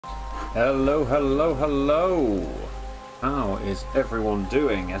Hello, hello, hello! How is everyone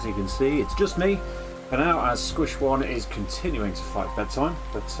doing? As you can see, it's just me for now, as Squish One is continuing to fight bedtime,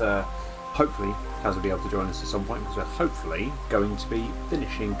 but hopefully Kaz will be able to join us at some point, because we're hopefully going to be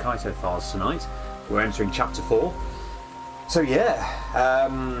finishing Kaito Files tonight. We're entering Chapter 4. So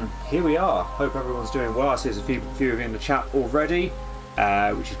yeah, here we are. Hope everyone's doing well. I see there's a few of you in the chat already,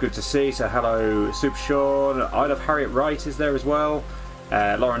 which is good to see. So hello, Super Sean. I Love Harriet Wright is there as well.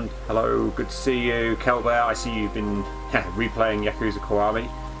 Lauren, hello, good to see you. Kelbear, I see you've been replaying Yakuza Kiwami,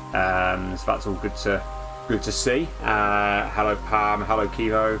 so that's all good to see. Hello Pam, hello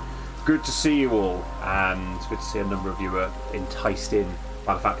Kiho, good to see you all, and it's good to see a number of you are enticed in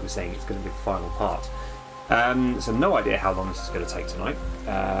by the fact that we're saying it's going to be the final part. So no idea how long this is going to take tonight.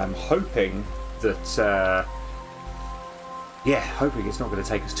 Hoping that hoping it's not going to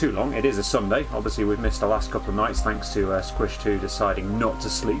take us too long. It is a Sunday. Obviously, we've missed the last couple of nights thanks to Squish2 deciding not to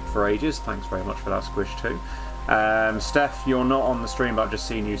sleep for ages. Thanks very much for that, Squish2. Steph, you're not on the stream, but I've just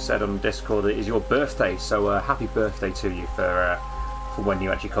seen you said on Discord that it is your birthday. So happy birthday to you for when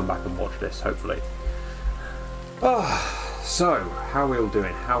you actually come back and watch this, hopefully. So, how are we all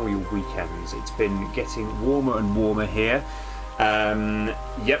doing? How are your weekends? It's been getting warmer and warmer here.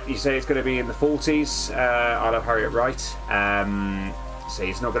 Yep, you say it's going to be in the 40s. I Love Harriet Wright. So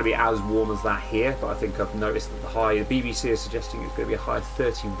it's not going to be as warm as that here, but I think I've noticed that the BBC is suggesting it's going to be a high of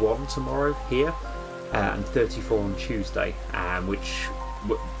 31 tomorrow here, and 34 on Tuesday, which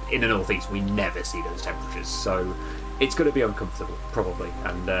in the northeast we never see those temperatures, so it's going to be uncomfortable probably.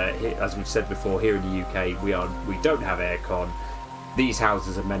 And as we've said before, here in the UK we don't have aircon. These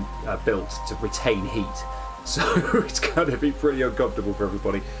houses are built to retain heat. So it's going to be pretty uncomfortable for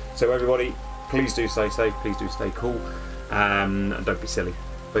everybody. So everybody, please do stay safe, please do stay cool, and don't be silly,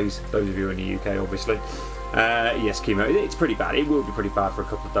 please, those of you in the UK obviously. Yes, Chemo, it's pretty bad. It will be pretty bad for a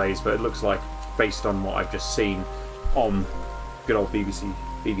couple of days, but it looks like, based on what I've just seen on good old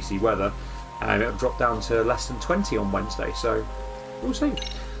BBC weather, it'll drop down to less than 20 on Wednesday, so we'll see.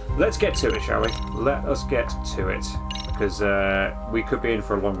 Let's get to it, shall we? Let us get to it, because we could be in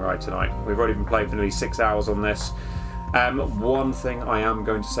for a long ride tonight. We've already been playing for nearly 6 hours on this. One thing I am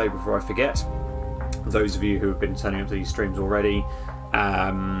going to say before I forget, those of you who have been turning up to these streams already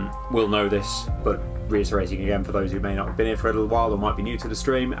will know this, but reiterating again for those who may not have been here for a little while or might be new to the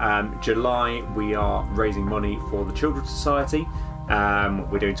stream, July we are raising money for the Children's Society.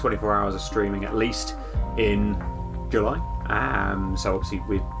 We're doing 24 hours of streaming at least in July. So obviously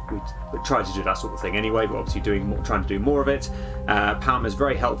we try to do that sort of thing anyway, but obviously trying to do more of it. Pam has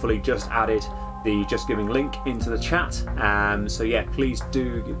very helpfully just added the Just Giving link into the chat. So yeah, please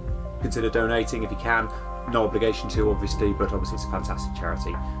do consider donating if you can. No obligation to, obviously, but obviously it's a fantastic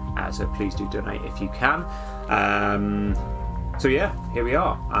charity. So please do donate if you can. So yeah, here we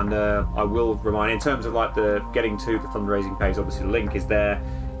are, and I will remind, in terms of like the getting to the fundraising page, obviously the link is there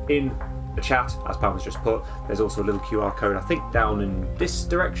in the chat, as Pam has just put. There's also a little QR code, I think down in this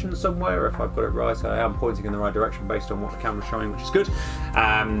direction somewhere, if I've got it right. I am pointing in the right direction based on what the camera's showing, which is good.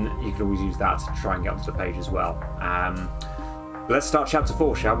 You can always use that to try and get onto the page as well. Let's start Chapter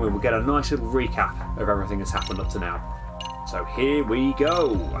 4, shall we? We'll get a nice little recap of everything that's happened up to now. So here we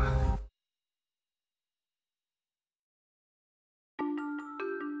go.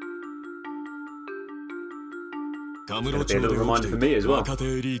 It's going to be a little reminder for me as well.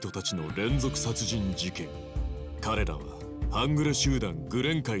 彼らは半グレ集団グ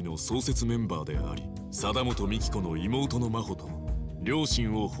レン会の創設メンバーであり、貞本美紀子の妹の真帆と両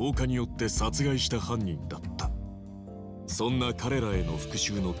親を放火によって殺害した犯人だった。そんな彼らへの復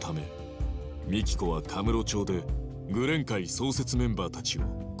讐のため、美紀子はカムロ町でグレン会創設メンバーたちを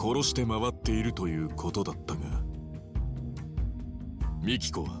殺して回っているということだったが、美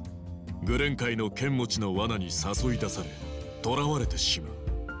紀子はグレン界の剣持ちの罠に誘い出され囚われてしまう。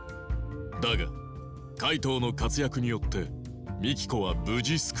だが怪盗の活躍によって美紀子は無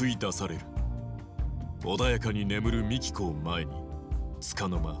事救い出される。穏やかに眠る美紀子を前に束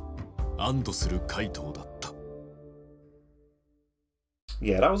の間安堵する怪盗だった。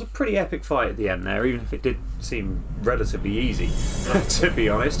 Yeah, that was a pretty epic fight at the end there, even if it did seem relatively easy, to be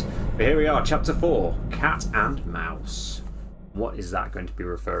honest. But here we are, Chapter 4, Cat and Mouse. What is that going to be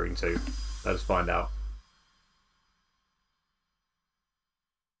referring to? Let us find out.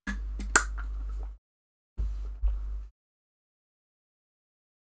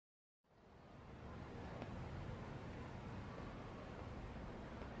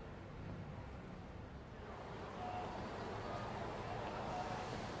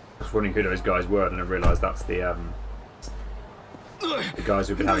 I was wondering who those guys were, and I realised that's the guys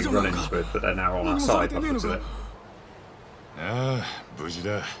we've been having run-ins with, but they're now on our side. ああ、無事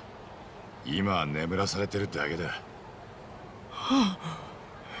だ。今眠らされてるだけだ。は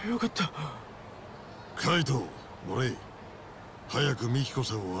あ、よかった。カイト、俺、早くミキコ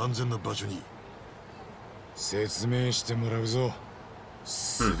さんを安全な場所に。説明してもらうぞ。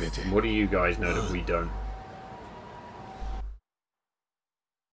すべて。What do you guys know that we don't?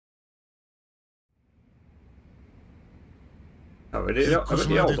 Oh, it is the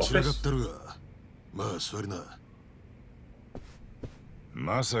old office. まあ座りな。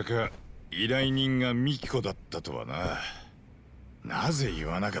まさか依頼人がミキコだったとはな。なぜ言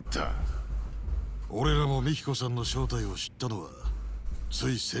わなかった？俺らもミキコさんの正体を知ったのはつ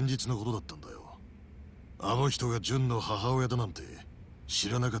い先日のことだったんだよ。あの人が純の母親だなんて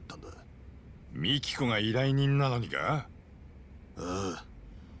知らなかったんだ。ミキコが依頼人なのにか？ああ。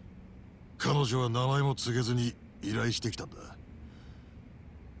彼女は名前も告げずに依頼してきたんだ。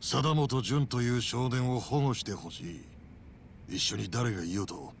貞本純という少年を保護してほしい。一緒に誰がいよう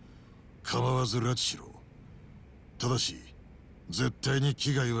と構わず拉致しろ。ただし絶対に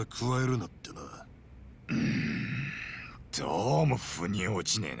危害は加えるなってな。どうも腑に落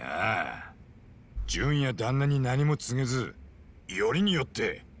ちねえな。純や旦那に何も告げず、よりによっ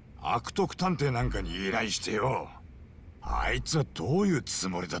て悪徳探偵なんかに依頼してよ。あいつはどういうつ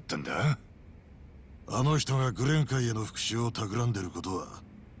もりだったんだ？あの人がグレン会への復讐を企んでることは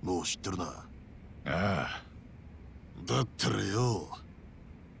もう知ってるな。ああ。だったらよ、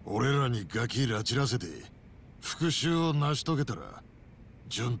俺らにガキ拉致らせて復讐を成し遂げたら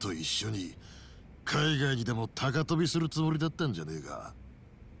純と一緒に海外にでも高飛びするつもりだったんじゃねえか。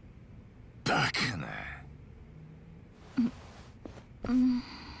バカな。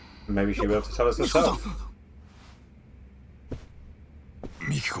Maybe she'll be able to tell us herself.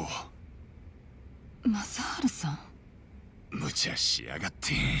 ミキコ。正治さん。無茶しやがっ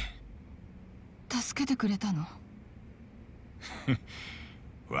て。助けてくれたの？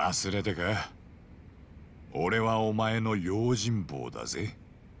忘れたか？俺はお前の用心棒だぜ。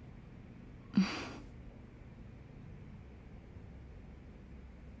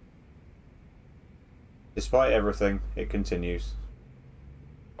Despite everything, it continues.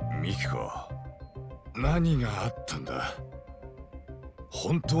 ミキコ、何があったんだ？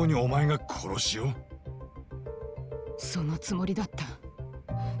本当にお前が殺しを？そのつもりだった。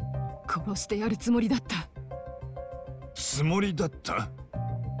殺してやるつもりだった。つもりだった？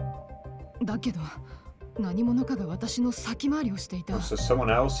だけど何者かが私の先回りをしていた。So someone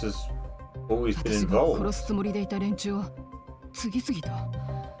else has always been 私が involved. 殺すつもりでいた連中を次々と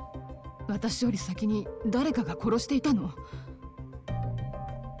私より先に誰かが殺していたの。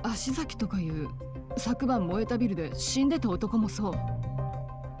足崎とかいう昨晩燃えたビルで死んでた男もそう。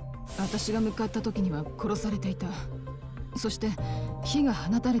私が向かった時には殺されていた。そして火が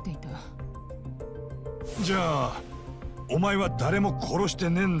放たれていた。じゃあお前は誰も殺して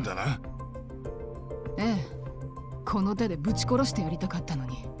ねえんだな。ええ、この手でぶち殺してやりたかったの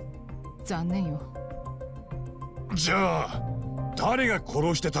に残念よ。じゃあ誰が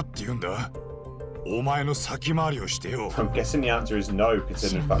殺してたって言うんだ？お前の先回りをしてよ。I'm guessing the answer is no,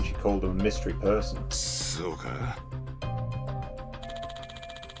 considering the fact she called him a mystery person. そうか。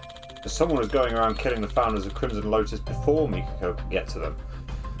Someone was going around killing the founders of Crimson Lotus before Mikiko could get to them.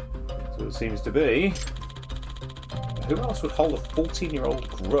 So it seems to be. Who else would hold a 14-year-old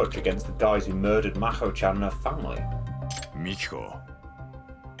grudge against the guys who murdered Mako-chan and her family? ミキコ、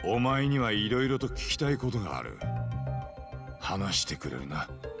お前にはいろいろと聞きたいことがある。話してくれるな。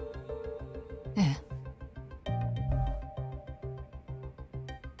ええ。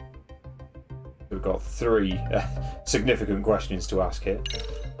We've got three significant questions to ask here.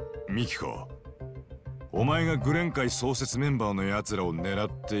 ミキコ、お前がグレン会創設メンバーの奴らを狙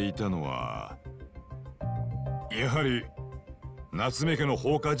っていたのはやはり夏目家の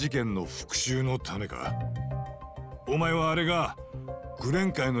放火事件の復讐のためか？お前はあれがグレ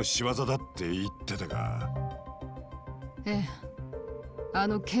ン会の仕業だって言ってたか？ええ、あ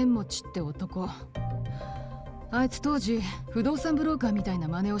の剣持ちって男、あいつ当時不動産ブローカーみたいな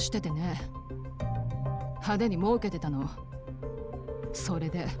真似をしててね、派手に儲けてたの。それ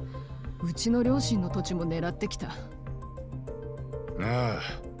でうちの両親の土地も狙ってきた。ああ、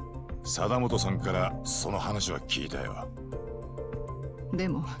貞本さんからその話は聞いたよ。で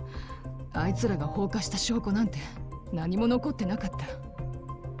もあいつらが放火した証拠なんて何も残ってなかった。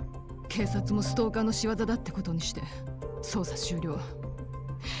警察もストーカーの仕業だってことにして捜査終了。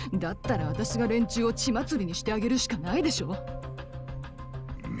だったら私が連中を血祭りにしてあげるしかないでしょ。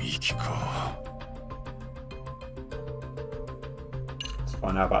ミキコ。Let's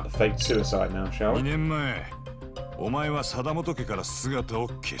find out about the fake suicide now, shall we? 2年前、お前は貞本家から姿を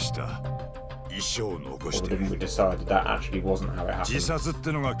消した。生を残し Or て didn't we decide that actually wasn't how it 自 happened? 殺っ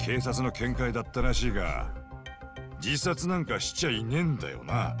てのが警察の見解だったらしいが、自殺なんかしちゃいねえんだよ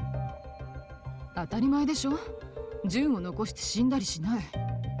な。当たり前でしょ。銃を残して死んだりしない。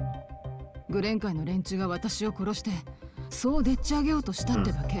グレン会の連中が私を殺してそうでっち上げようとしたっ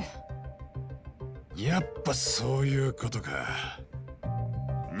てだけ。やっぱそういうことか。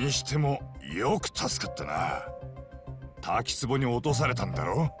にしてもよく助かったな。滝壺に落とされたんだ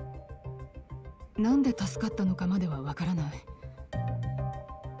ろ。なんで助かったのかまではわからない。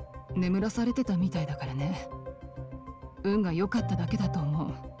眠らされてたみたいだからね。運が良かっただけだと思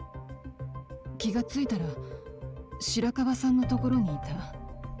う。気がついたら白樺さんのところにい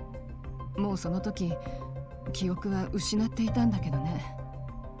た。もうその時記憶は失っていたんだけどね。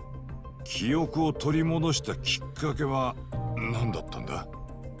記憶を取り戻したきっかけは何だったんだ？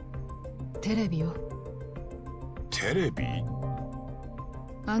テレビを。テレビ？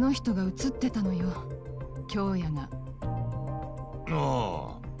あの人が映ってたのよ、京也が。あ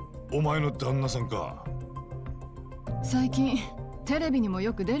あ、お前の旦那さんか。最近テレビにも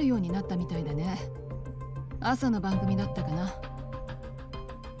よく出るようになったみたいだね。朝の番組だったかな。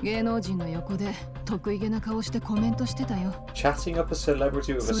芸能人の横で得意げな顔してコメントしてたよ。 Chatting up a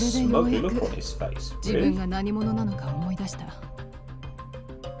celebrity with a smug look on his face. 自分が何者なのか思い出した。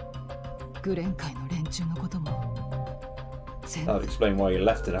グレン界の連中のことも。That would explain why you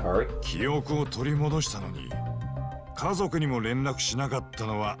left in a hurry. 記憶を取り戻したのに家族にも連絡しなかった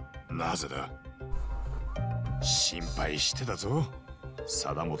のはなぜだ？心配してたぞ、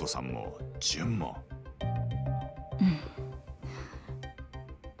貞本さんも純も。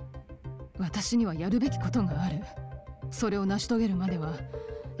私にはやるべきことがある。それを成し遂げるまでは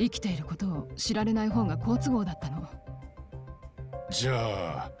生きていることを知られない方が好都合だったの。じゃ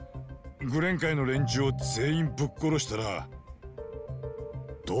あグレン界の連中を全員ぶっ殺したら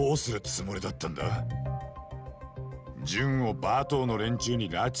どうするつもりだったんだ？純をバートーの連中に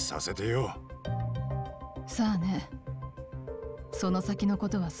拉致させてよ。さあね。その先のこ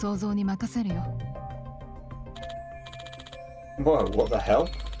とは想像に任せるよ。 Whoa, what the hell?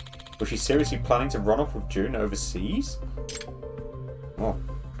 Was she seriously planning to run off with June overseas? Oh.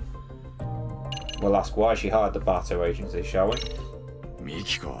 We'll ask why she hired the Barto agency, shall we? ミ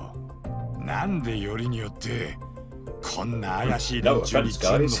キコ、なんでよりによってこんな怪しい連中に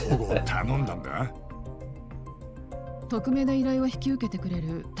純の保護を頼んだんだ？匿名で依頼を引き受けてくれ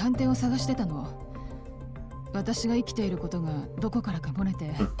る探偵を探してたの。私が生きていることがどこからか漏れ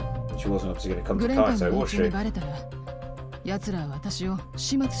て、She wasn't obviously going to come グ to レン界 Kaito, の連 was 中に she? バレたら奴らは私を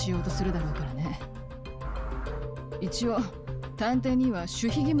始末しようとするだろうからね。一応探偵には守秘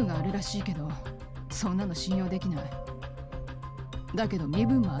義務があるらしいけど、そんなの信用できない。だけど身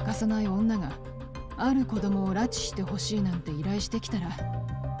分も明かさない女がある子供を拉致してほしいなんて依頼してきたら、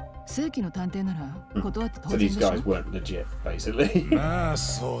正規の探偵なら断って当 So 然で these しょ。 guys weren't legit, basically. まあ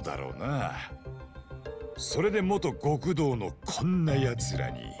そうだろうな。それで元極道のこんな奴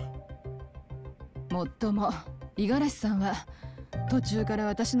らに。もっとも五十嵐さんは途中から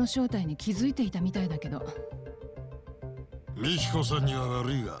私の正体に気づいていたみたいだけど。ミキコさんには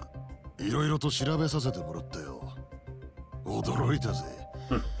悪いが、いろいろと調べさせてもらったよ。驚いたぜ。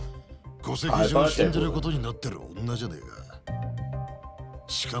戸籍上死んでることになってる女じゃねえか。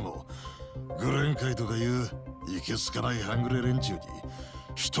しかもグレン界とかいういけすかない半グレ連中に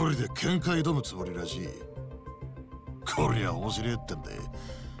一人で喧嘩挑むつもりらしい。こりゃ面白いってんで、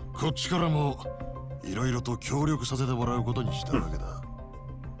こっちからもいろいろと協力させてもらうことにしたわけだ。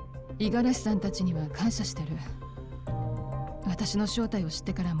五十嵐さんたちには感謝してる。私の正体を知っ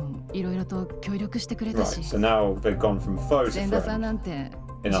てからもいろいろと協力してくれた Right, し、 so now they've gone from foe to 千田さん friend. なんて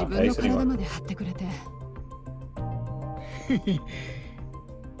In 自 our 分の case, 体 anyway. まで張ってくれて。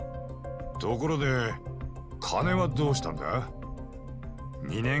ところで金はどうしたんだ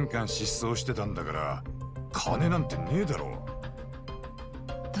？2年間失踪してたんだから金なんてねえだろ。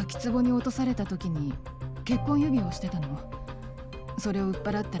滝壺に落とされた時に結婚指輪をしてたの。それを売っ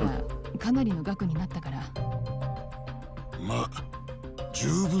払ったらかなりの額になったから。まあ十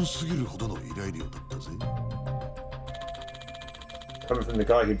分すぎるほどの依頼料だったぜ。 Coming from the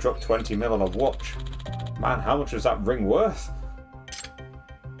guy who dropped 20 mil on a watch. Man, how much was that ring worth?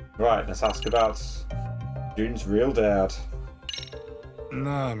 Right, let's ask about June's real dad.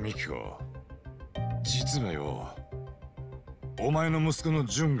 なあミキコ、実はよ、お前の息子の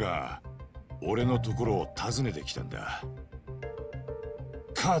ジュンが俺のところを訪ねてきたんだ。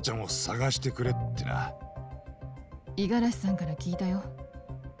母ちゃんを探してくれってな。五十嵐さんから聞いたよ。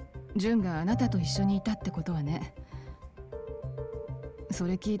純があなたと一緒にいたってことはね。そ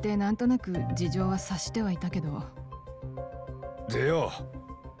れ聞いてなんとなく事情は察してはいたけど。でよ、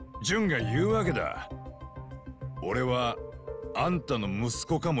純が言うわけだ。俺はあんたの息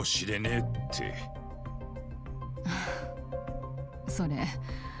子かもしれねえって。それ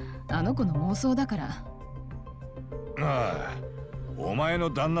あの子の妄想だから。ああ、お前の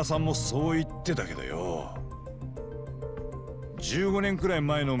旦那さんもそう言ってたけどよ。15年くらい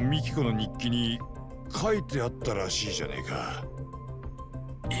前のミキコの日記に書いてあったらしいじゃねえか。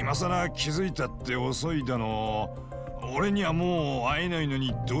今さら気づいたって遅いだの。俺にはもう会えないの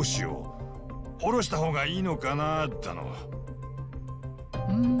にどうしよう。下ろした方がいいのかなだの。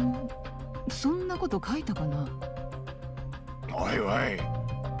そんなこと書いたかな。おいお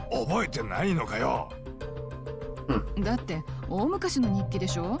い、覚えてないのかよ。だって大昔の日記で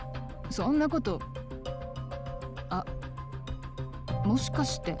しょ。そんなこと。あ、もしか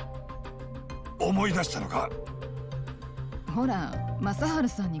して思い出したのか。ほら、正治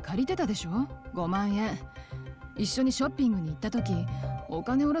さんに借りてたでしょ。5万円。一緒にショッピングに行った時お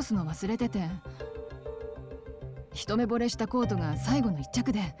金下ろすの忘れてて、一目惚れしたコートが最後の一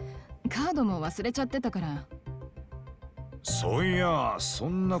着でカードも忘れちゃってたから。そういや、そ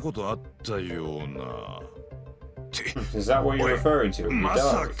んなことあったような。Is that what you're referring to? ま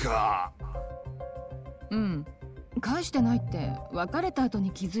さか。返してないって別れた後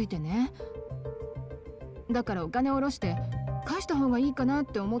に気づいてね。だからお金下ろして返した方がいいかなっ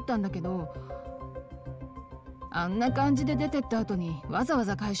て思ったんだけど、あんな感じで出てった後にわざわ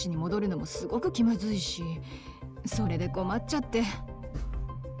ざ返しに戻るのもすごく気まずいし、それで困っちゃって。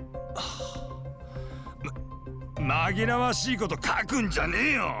紛らわしいこと書くんじゃね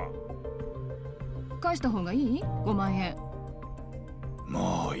えよ。返した方がいい ?5 万円。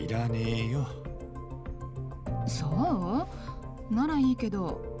もういらねえよ。そうならいいけ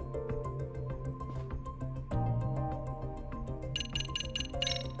ど。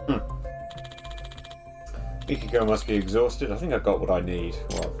Mikiko must be exhausted. I think I've got what I need.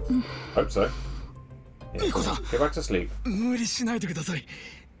 Well, hope so. Yeah, go back to sleep. 無理しないでください。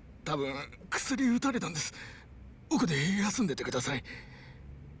多分薬打たれたんです。奥で休んでてください。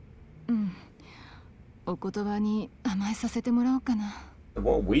お言葉に甘えさせてもらおうかな。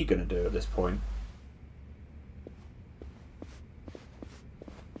What are we gonna do at this point?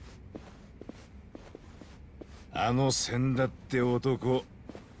 あの千田って男、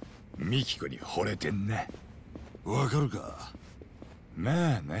ミキコに惚れてんな。わかるか。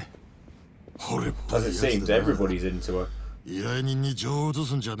まあね。惚れっぽい As や it つ seems, だな。 everybody's into her. 依頼人に情を移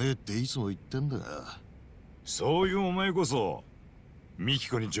すんじゃねえっていつも言ってんだが。そういうお前こそミキ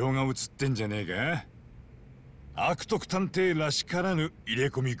コに情が移ってんじゃねえか。悪徳探偵らしからぬ入れ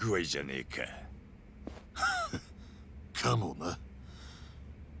込み具合じゃねえか。かもな。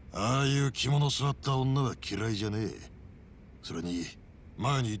ああいう着物座った女は嫌いじゃねえ。それに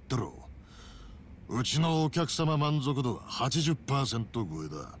前に言ったろ。うちのお客様満足度は 80% 超え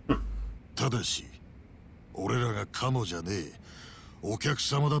だ。ただし俺らがカモじゃねえ、お客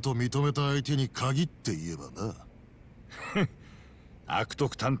様だと認めた相手に限って言えばな。悪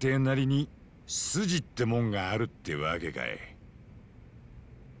徳探偵なりに筋ってもんがあるってわけかい。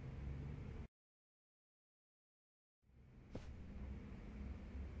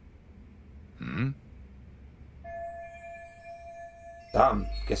Damn,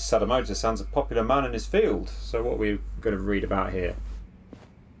 guess Sadamoto sounds a popular man in his field. So what are we going to read about here?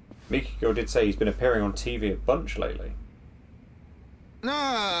 Mikiko did say he's been appearing on TV a bunch lately.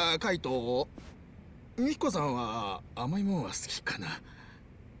 なあ、カイト。ミキコさんは甘いもんは好きかな。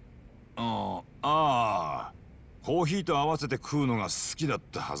ああ、コーヒーと合わせて食うのが好きだっ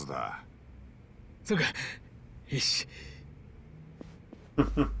たはずだ。そうか。よし。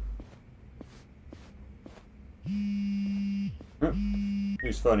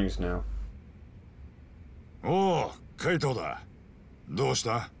Who's phoning us now? おお、カイトだ。どうし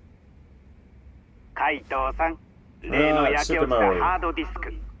た？カイトさん、例の焼け落ちたハードディス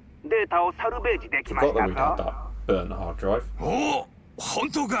ク、データをサルベージできまし Forgot た that we'd had ぞ。 that burnt hard drive. おお、本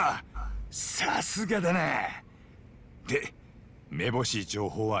当か。さすがだな。で、めぼしい情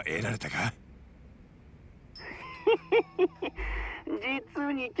報は得られたか？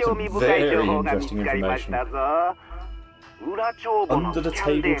実に興味深い情報が見つかりましたぞ。裏帳簿の Under ス the キ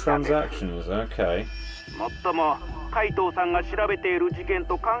ャン table データです。 transactions, okay. もっとも、カイトさんが調べている事件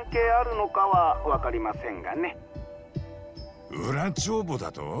と関係あるのかはわかりませんがね。裏帳簿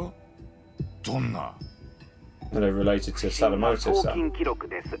だと？どんな？ Are they related to 送 Sadamoto-san? 金記録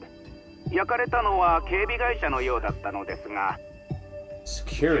です。焼かれたのは警備会社のようだったのですが、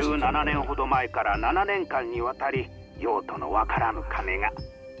 Security 17年 company. ほど前から7年間にわたり用途のわからぬ金が、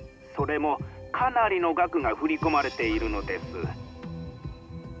それもかなりの額が振り込まれているのです。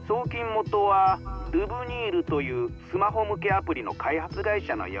送金元はルブニールというスマホ向けアプリの開発会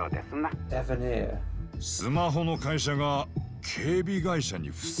社のようですな。スマホの会社が警備会社に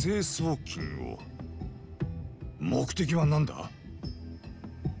不正送金を。目的は何だ？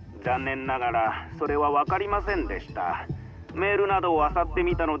残念ながらそれは分かりませんでした。メールなどを漁って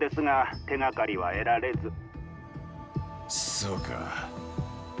みたのですが手がかりは得られず。そうか。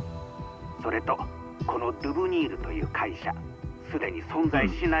それとこのルブニールという会社すでに存在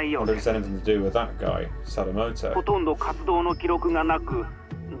しないようです。ほとんど活動の記録がなく、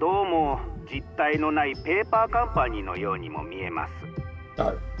どうも実体のないペーパーカンパニーのようにも見えます。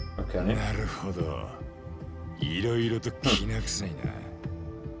なるほど。いろいろときな臭いな。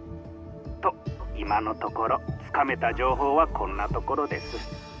と今のところつかめた情報はこんなところです。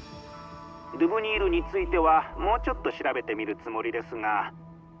ルブニールについてはもうちょっと調べてみるつもりですが、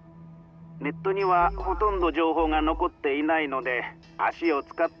ネットにはほとんど情報が残っていないので足を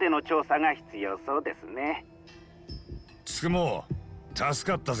使っての調査が必要そうですね。つくも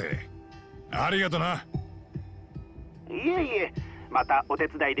助かったぜ。ありがとな。いえいえ、またお手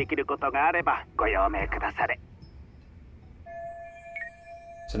伝いできることがあればご用命くだされ。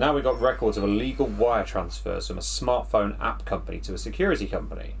So now we've got records of illegal wire transfers from a smartphone app company to a security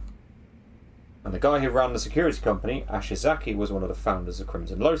company. And the guy who ran the security company, Ashizaki, was one of the founders of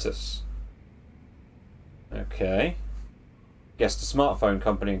Crimson Lotus. Okay. Guess the smartphone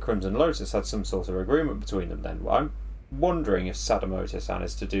company and Crimson Lotus had some sort of agreement between them then. Well, I'm wondering if Sadamoto-san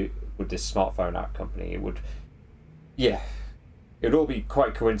is to do with this smartphone app company. It would... Yeah. It would all be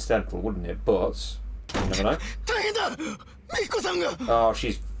quite coincidental, wouldn't it? But... You never know. Oh,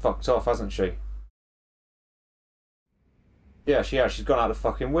 she's fucked off, hasn't she? Yeah, she's gone out the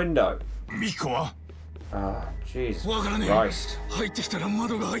fucking window. Mikiko? Ah, Jesus Christ. 入ってきたら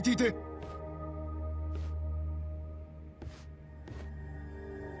窓が開いていて。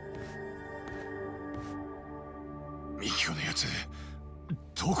ミキコのやつ、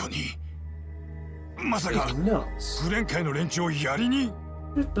どこに？まさか、クレン会の連中をやりに？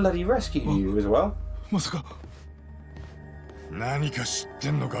 Just bloody rescued you as well. まさか。何か知って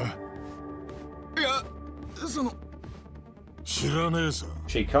んのか？いや、その。知らねえさ。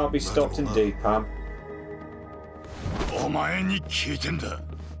She can't be stopped indeed, Pam. お前に聞いてんだ。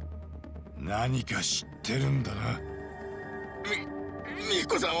何か知ってるんだな。ミ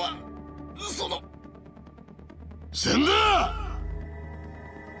コさんはその。せんだ！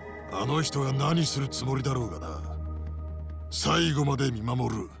あの人が何するつもりだろうがな。最後まで見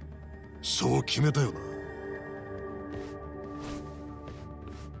守る。そう決めたよな。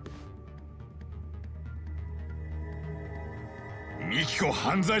ミキコ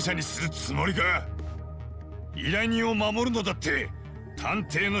犯罪者にするつもりか？依頼人を守るのだって探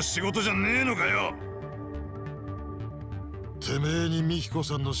偵の仕事じゃねえのかよ。てめえにミキコ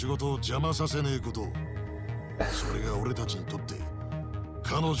さんの仕事を邪魔させねえこと。それが俺たちにとって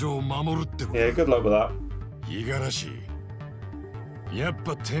彼女を守るってことだ。Yeah, good luck with that. 五十嵐、やっ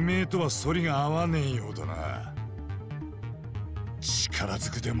ぱてめえとは反りが合わねえようだな。力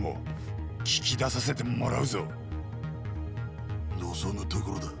ずくでも聞き出させてもらうぞ。望むと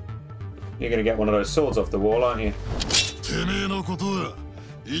ころだ。You're gonna get one of those swords off the wall, aren't you? てめえのことは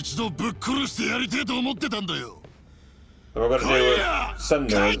一度ぶっ殺してやりてえと思ってたんだよ。So we're gonna do with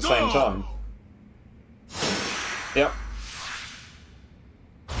Sender at the same time. Yep.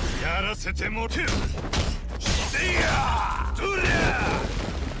 やらせてもて。せや。どりゃ。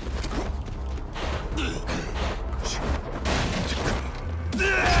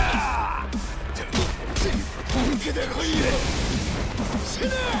本気で来い。せ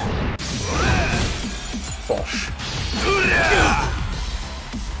な。Bosh. どりゃ。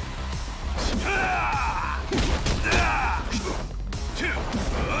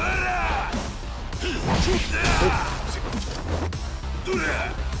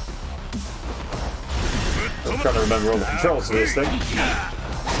I'm trying to remember all the controls for this thing.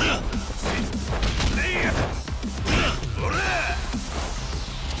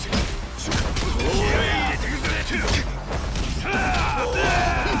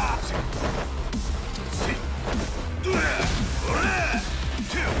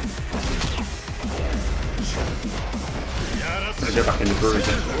 Go back in the bruise.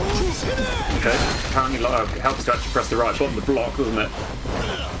 Okay, apparently it helps to actually press the right button to block, doesn't it?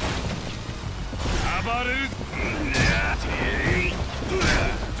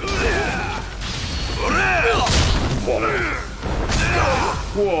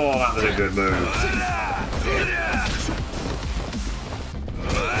 Whoa, that was a good move.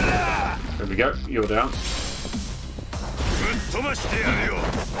 There we go, you're down.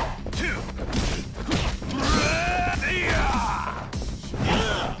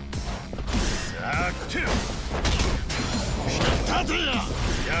 てや。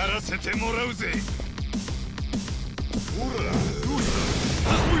やらせてもらうぜ。ほら、どうし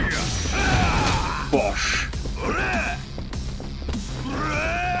た？ Bosh.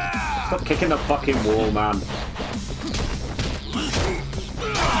 Stop kicking the fucking wall, man.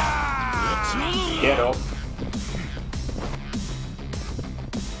 Get up.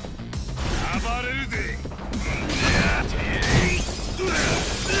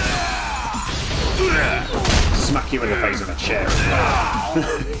 Smack you in the face with a chair as well.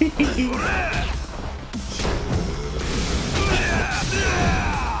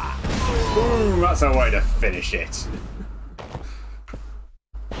 Ooh, that's a way to finish it.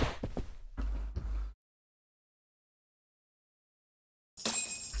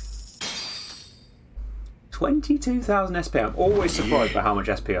 $22,000 SP. I'm always surprised by how much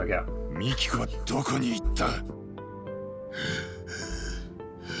SP I get. Mikikoはどこに行った？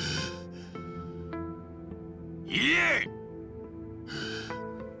言え！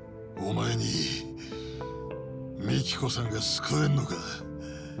お前にミキコさんが救えんのか？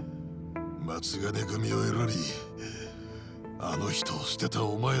松金組を選び、あの人を捨てた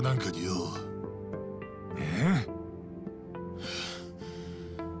お前なんかによ。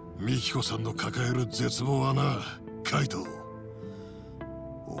ミキコさんの抱える絶望はな、カイト。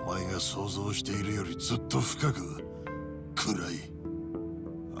お前が想像しているよりずっと深く暗い。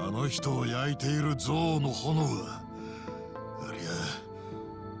あの人を焼いている憎悪の炎は、あり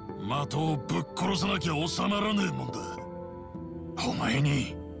ゃ的をぶっ殺さなきゃ収まらねえもんだ。お前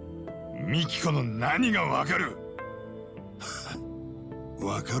にミキコの何がわかる？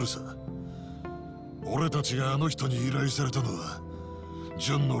わかるさ。俺たちがあの人に依頼されたのは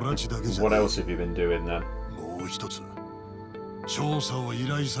純の拉致だけじゃない。 What else have you been doing then? もう一つ調査を依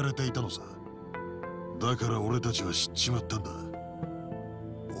頼されていたのさ。だから俺たちは知っちまったんだ。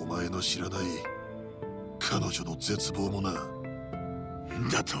お前の知らない彼女の絶望もな。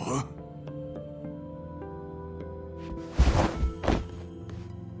だと？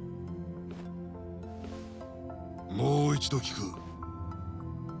もう一度聞く。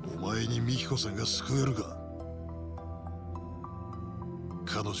お前にミキコさんが救えるか？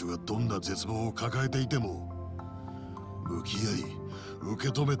彼女がどんな絶望を抱えていても向き合い受け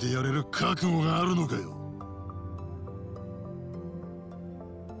止めてやれる覚悟があるのかよ。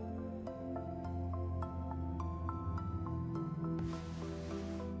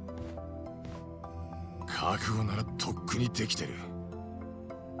覚悟ならとっくにできてる。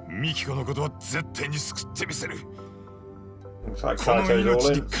ミキコのことは絶対に救ってみせる。Looks like この Kaito's 命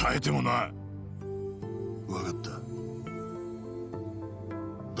all に in. 変えてもな。わかった。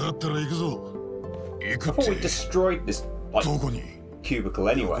だったら行くぞ。行 I くっ thought we て destroyed this どこに？ cubicle 横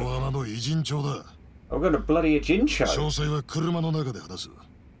anyway. 浜の偉人町だ。 I've got a bloody Jin 詳 show. 細は車の中で話す。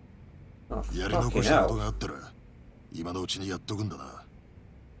 Oh, やり残 fucking したこと hell. があったら今のうちにやっとくんだな。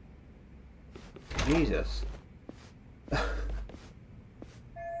 Jesus.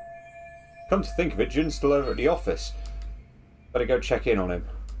 Come to think of it, Jin's still over at the office. Better go check in on him.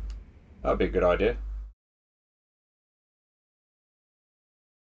 That'd be a good idea.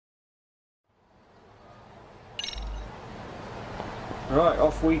 Right,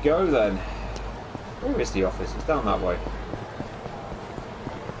 off we go then. Where is the office? It's down that way.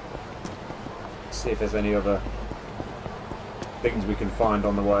 Let's see if there's any other things we can find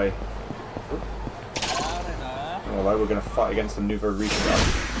on the way. Although we're going to fight against the Nouveau Riche guy.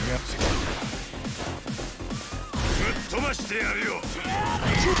 飛ばしてやるよ。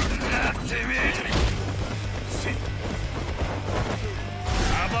てめえ。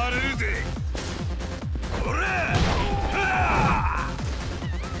暴れるぜ。ほら。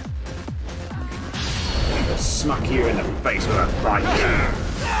Smack you in the face with a bike.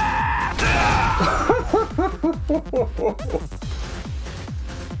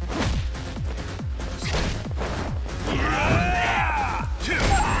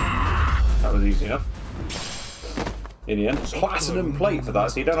 That was easy enough. In the end, platinum plate for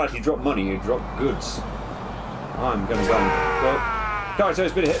that, so you don't actually drop money, you drop goods. I'm gonna go and... Well,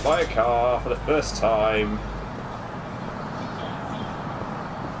 Kaito's been hit by a car for the first time.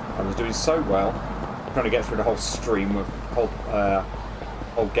 I was doing so well, trying to get through the whole stream, with whole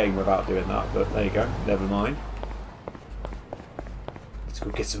game without doing that, but there you go, never mind. Let's go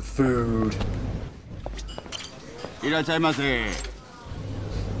get some food.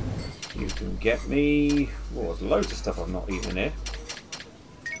 You can get me... Well, there's loads of stuff I've not eaten here.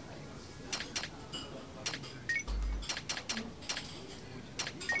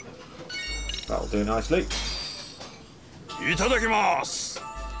 That'll do nicely. いただきます。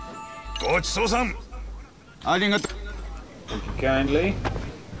ごちそうさん。ありがとう。 Thank you kindly.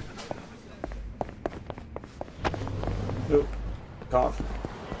 Oh. Can't.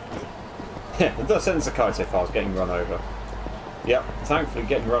 Yeah, the sensor Kaito Files getting run over. Yep, thankfully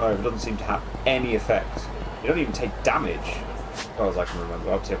getting run over doesn't seem to have any effect. You don't even take damage, as far as I can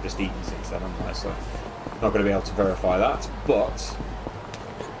remember. Obviously I've just eaten since then, haven't I? So I'm not going to be able to verify that, but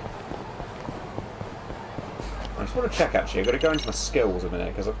I just want to check actually. I've got to go into my skills a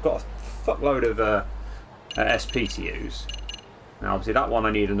minute because I've got a fuckload of SP to use. Now obviously that one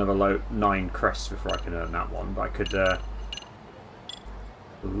I need another 9 crests before I can earn that one, but I could a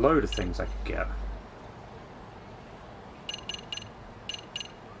load of things I could get.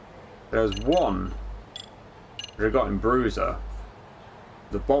 There's one that I got in Bruiser,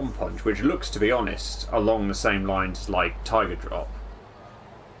 the Bomb Punch, which looks, to be honest, along the same lines as like Tiger Drop.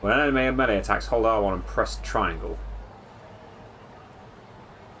 When an enemy melee attacks, hold R1 and press triangle.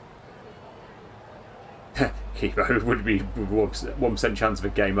 Keeper would be 1% chance of a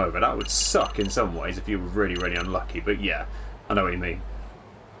game over. That would suck in some ways if you were really, really unlucky, but yeah, I know what you mean.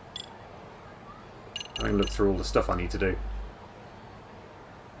 I can look through all the stuff I need to do.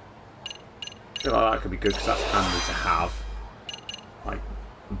 I feel like that could be good because that's handy to have. Like,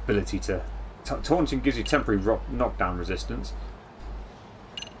 ability to... Taunting gives you temporary knockdown resistance.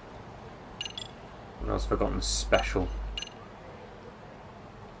 What else have I forgotten? Special.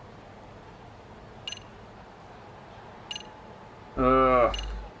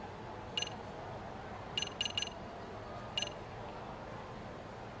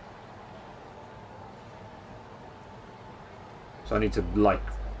 So I need to, like...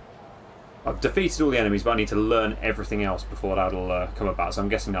 I've defeated all the enemies, but I need to learn everything else before that'll come about. So I'm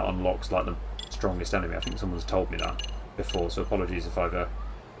guessing that unlocks, like, the strongest enemy. I think someone's told me that before, so apologies if I've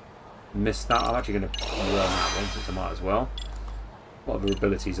missed that. I'm actually going to learn that one, since I might as well. What other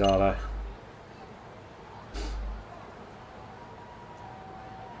abilities are there?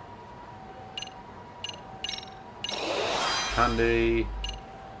 Handy.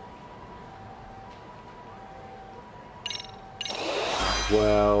 As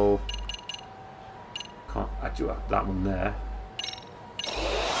well. Can't add you up that one there.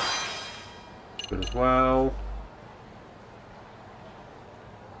 Good as well.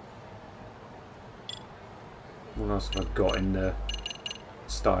 What else have I got in the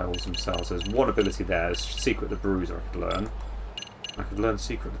styles themselves? There's one ability there. There's Secret the Bruiser I could learn. I could learn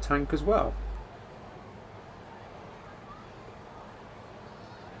Secret the Tank as well.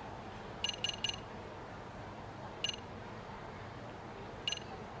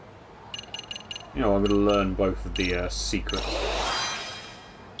 You know, I'm going to learn both of the secret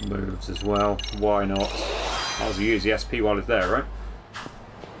moves as well. Why not? Might as well use the SP while it's there, right?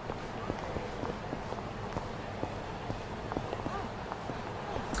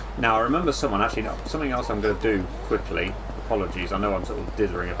 Now, I remember someone, actually, no, something else I'm going to do quickly. Apologies, I know I'm sort of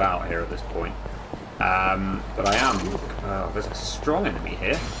dithering about here at this point. But I am... there's a strong enemy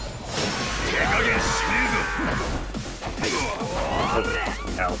here.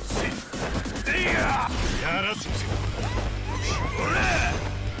 Help.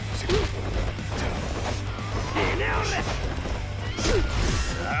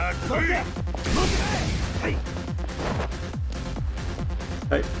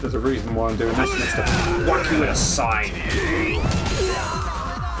 Hey, there's a reason why I'm doing this, Mister. Whack you with a sign.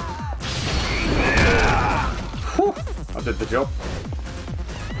 Whew, I did the job.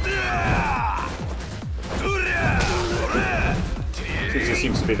 This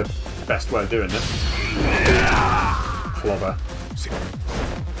seems to be the best way of doing this. Clobber.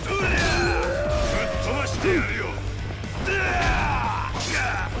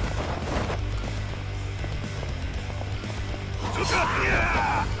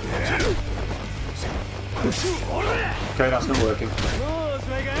 Okay, that's not working.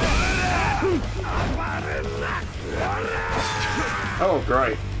 Oh,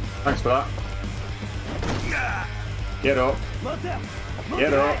 great. Thanks for that. Get up.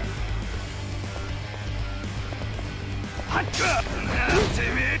 Get up.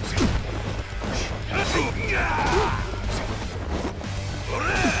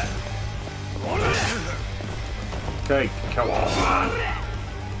 Okay, come on.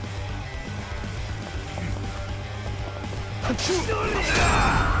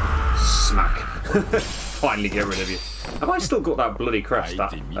 Smack. Finally get rid of you. Have I still got that bloody crest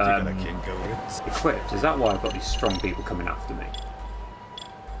that equipped? Is that why I've got these strong people coming after me?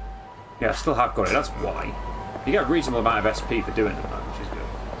 Yeah, I still have got it, that's why. You get a reasonable amount of SP for doing it though, which is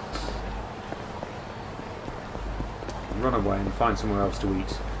good. Run away and find somewhere else to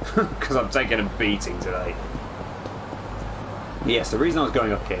eat. Because I'm taking a beating today. Yes, the reason I was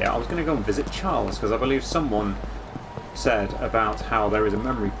going up here, I was going to go and visit Charles, because I believe someone said about how there is a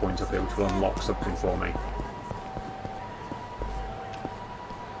memory point up here which will unlock something for me.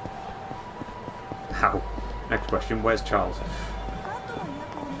 Next question, where's Charles?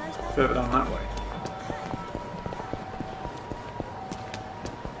 Further down that way.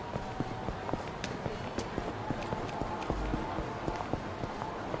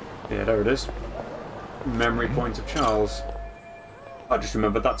 Yeah, there it is. Memory point of Charles. I just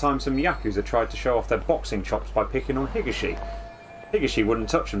remembered that time some Yakuza tried to show off their boxing chops by picking on Higashi. Higashi wouldn't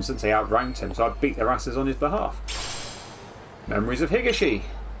touch them since they outranked him, so I beat their asses on his behalf. Memories of Higashi.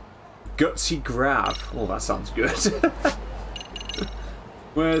 Gutsy grab. Oh, that sounds good.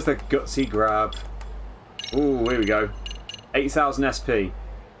 Where's the gutsy grab? Oh, here we go. 8,000 SP.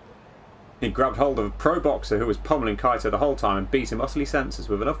 He grabbed hold of a pro boxer who was pummeling Kaito the whole time and beat him utterly senseless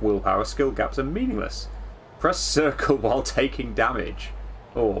with enough willpower. Skill gaps are meaningless. Press circle while taking damage.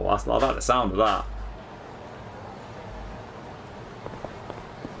 Oh, I like the sound of that.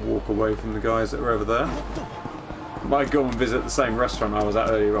 Walk away from the guys that are over there. Might go and visit the same restaurant I was at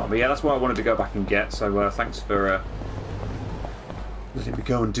earlier on. But yeah, that's what I wanted to go back and get. So thanks for letting me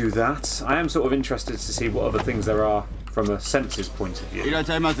go and do that. I am sort of interested to see what other things there are from a senses point of view.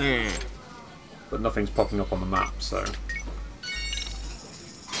 But nothing's popping up on the map, so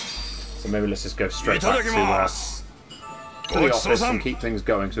maybe let's just go straight back to the office and keep things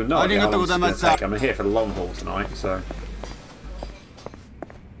going. So no idea how long this is going to take. I'm here for the long haul tonight, so.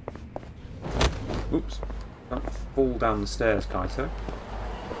 Oops. Don't fall down the stairs, Kaito.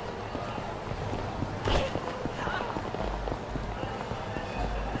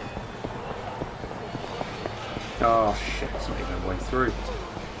 Oh shit, it's not even a way through.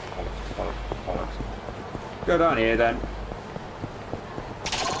 Bollocks. Go down here then.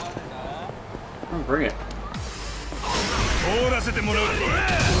 Oh, bring it.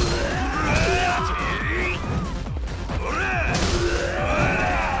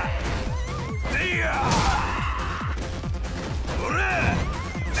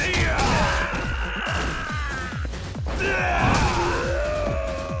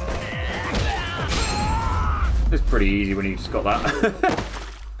 It's pretty easy when you just got that.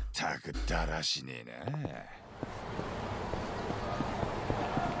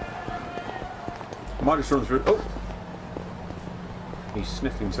 I might just run through. Oh! He's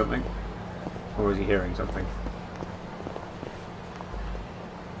sniffing something. Or is he hearing something?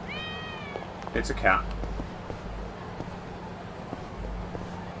 It's a cat.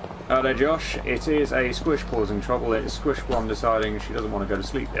 Oh there, Josh. It is a squish causing trouble. It's Squish One deciding she doesn't want to go to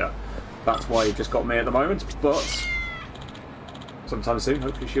sleep yet. That's why you've just got me at the moment, but sometime soon,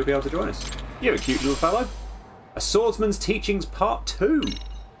 hopefully she'll be able to join us. You're a cute little fellow. A Swordsman's Teachings Part 2.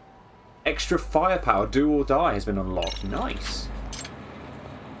 Extra firepower, do or die, has been unlocked. Nice.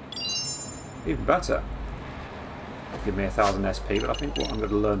 Even better. Give me 1,000 SP, but I think what I'm going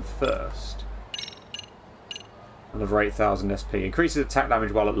to learn first. Another 8,000 SP. Increases attack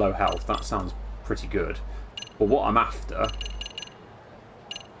damage while at low health. That sounds pretty good. But what I'm after...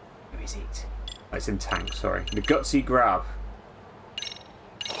 Who is it? Oh, it's in tank, sorry. The Gutsy Grab.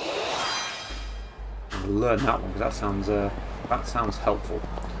 I'll learn that one because that sounds helpful.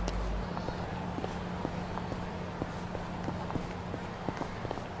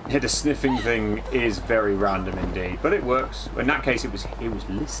 Yeah, the sniffing thing is very random indeed, but it works. In that case, it was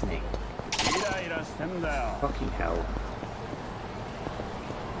listening. Fucking hell!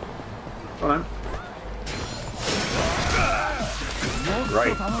 Come on.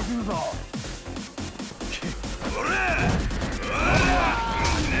 Right.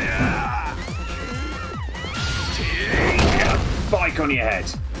 Bike on your head.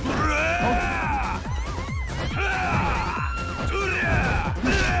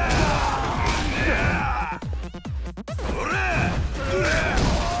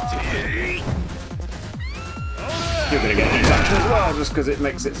 You're going to get these action as well, just because it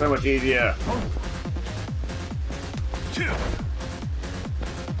makes it so much easier.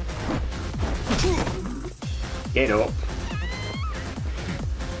 Get up.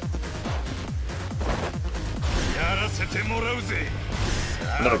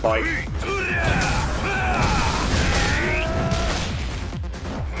 Another bite.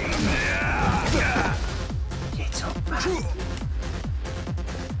 Get up, man.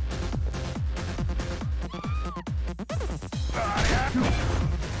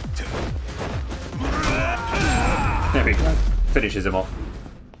 There we go. Finishes him off.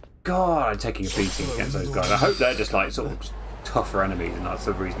 God, I'm taking a beating against those guys. I hope they're just like sort of tougher enemies, and that's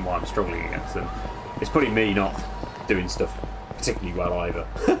the reason why I'm struggling against them. It's probably me not doing stuff particularly well either.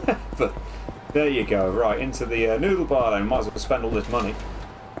 But there you go. Right, into the noodle bar then. Might as well spend all this money.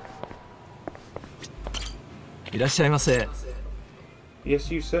 Yes,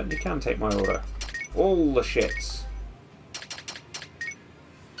 you certainly can take my order. All the shits.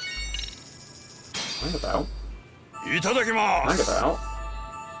 What about? I get that out.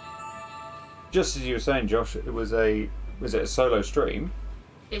 Just as you were saying, Josh, was it a solo stream?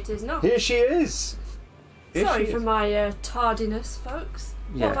 It is not. Here she is. Sorry for my tardiness, folks.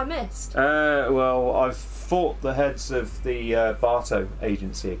 Yeah. What have I missed? Well, I've fought the heads of the Barto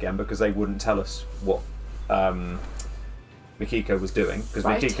agency again because they wouldn't tell us what Mikiko was doing. Because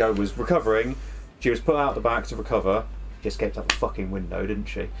Mikiko was recovering. She was put out the back to recover. She escaped out the fucking window, didn't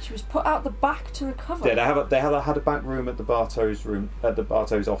she? She was put out the back to recover. Yeah, they had a back room at the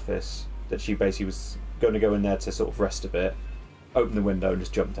Barto's office that she basically was going to go in there to sort of rest a bit. Opened the window and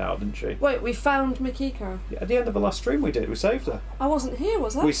just jumped out, didn't she? Wait, we found Mikiko. Yeah, at the end of the last stream we did. We saved her. I wasn't here,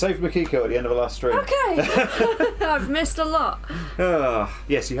 was I? We saved Mikiko at the end of the last stream. Okay. I've missed a lot.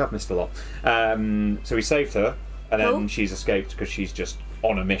 Yes, you have missed a lot. So we saved her, and then she's escaped because she's just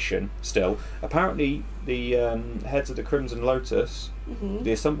on a mission still. Apparently, the heads of the Crimson Lotus,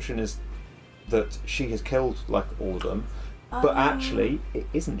 the assumption is that she has killed like all of them. But actually, it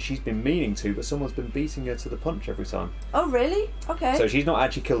isn't. She's been meaning to, but someone's been beating her to the punch every time. Oh, really? Okay. So she's not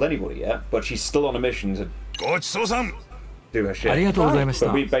actually killed anybody yet, but she's still on a mission to do her shit.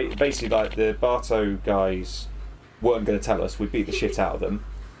 But we basically, like, the Barto guys weren't going to tell us. We beat the shit out of them.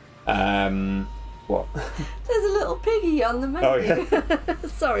 What? There's a little piggy on the menu. Oh, yeah.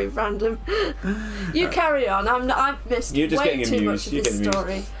 Sorry, random. You carry on. I've missed You're just way getting too amused. much of this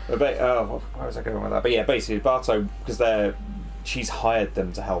story. Where was I going with that? But yeah, basically, Barto, because she's hired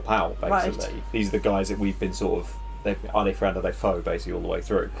them to help out, basically. Right. These are the guys that we've been sort of, are they friend or they foe, basically, all the way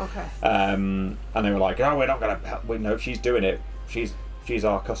through. Okay. And they were like, oh, we're not going to help. No, she's doing it. She's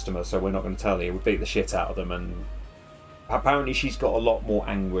our customer, so we're not going to tell you. We beat the shit out of them, and apparently she's got a lot more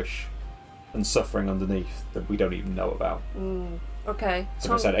anguish and suffering underneath that we don't even know about. Okay.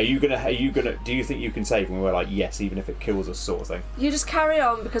 So I said, are you gonna? Do you think you can save? And we're like, yes, even if it kills us, sort of thing. You just carry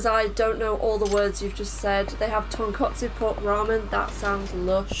on because I don't know all the words you've just said. They have tonkotsu pork ramen. That sounds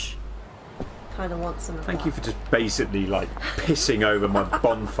lush. Kind of want some of Thank that. you for just basically like pissing over my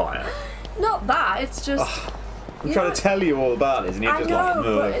bonfire. Not that. It's just. I'm trying to tell you all about this, and you're just like,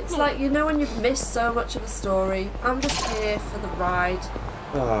 no. But it's like, you know when you've missed so much of a story. I'm just here for the ride.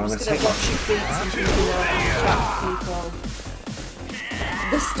 I'm just going to watch you beat some people up and chat to people.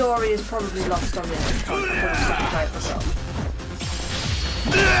 The story is probably lost on me at this point. I'm going to play it myself.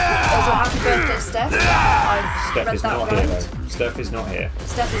 Also, happy birthday, Steph. Steph is not here, though. Steph is not here.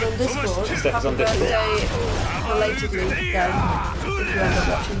 Steph is on Discord. Steph is on Discord. Happy birthday, belatedly, then, if you end up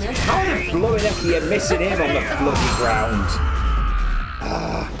watching this. How bloody heck are you missing him on the bloody ground?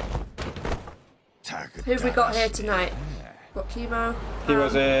 Who have we got here tonight? Got Chemo.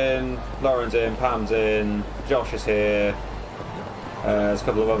 Chemo's in, Lauren's in, Pam's in, Josh is here. There's a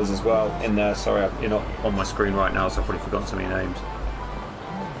couple of others as well in there. Sorry, you're not on my screen right now, so I've probably forgotten some of your names.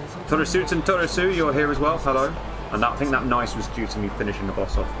 Torosu, you're here as well. Hello. And I think that nice was due to me finishing the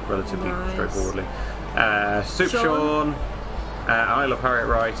boss off relatively straightforwardly. Soup Sean, I Love Harriet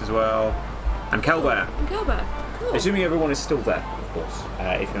Wright as well, and Kelbear. Cool. Assuming everyone is still there, of course.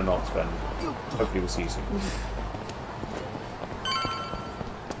 If you're not, then hopefully we'll see you soon.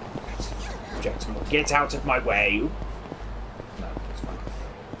 Get out of my way! No, it's fine.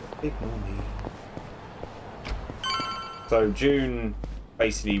 Ignore me. So June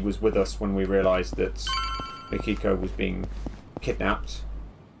basically was with us when we realised that Mikiko was being kidnapped.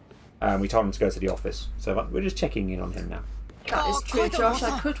 We told him to go to the office. So we're just checking in on him now. That is true, Josh.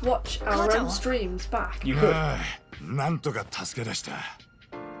 I could watch our own streams back. You could. And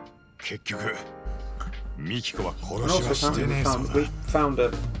also we found a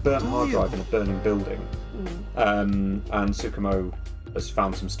burnt hard drive in a burning building. And Tsukumo has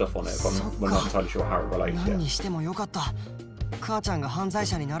found some stuff on it, but we're not entirely sure how it relates yet.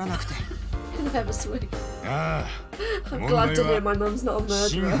 Never sweet. I'm glad to hear my mum's not a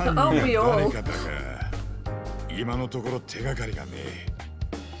murderer. Aren't we all?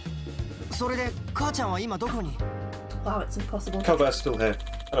 Wow, it's impossible. Kelbear's still here.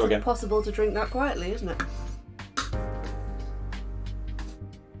 Hello again. It's impossible to drink that quietly, isn't it?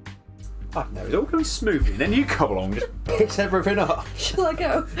 I don't know, it's all going smoothly, and then you come along and just piss everything up. Shall I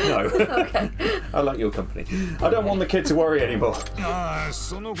go? No. Okay. I like your company. I don't want the kid to worry anymore.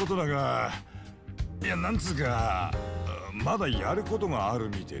 Yes,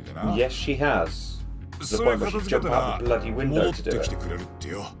 she has. To the point where she jumped out the bloody window to do it.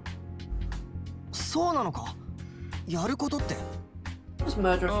 Just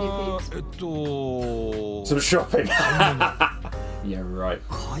murder a few people. Some shopping. Yeah, right.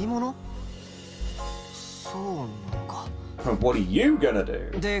 What are you gonna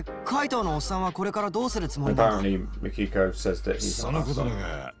do? Apparently, Mikiko says that he's not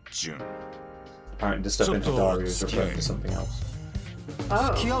outside. Apparently the stuff in her diary is referring to something else.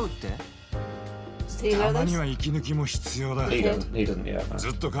 Oh. Does he know this? He doesn't yet. No. ず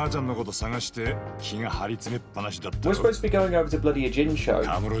っと母ちゃんのこと探して気が張り詰めっぱなしだった We're supposed to be going over to bloody Jinsho.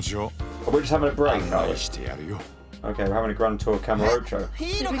 カムロ町 We're just having a break, are 案 we? 内してやるよ Okay, we're having a grand tour of Kamurocho.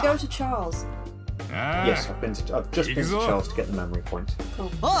 Did we go to Charles? ああ Yes, I've just been to Charles to get the memory point. Cool.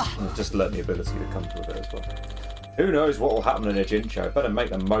 And I've just learnt the ability that comes with it as well. Who knows what will happen in a Jinsho? Better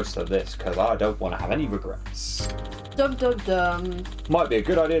make the most of this, because I don't want to have any regrets. Dum dum dum. Might be a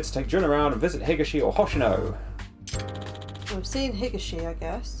good idea to take Jun around and visit Higashi or Hoshino. We've seen Higashi, I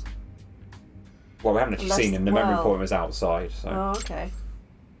guess. Well, we haven't actually seen him. The memory point was outside, so... Oh, okay.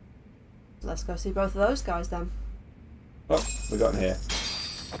 Let's go see both of those guys then. Oh, we got him here.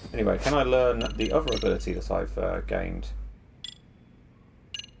 Anyway, can I learn the other ability that I've gained?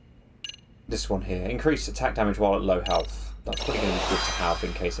 This one here. Increased attack damage while at low health. That's pretty good to have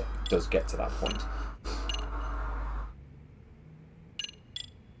in case it does get to that point.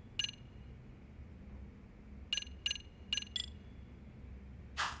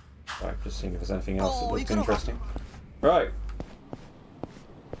 Right, just seeing if there's anything else that looks interesting. Right.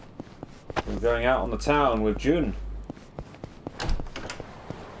 We're going out on the town with Jun.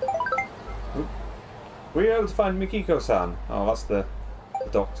 Oop. Were you able to find Mikiko-san? Oh, that's the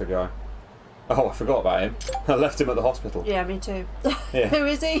doctor guy. Oh, I forgot about him. I left him at the hospital. Yeah, me too. Yeah. Who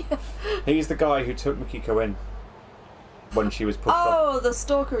is he? He's the guy who took Mikiko in when she was pushed off. Oh, the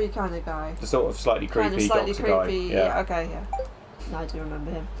stalkery kind of guy. The sort of slightly creepy Kind of slightly doctor creepy. guy. Yeah. Okay, yeah. No, I do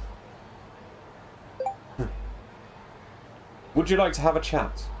remember him. Would you like to have a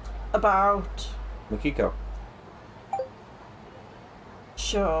chat? About... Mikiko.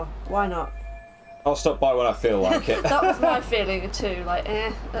 Sure, why not? I'll stop by when I feel like it. That was my feeling too, like,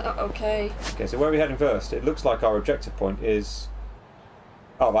 okay. Okay, so where are we heading first? It looks like our objective point is...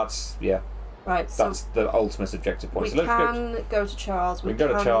 Oh, that's... yeah. Right, so That's the ultimate objective point. we So let's can go to Charles, we can go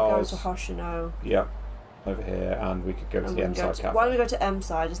to can Charles. go to Hoshino. Yeah. Over here, and we could go to And the we can go M-side to, cafe. why don't we go to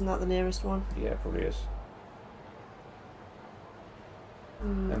M-side? Isn't that the nearest one? Yeah, probably is.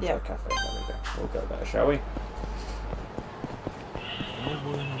 M-side Yeah. cafe, there we go. We'll go there, shall we?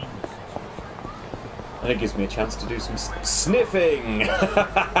 And it gives me a chance to do some sniffing!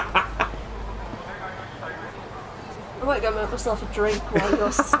 I might go make myself a drink while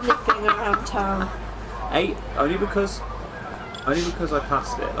you're sniffing around town. Only because I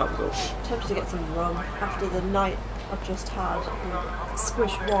passed it, that was all. I'm tempted to get some rum after the night I've just had.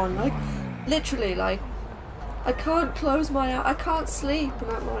 Squish one. Like, literally, like, I can't close my eyes. I can't sleep. And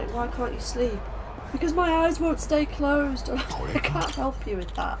I'm like, why can't you sleep? Because my eyes won't stay closed. I can't help you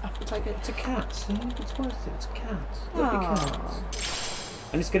with that. It's a cat, see? It's worth it. It's a cat. Lovely cat.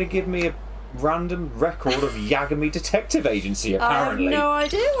 And it's going to give me a random record of Yagami Detective Agency, apparently. I have no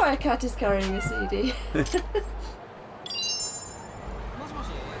idea why a cat is carrying a CD.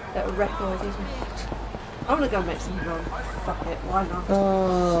 That record, isn't it? I want to go make some rum. Fuck it, why not?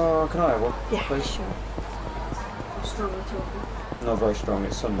 Oh, can I have one? Yeah, please? sure. I'm strongly talking. Not very strong,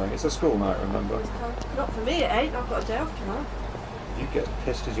 it's Sunday. It's a school night, remember? Not for me, it ain't. I've got a day off tomorrow. You get as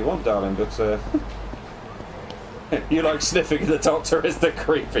pissed as you want, darling, but you like sniffing the doctor is the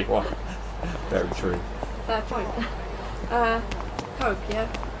creepy one. Very true. Fair point. Coke, yeah?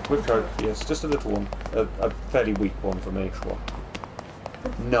 With Coke, yes. Just a little one. A fairly weak one for me. One.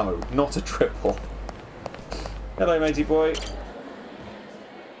 No, not a triple. Hello, matey boy.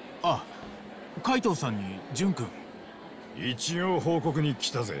 Ah, Kaito-sanにJun君。一応報告に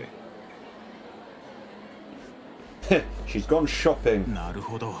来たぜ She's gone shopping. なる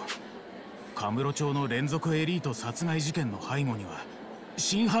ほど。カムロ町の連続エリート殺害事件の背後には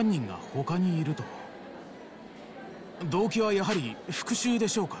真犯人が他にいると。動機はやはり復讐で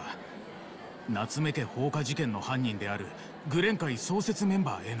しょうか。夏目家放火事件の犯人であるグレン会創設メン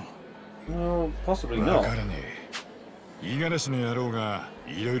バーへの。No, possibly わ not. からねえ五十嵐の野郎が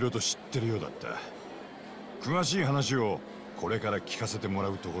いろいろと知ってるようだった詳しい話をこれから聞かせてもら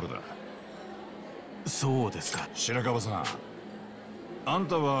うところだそうですか。白樺さんあん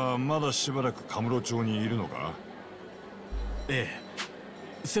たはまだしばらくカムロ町にいるのかえ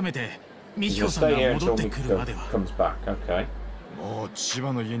え。せめてミキ You コさん stay が here 戻っ until てくるま Mikiko では。 comes back. Okay. もう千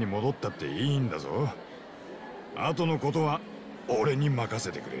葉の家に戻ったっていいんだぞ後のことは俺に任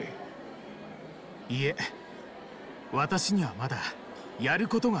せてくれいえ、私にはまだやる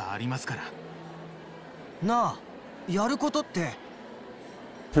ことがありますから。なあ、やることって。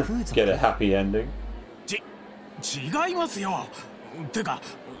Get a happy ending. 違いますよ。てか、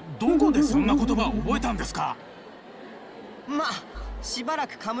どこでそんな言葉を覚えたんですか。まあ、しばら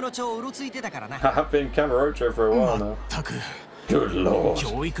くカムロ町をうろついてたからな。I've been Kamurocho for a while now. たく、Good lord.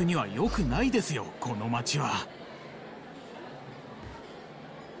 教育には良くないですよ、この町は。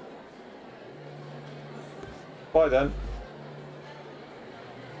Bye then.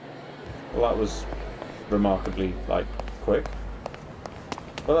 Well, that was remarkably, like, quick.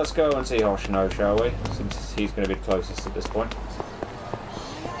 Well, let's go and see Hoshino, shall we? Since he's going to be the closest at this point.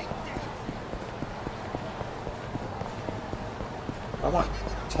 I might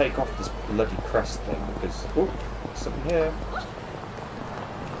take off this bloody crest thing because... Oh, there's something here.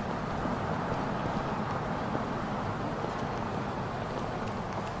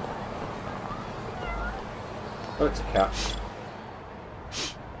 Oh, it's a cat.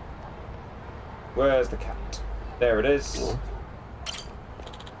 Where's the cat? There it is.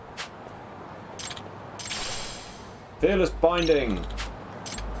 Fearless binding.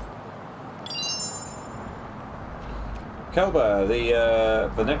 Kelber,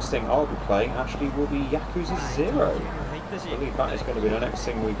 the next thing I'll be playing actually will be Yakuza 0. I believe that is going to be the next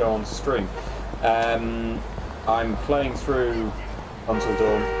thing we go on to stream. I'm playing through Until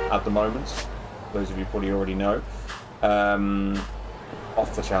Dawn at the moment. Those of you probably already know.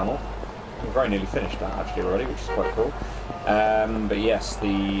 Off the channel. We've very nearly finished that actually already, which is quite cool. But yes,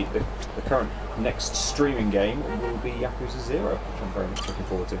 the current next streaming game will be Yakuza 0, which I'm very much looking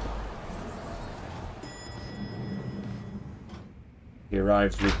forward to. He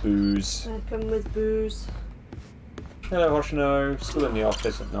arrives with booze. I come with booze. Hello Hoshino, still in the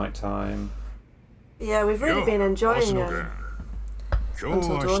office at night time. Yeah, we've really been enjoying it.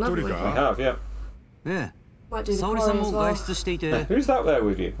 Until Dawn, haven't we? We have, yeah. Might do the quarry as well. Who's that there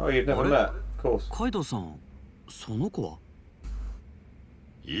with you? Oh, you've never met, of course.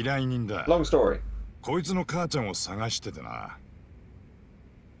 Long story. こいつの母ちゃんを探しててな。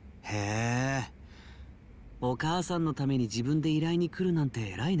へえ。お母さんのために自分で依頼に来るなんて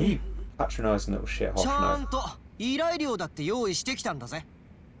偉いね。Patronizing little shit, Hoshino. ちゃんと依頼料だって用意してきたんだぜ。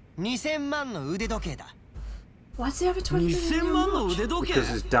2000万の腕時計だ。Why does he have a 20 2000万の腕時計 Because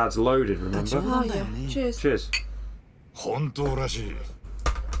his dad's loaded, remember? Oh yeah, cheers. Cheers. 本当らしい。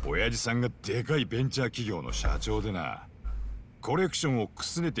親父さんがでかいベンチャー企業の社長でな。コレクションをく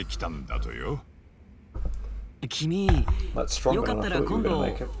すねてきたんだとよ。君、よかったら今度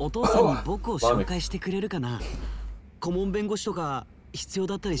お父さんに僕を紹介してくれるかな。顧問弁護士とか必要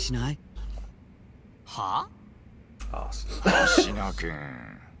だったりしない？は？星野く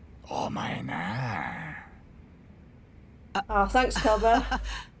ん、お前な。Oh, thanks, Kelber.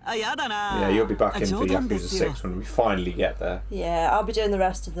 Yeah, you'll be back in for Yakuza 6 when we finally get there. Yeah, I'll be doing the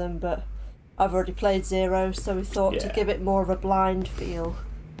rest of them, but I've already played 0, so we thought to give it more of a blind feel,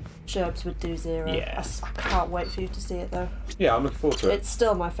 Sherbs would do 0. Yeah. I can't wait for you to see it though. Yeah, I'm looking forward to it. It's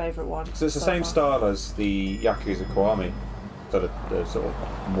still my favourite one. So it's the same style as the Yakuza Kiwami, so the sort of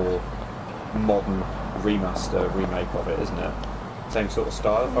more modern remaster, remake of it, isn't it? Same sort of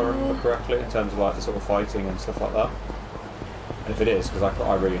style, if I remember correctly, in terms of like the sort of fighting and stuff like that. And if it is, because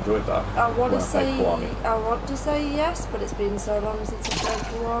I really enjoyed that. I want to say yes, but it's been so long since I've played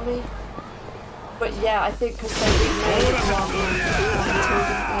Kiwami. But yeah, I think because they remade Kiwami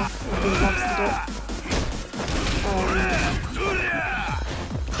and remastered it.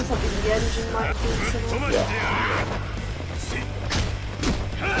 Because I think the engine might have been similar. Yeah.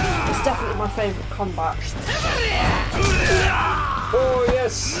 It's definitely my favourite combat. Oh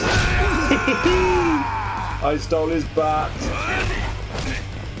yes! I stole his bat.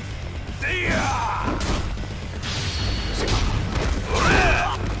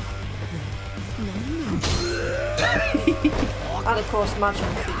 And of course, magic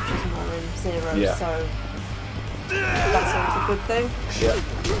features more in 0, so that's always a good thing. Yeah.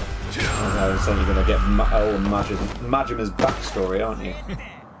 I know, so you're going to get Majima's backstory, aren't you?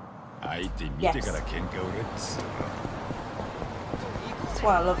 Yes. That's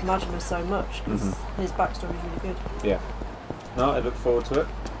why I love Majima so much, because his backstory is really good. Yeah. No, I look forward to it.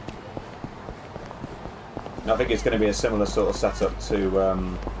 I think it's going to be a similar sort of setup to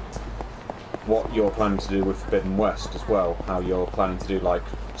what you're planning to do with Forbidden West as well. How you're planning to do like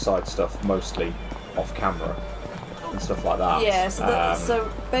side stuff mostly off camera and stuff like that. Yeah, so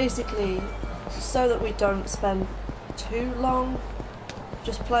basically, so that we don't spend too long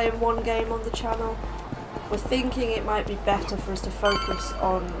just playing one game on the channel, we're thinking it might be better for us to focus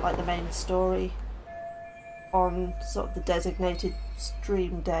on like the main story on sort of the designated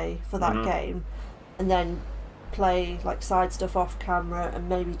stream day for that game, and then play like side stuff off camera and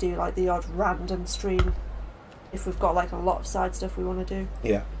maybe do like the odd random stream if we've got like a lot of side stuff we want to do.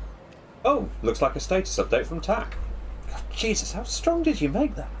 Yeah. Oh, looks like a status update from TAC. God, Jesus, how strong did you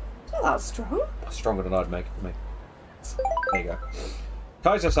make that? It's not that strong. Stronger than I'd make it for me. There you go.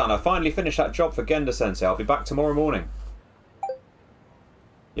 Kaiser-san, I finally finished that job for Genda Sensei. I'll be back tomorrow morning.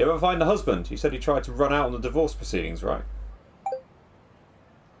 You ever find a husband? You said he tried to run out on the divorce proceedings, right?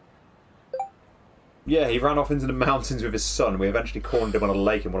 Yeah, he ran off into the mountains with his son. We eventually cornered him on a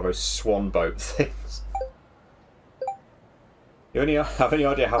lake in one of those swan boat things. You only have any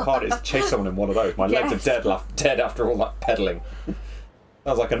idea how hard it is to chase someone in one of those? My legs are dead after all that pedaling.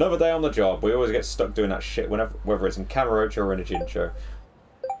 Sounds like another day on the job. We always get stuck doing that shit whether it's in Kamurocho or in a Jincho.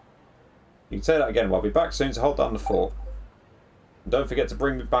 You can say that again. We'll be back soon, so hold down the fort. And don't forget to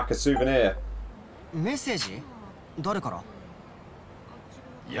bring me back a souvenir. Message? 誰から?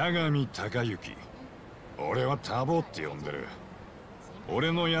 Yagami Takayuki. 俺はタボって呼んでる。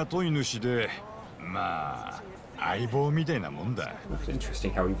俺の雇い主で、まあ相棒みたいなもんだ。It's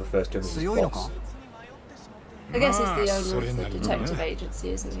interesting how he refers to him as his boss. I guess he's the owner of the detective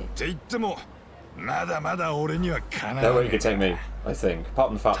agency, isn't he? って言っても、まだまだ俺にはかなわない。 No way you could take me, I think. Apart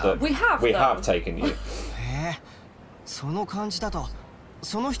from the fact that we have taken you. その感じだと、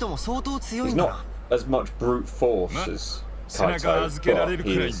その人も相当強いんだな。 He's not as much brute force as Kaito, but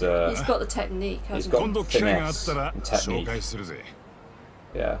he's got the technique. He's got finesse and technique.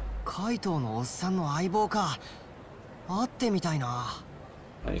 Yeah. Kaitoのおっさんの相棒か。会ってみたいな。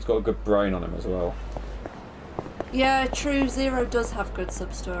 And he's got a good brain on him as well. Yeah, true. Zero does have good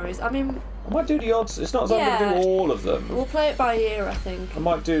sub-stories. I mean... I might do the odds. It's not as I'm going to do all of them. We'll play it by ear, I think. I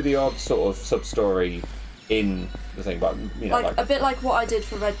might do the odd sort of sub-story in the thing, but, you know, like... A bit like what I did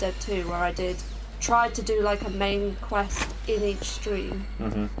for Red Dead 2, where I tried to do like a main quest in each stream,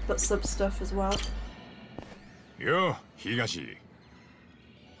 but sub-stuff as well. Yo, Higashi.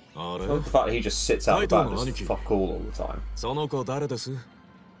 The fact that he just sits out the back and just fuck all the time. その子誰です?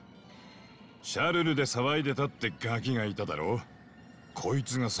 シャルルで騒いでたってガキがいただろう。こい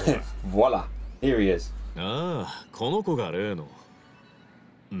つがそうだ。Voila, here he is. ああ、この子が例の。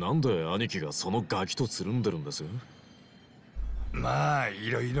なんで兄貴がそのガキとつるんでるんです? まあ、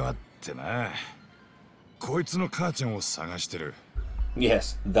いろいろあってな。こいつの母ちゃんを探してる。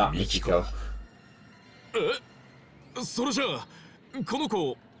Yes, that Mikiko. それじゃあ、この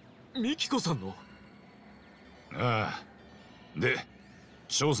子、ミキコさんの? ああ。で、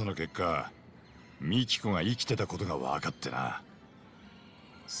調査の結果、ミキコが生きてたことが分かってな。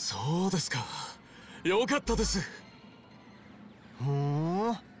そうですか。よかったです。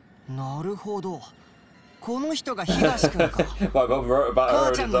なるほど。この人が東君か。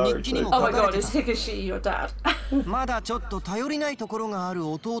母ちゃんの日記にも書かれてた。Oh my god, is Higashi your dad? まだちょっと頼りないところがある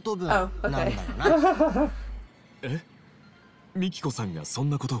弟分なんだよな。ミキコさんがそん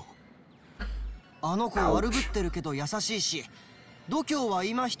なことを。あの子悪ぶってるけど優しいし、度胸は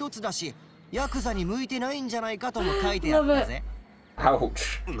今一つだし、ヤクザに向いてないんじゃないかとも書いてあったぜ。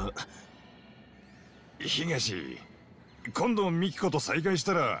東、今度ミキコと再会し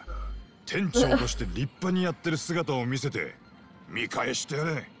たら店長として立派にやってる姿を見せて見返してや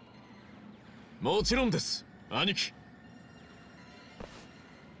れ。もちろんです、兄貴。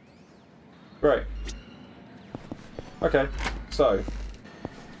Right. Okay, so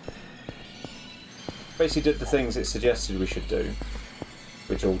basically did the things it suggested we should do,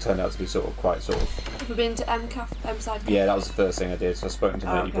 which all turned out to be sort of quite sort of. Have you been to M-side? Yeah, that was the first thing I did. So I've spoken to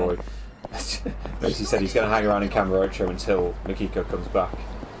Matey Boy. Basically said he's going to hang around in Kamurocho until Mikiko comes back.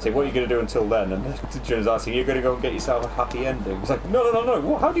 So what are you going to do until then? And Jun's asking, you're going to go and get yourself a happy ending. He's like, no.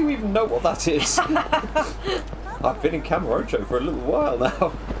 Well, how do you even know what that is? I've been in Kamurocho for a little while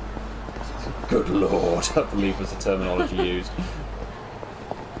now. Good lord, I believe was the terminology used.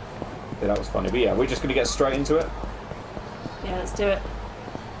 Yeah, that was funny. But yeah, we're just going to get straight into it. Yeah, let's do it.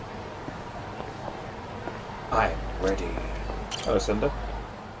 I'm ready. Hello, Cinder.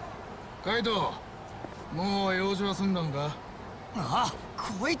 Kaito, もう用事は済んだんか? あ、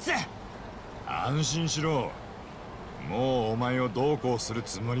こいつ。安心しろ。もうお前をどうこうする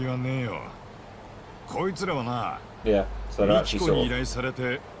つもりはねえよ。こいつらはな。Yeah, so they're actually sort of 依頼され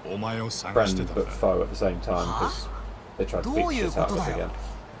てお前を探して friend たん but だ。 foe at the same time because they tried to beat shit out of us again.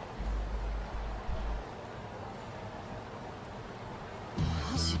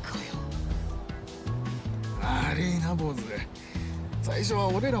 マジかよ。あれな坊主。最初は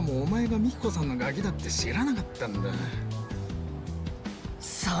俺らもお前がミキコさんのガキだって知らなかったんだ。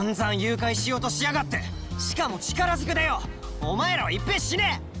散々誘拐しようとしやがって。しかも力ずくだよ。お前らは一遍死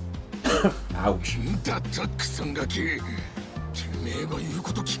ね。Ouch. だったクソガキ。てめえが言う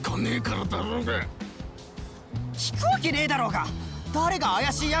こと聞かねえからだろうが。聞くわけねえだろうが。誰が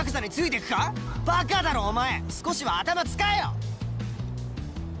怪しいヤクザについてくか。バカだろお前。少しは頭使えよ。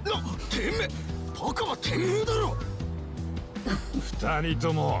てめえ、バカはてめえだろ。二人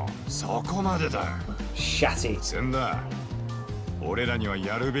ともそこまでだ。シャティ。せんだ。俺らには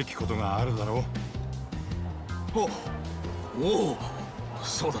やるべきことがあるだろう。おお、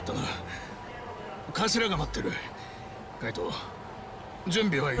そうだったな。頭が待ってる。カイト、準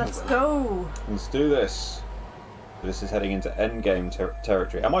備はいいのか？ Let's go. Let's do this. This is heading into endgame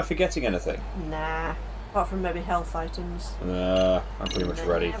territory. Am I forgetting anything? Nah. Apart from maybe health items. I'm pretty much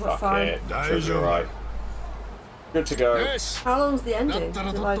ready. Yeah, we're Fuck fine. it. Should be alright. Good to go. How long's the ending? Is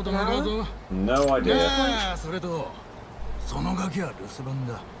it like an hour? No idea.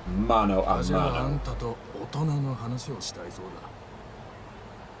 Mano a mano.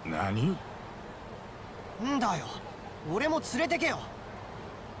 何？んだよ。俺も連れてけよ。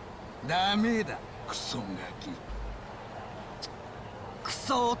ダメだ、クソガキ。ク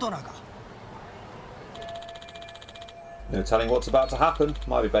ソ大人が。No telling what's about to happen.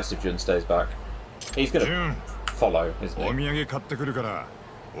 Might be best if Jun stays back. He's gonna follow, isn't he? お土産買ってくるから、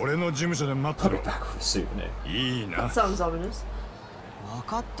俺の事務所で待って I'll ろ。 be back with a souvenir. いいな。 That sounds ominous. わ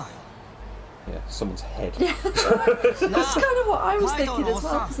かったよ。 Yeah, someone's head. That's kind of what I was thinking as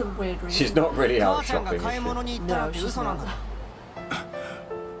well for some weird reason. She's not really out 母ちゃんが shopping, 買い is 物 she? に行ったら No, she's 嘘なんだ。 not.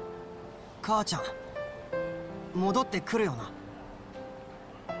 母ちゃん、戻ってくるよな。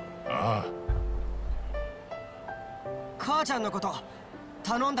ああ。母ちゃんのこと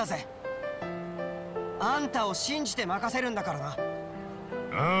頼んだぜ。あんたを信じて任せるんだからな。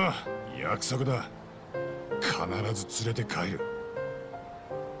ああ、約束だ。必ず連れて帰る。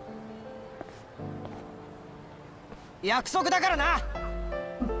約束だからな。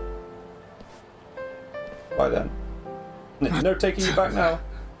Right then. No taking you back now.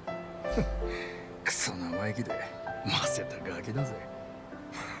 クソ生意気でませたガキだぜ。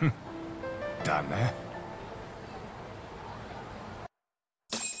だね。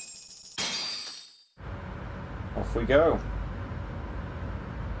Off we go.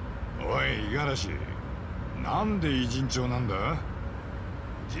 おい、五十嵐。なんで偉人帳なんだ？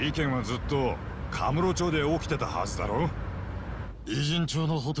事件はずっとカムロ町で起きてたはずだろ？偉人町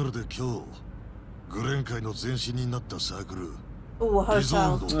のホテルで今日、グレン会の前身になったサークル。 Oh, a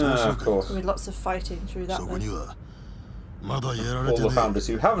hotel. Of course. With lots of fighting through that そこ then. にはまだやられ All て the ね founders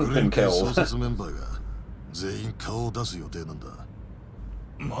who haven't グレ been ン会 killed. 創設メンバーが全員顔を出す予定なんだ。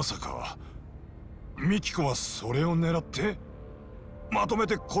まさかミキコはそれを狙ってまとめ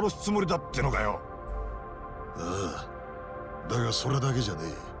て殺すつもりだってのかよ。ああ、だがそれだけじゃね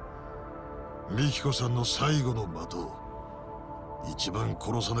え。ミキコさんの最後の的、一番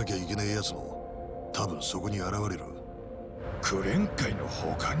殺さなきゃいけねえやつも多分そこに現れる。クレン会の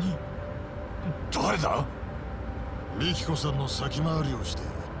他に誰だ？ミキコさんの先回りをして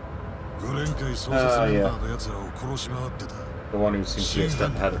グレン会創設メンバーのやつらを殺し回ってた。The one who seems to have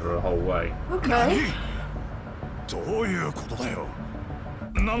stepped ahead of her the whole way. Okay. どういうことだよ。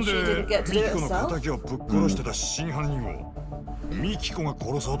なんで She didn't get to ミ do キ it コの herself? 仇をぶっ殺してた真犯人をミキコが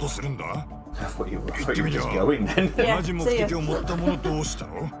殺そうとするんだ？ I thought you were 言ってみりゃ just going then. 同じ目的を持った者同士だ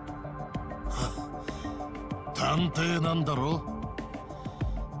ろ。探偵なんだろ。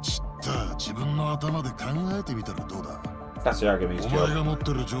ちった自分の頭で考えてみたらどうだ。 That's Yagami's お前 job. が持っ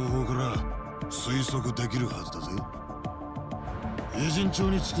てる情報から推測できるはずだぜ。偉人帳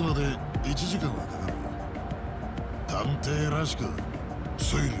に着くまで1時間はかかる。探偵らしく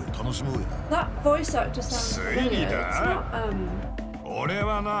推理を楽しもうや。 That voice actor sounds familiar. It's not, 俺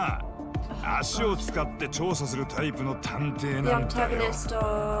はな、足を使って調査するタイプの探偵 the なんだよ。 antagonist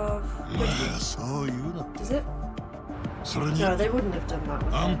of... まあそういうなって。 Is it? それに No, they wouldn't have done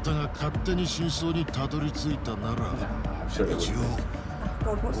that. あんたが勝手に真相にたどり着いたなら I'm sure it 一 would.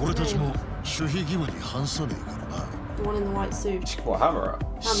 応 God, what's 俺 his たち name? も守秘義務に反さねえからな。 The one in the white suit. What, Hammerer?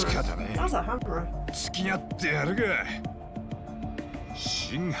 仕 Hammerer. 方ね That's a hammerer. え。付き合ってやるが。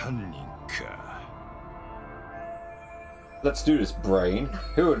真犯人か。 Let's do this, brain.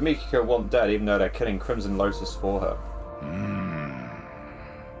 Who would Mikiko want dead even though they're killing Crimson Lotus for her?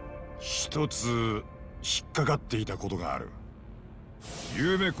 一つ引っかかっていたことがある。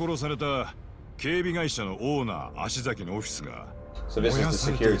ゆうべ殺された警備会社のオーナー足崎のオフィスが So this is the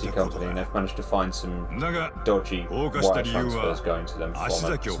security company and they've managed to find some だが dodgy 放火 wire した理由 transfers は going to them 足 from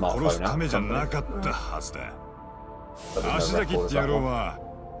a 崎を殺す smartphone ため app じゃな company. かったはずだ。 But there's 足 no 崎 record っ of て野 that 郎 one. は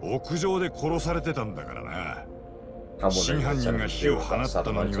屋上で殺されてたんだからな。 I'm 真 wondering 犯 what's 人 anything が to 火 do を with 放 that っ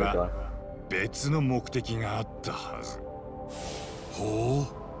たのに Sadamoto は guy. 別の目的があったはず。ほ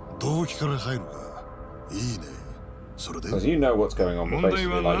う、動機から入るか。いいね。それで Because you know what's going on, but 問題 basically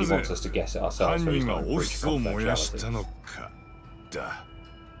は like な he ぜ wants us to guess it 犯 ourselves so he's 人 not が going to オフィ breach スを燃やした confidentiality. のかだ。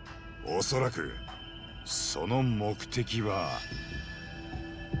おそらくその目的は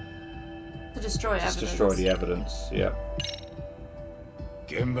To destroy Just evidence. destroy the evidence, yeah.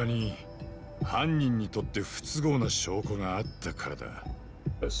 現場に犯人にとって不都合な証拠があったからだ。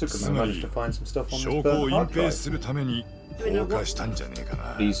 But Superman managed to find some stuff on 証 this 拠を burnt 隠 hard 蔽 drive. するために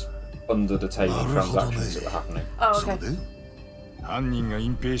These under the table transactions that were happening. Oh, okay. 犯人が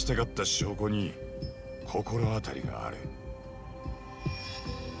隠蔽したかった証拠に心当たりがある。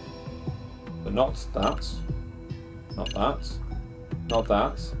But not that. Not that. Not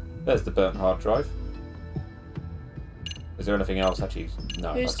that. There's the burnt hard drive. Is there anything else actually?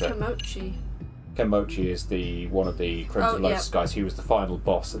 No, Who's that's it. Komochi? Kenmochi is the one of the Crimson Lotus guys. He was the final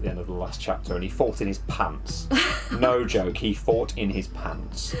boss at the end of the last chapter, and he fought in his pants. No joke, he fought in his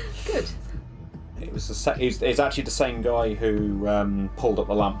pants. Good. It was it's actually the same guy who pulled up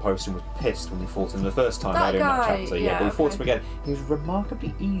the lamppost and was pissed when he fought him the first time earlier in that chapter. Yeah, but he fought him again. He was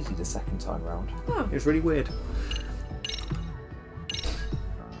remarkably easy the second time round. Oh. It was really weird.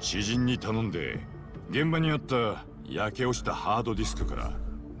 知人に頼んで現場にあった焼け落ちたハードディスクから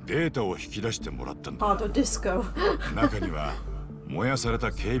データを引き出してもらったんだ。ハードディスコ。中には燃やされ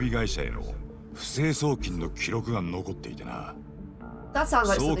た警備会社への不正送金の記録が残っていてな。That sounds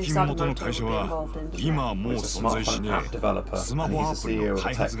like 送 something 金元の Sadamoto 会社 would be は involved in. 今はもう存在しねえスマホアプリの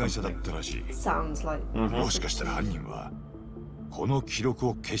開発会社だったらしい。 Sounds like. もしかしたら犯人はこの記録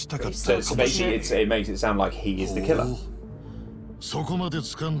を消したかった So it's basically it makes it sound like he is the killer. そこまで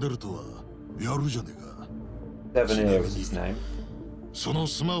掴んでるとはやるじゃねえか。 Devanir was his name. その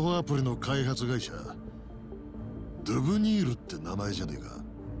スマホアプリの開発会社ドゥブニールって名前じゃねえ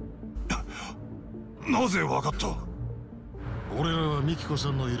か。なぜわかった？俺らはミキコさ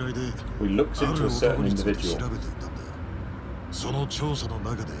んの依頼で We looked into a certain individual. 調べていたんだ。その調査の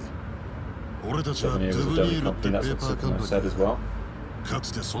中で俺たちはド Devanir ゥ was ブ a ニー Devon ルって company. ペ That's ーパ what ーカン Superman パ said ニ as ー well. か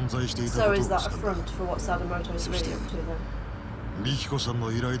つて存在していたこ So とを is that a 掴んだ。 front for what Sadamoto is really up to then? ミキコさん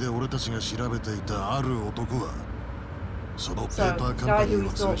の依頼で俺たちが調べていたある男はそのペ So, ーパーカン guy パニ who ー we を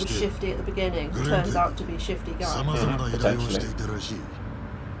thought 通 was して shifty at the beginning turns out to be a shifty guy. 様々な依頼をしていたらしい。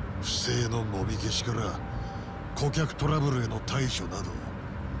不正のもみ消しから顧客トラブルへの対処など、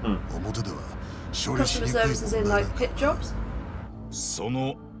表では処理し Customer にくい services in 問題 like だ。 pit jobs? そ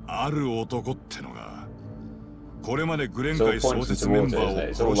のある男ってのがこれまでグレン It's all 会創 pointing 設メン towards バ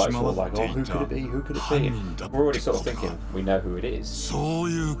it, isn't ー it? を It's all 殺 like し sort of 回 like, っ oh, てい who た could it be? Who could it 犯 be? 人だって We're already sort こ of とか。 thinking we know who it is. そう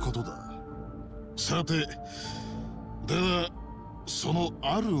いうことだ。さて、ではその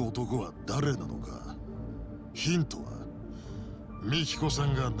ある男は誰なのか。ヒントはミキコさ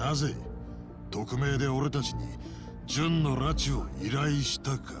んがなぜ匿名で俺たちにジュンの拉致を依頼し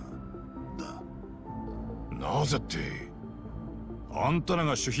たかだ。なぜって、あんたら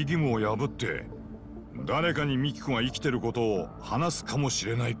が守秘義務を破って誰かにミキコが生きてることを話すかもし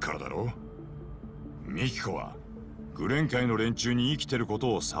れないからだろ。ミキコはグレン界の連中に生きてるこ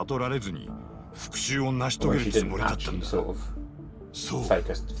とを悟られずに復讐を成し遂 Or げ if る she つも didn't りだったん actually だ。 sort of そう。 fake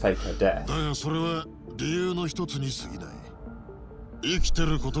her death. だがそれは理由の一つに過ぎない。生きて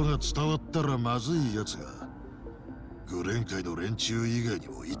ることが伝わったらまずい奴がグレン界の連中以外に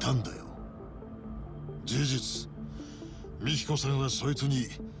もいたんだよ。事実、ミキコさんはそいつに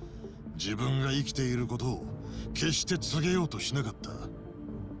自分が生きていることを決して告げようとしなかった。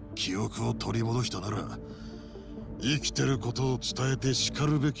記憶を取り戻したなら生きてることを伝えて叱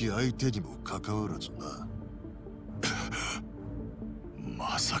るべき相手にもかかわらずな。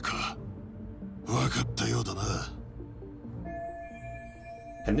まさか分かったようだな。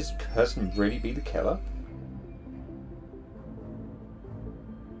Can this person really be the killer?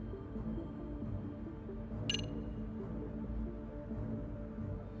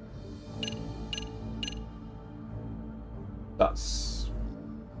 That's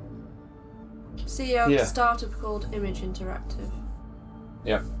CEO of Yeah. a startup called Image Interactive.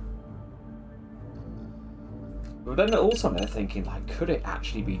 yeah. But then also they're thinking like, could it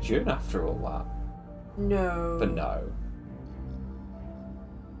actually be June after all that? No. But no.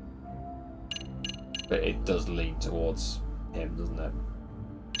 But it does lean towards him, doesn't it?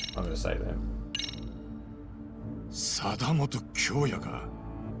 I'm going to say him. 貞本京也か。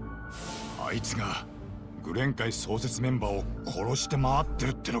あいつがグレン界創設メンバーを殺して回って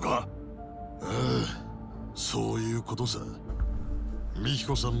るってのか。ああ、そういうことさ。ミキ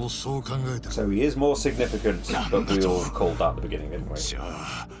コさんもそう考えてる。 So he is more significant, but we all called that at the beginning, didn't we? じゃ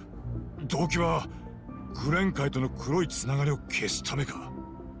あ、動機はグレン界との黒いつながりを消すためか。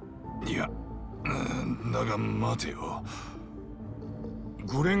いや、だが待てよ。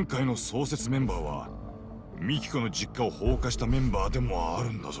グレン界の創設メンバーはミキコの実家を放火したメンバーでもあ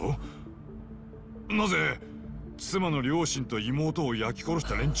るんだぞ。なぜ妻の両親と妹を焼き殺し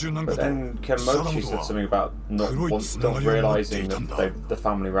た連中なんか But と then Kenmochi said something about not realizing that the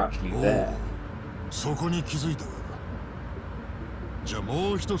family were actually there. そこに気づいたか。じゃあ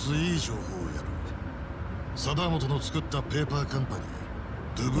もう一ついい情報をやる。貞本の作ったペーパーカンパニ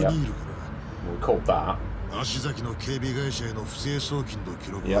ードゥブニールか We called that. ら足崎の警備会社への不正送金の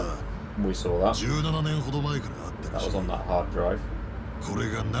記録 Yep, は we saw that. 17年ほど前からあったら That しい。 was on that hard drive. これ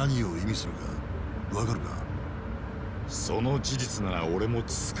が何を意味するかわかるか？その事実なら俺も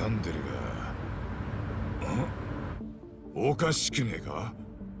掴んでるが、おかしくねえか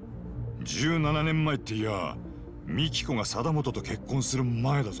？17年前っていや、ミキコが貞本と結婚する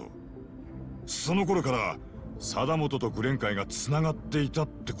前だぞ。その頃から貞本とグレン会が繋がっていたっ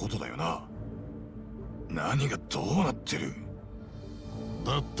てことだよな。何がどうなってる？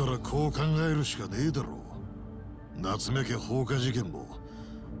だったらこう考えるしかねえだろう。夏目家放火事件も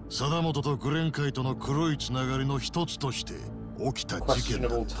貞本とグレン会との黒いつながりの一つとして起きた事件だ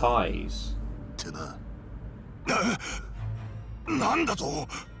Questionable ties. ってな。なんだと？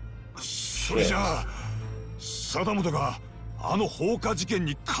それじゃあ貞本があの放火事件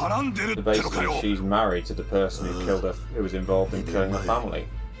に絡んでる So ってのか basically, よ。 she's married to the person who killed her, who was involved in killing her family.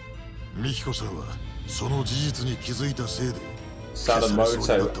 ミキコさんはその事実に気づいたせいで Sadamoto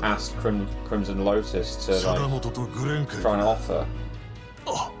asked Crimson Lotus to 貞 like 本とグレン会 try and が offer.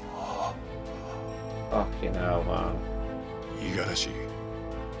 Fucking hell, man. 五十嵐、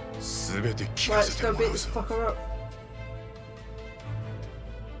すべて聞 Right, か let's せて go も beat らう this ぞ。 fucker up.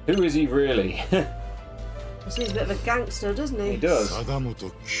 Who is he really? He seems a bit of a gangster, doesn't he? He does. 貞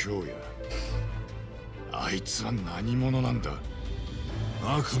本京也、あいつは何者なんだ？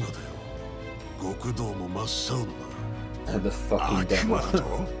悪魔だよ。極道も真っ青のな。 The fucking 悪魔 devil. だと？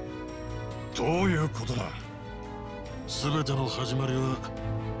どういうことだ？全ての始まりは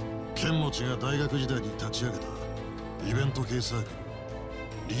剣持が大学時代に立ち上げたイベント系サーク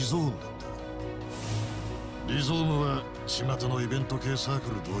ルリゾームだった。リゾームは巷のイベント系サーク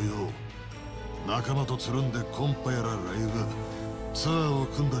ル同様、仲間とつるんでコンパやらライブツアーを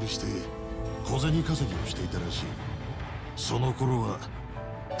組んだりして小銭稼ぎをしていたらしい。その頃は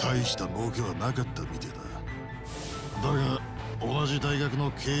大した儲けはなかったみてえだ。だが同じ大学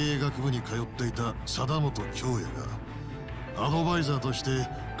の経営学部に通っていた貞本京也がアドバイザーとして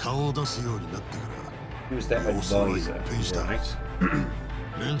顔を出すようになってから Who's that 様子は一 advisor? 変した。 Right.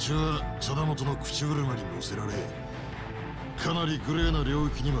 連中は貞本の口車に乗せられ、かなりグレーな領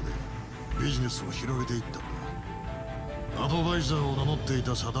域にまでビジネスを広げていったんだ。アドバイザーを名乗ってい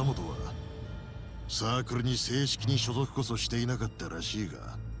た貞本はサークルに正式に所属こそしていなかったらしい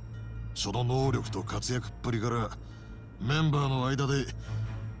が、その能力と活躍っぷりからメンバーの間で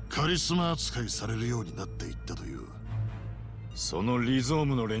カリスマ扱いされるようになっていったという。そのリゾー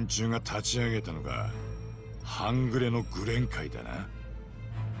ムの連中が立ち上げたのが半グレのグレン会だな。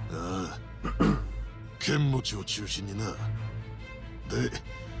ああ、剣持を中心にな。で、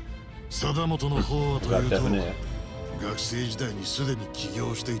貞本の方はというと、学生時代にすでに起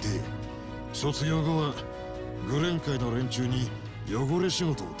業していて、卒業後はグレン会の連中に汚れ仕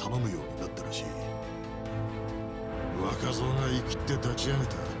事を頼むようになったらしい。若造が生きって立ち上げ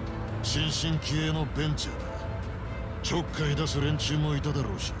た新進気鋭のベンチャーだ。ちょっかい出す連中もいただ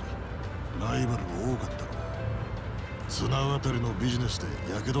ろうし、ライバルも多かったろう。綱渡りのビジネスで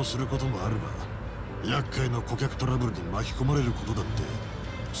火傷することもあれば、厄介な顧客トラブルに巻き込まれることだって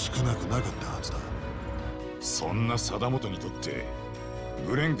少なくなかったはずだ。そんな貞本にとって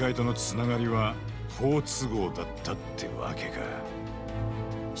グレン会とのつながりは好都合だったってわけか。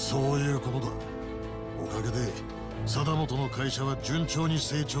そういうことだ。おかげで貞本の会社は順調に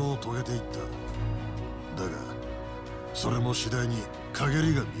成長を遂げていった。だがそれも次第に陰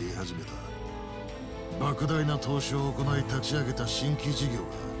りが見え始めた。莫大な投資を行い立ち上げた新規事業が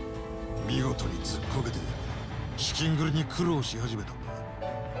見事にずっこけて資金繰りに苦労し始めたんだ。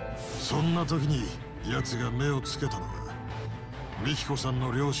そんな時に奴が目をつけたのがミキコさん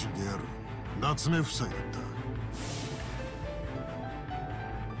の両親である夏目夫妻だっ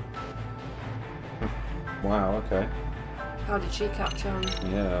た。Wow, okay. How did she catch on?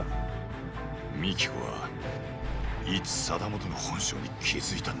 Yeah. ミキコはいつ貞本の本性に気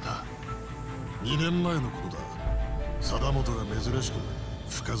づいたんだ？2年前のことだ。貞本が珍しく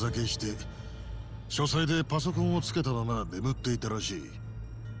深酒して書斎でパソコンをつけたまま眠っていたらしい。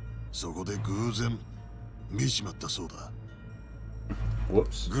そこで偶然見ちまったそうだ。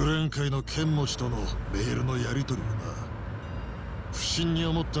 Whoops. グレン会の剣持とのメールのやり取りをな。不審に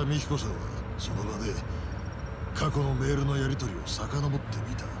思ったミキコさんはその場で過去のメールのやり取りを遡って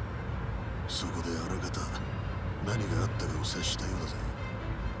みた。そこであらかた何があったかを察したようだぜ。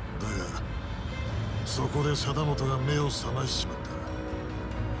だがそこで貞本が目を覚ましちまっ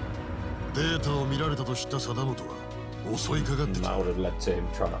た。データを見られたと知った貞本は襲いかかってきた。 That would have led to him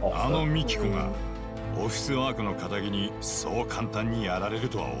trying to あの offer. ミキコがオフィスワークの肩にそう簡単にやられる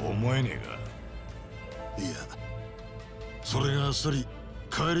とは思えねえが。いや、それがあっさり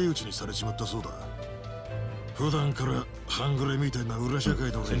返り討ちにされちまったそうだ。普段から半グレみたいな裏社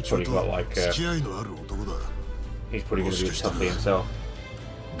会の連中と付き合いのある男だ。He's probably going to be a toughie himself.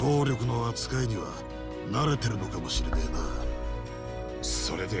 暴力の扱いには慣れてるのかもしれねえな。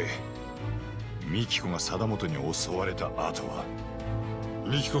それでミキコが貞本に襲われた後は？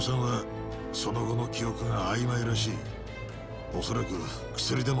ミキコさんはその後の記憶が曖昧らしい。おそらく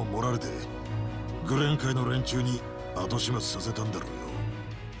薬でも盛られてグレン会の連中に後始末させたんだろうよ。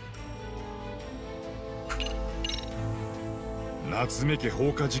夏目家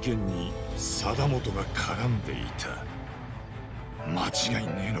放火事件に貞本が絡んでいた。間違い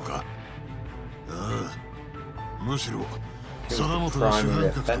ねえのか？ああ、むしろ貞本の主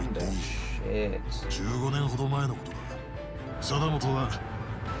犯格と言っていい。15年ほど前のことだ。貞本は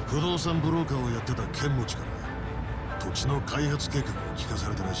不動産ブローカーをやってた剣持から土地の開発計画を聞かさ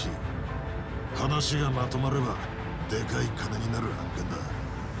れたらしい。話がまとまればでかい金になる案件だ。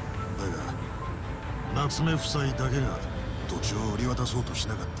だが夏目夫妻だけが土地を売り渡そうとし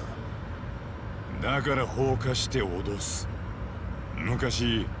なかった。だから放火して脅す。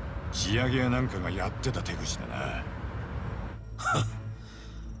昔地上げ屋なんかがやってた手口だな。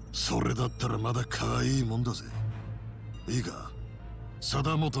それだったらまだ可愛いもんだぜ。いいか、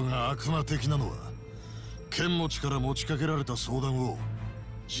貞本が悪魔的なのは剣持から持ちかけられた相談を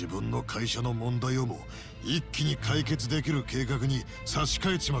自分の会社の問題をも一気に解決できる計画に差し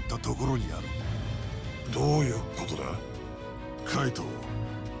替えちまったところにある。どういうことだ？カイト、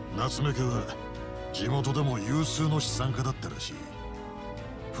夏目家は地元でも有数の資産家だったらしい。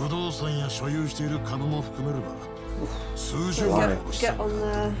不動産や所有している株も含めれば数十万の資産があ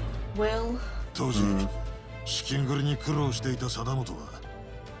った。当時資金繰りに苦労していた貞本は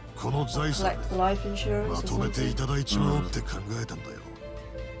この財産でまとめていただいちまおうって考えたんだよ。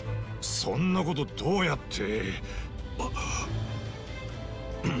そんなことどうやって？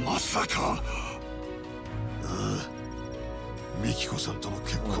まさか。ああ、ミキコさんとの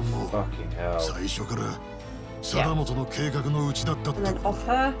結婚も最初から貞本の計画のうちだったって。なんだ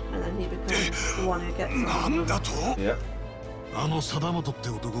と？あの貞本って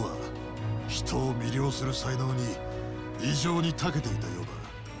男は人を魅了する才能に異常に長けていたよう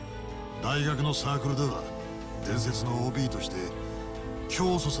だ。大学のサークルでは伝説の OB として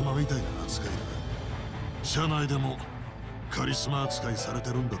教祖様みたいな扱いだ。社内でもカリスマ扱いされ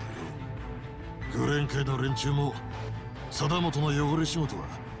てるんだとよ。グレン会の連中も貞本の汚れ仕事は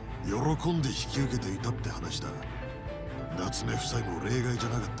喜んで引き受けていたって話だ。夏目夫妻も例外じゃ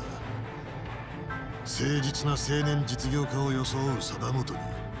なかった。誠実な青年実業家を装う貞本に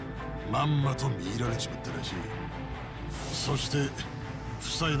まんまと見入られちまったらしい。そして夫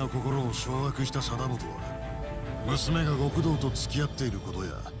妻の心を掌握した貞本は娘が極道と付き合っていること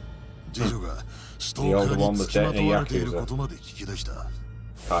や次女がストーカーに付きまとわれていることまで聞き出した。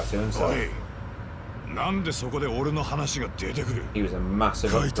おい、なんでそこで俺の話が出てくる？カ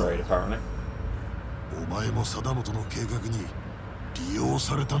イト、お前も貞本の計画に利用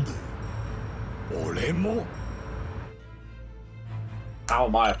されたんだよ。俺も？How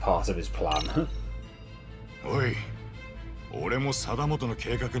am I a part of his plan? おい、俺も貞本の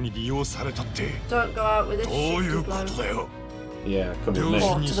計画に利用されたってどういうことだよ？両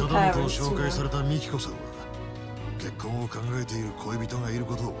親に貞本を紹介されたミキコさんは結婚を考えている恋人がいる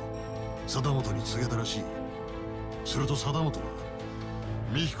ことを貞本に告げたらしい。すると貞本は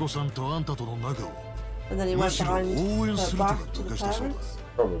ミキコさんとあんたとの仲をむしろ応援するとか抜かしたそうだ。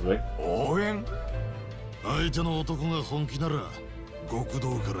応援？相手の男が本気なら極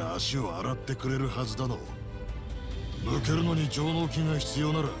道から足を洗ってくれるはずだの。抜けるのに上納金が必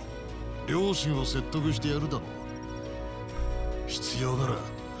要なら両親を説得してやるだの。必要なら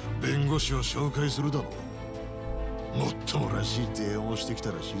弁護士を紹介するだの。もっともらしい提案をしてき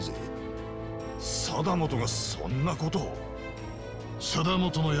たらしいぜ。貞本がそんなことを？貞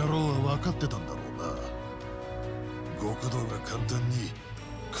本の野郎は分かってたんだろうな。極道が簡単に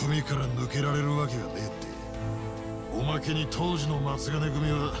組から抜けられるわけがねえって。おまけに当時の松金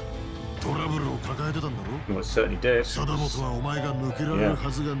組はトラブルを抱えてたんだろ。貞本はお前が抜けられるは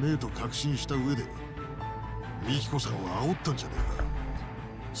ずがねえと確信した上でミキコさんを煽ったんじゃねえか。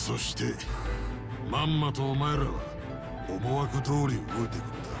そしてまんまとお前らは思惑通り動いてくんだ。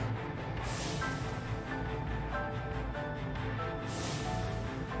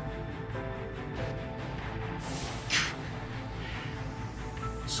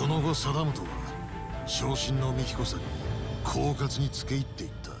その後貞本は昇進のミキコさんに狡猾につけ入ってい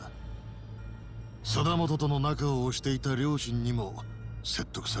った。貞本との仲を推していた両親にも説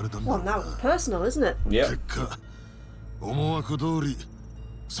得されたんだろうな。結果思惑通り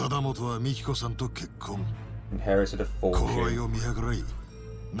貞本はミキコさんと結婚。頃合いを見計らい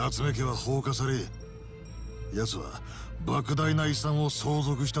夏目家は放火され奴は莫大な遺産を相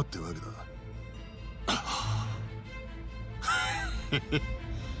続したってわけだ。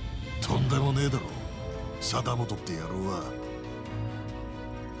とんでもねえだろ、貞本って野郎は。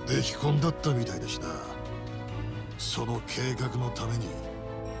出来婚だったみたいだしな。その計画のために、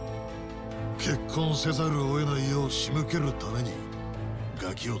結婚せざるを得ないよう仕向けるために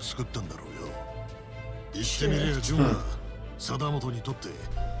ガキを作ったんだろうよ。言ってみりゃ純は貞本にとって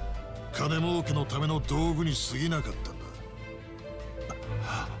金儲けのための道具に過ぎなかったんだ。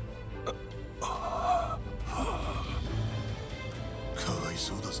かわい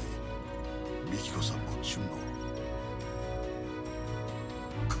そうだぜ、ミキコさんも純も。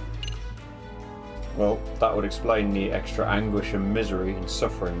Well, that would explain the extra anguish and misery and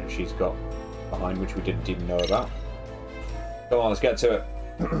suffering that she's got behind, which we didn't even know about. Go on, let's get to it.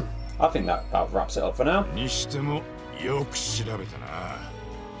 I think that about wraps it up for now. にしてもよく調べたな。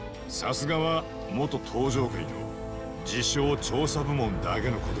さすがは元登場会の自称調査部門だけ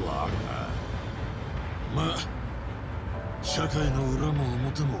のことはあるな。まあ、社会の裏も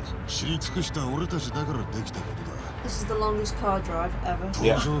表も知り尽くした俺たちだからできたことだ。This is the longest car drive ever.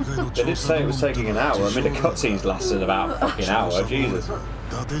 Yeah. They did say it was taking an hour. I mean, the cutscenes lasted about a fucking hour. Jesus.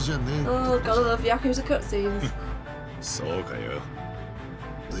 Oh, gotta love Yakuza cutscenes.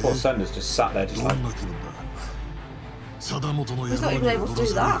 Poor Sender's just sat there, just like. He's not even able to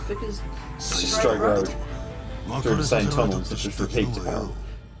do that because it's just straight road through the same tunnels that just repeat apparently.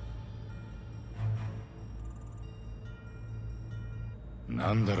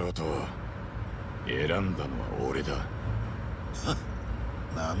 なんだろうと選んだのは俺だ。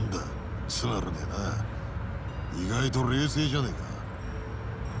なんだ、つまらねえな。意外と冷静じゃね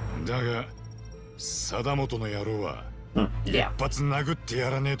えか。だが、貞本の野郎は一発殴ってや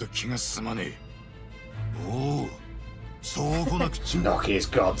らねえと気が済まねえ。おお、そうこなくちゃ。Knock his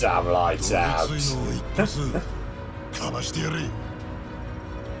goddamn lights out. ついの一発かましてやれ。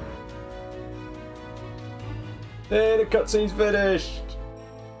Hey, the cutscene's finished.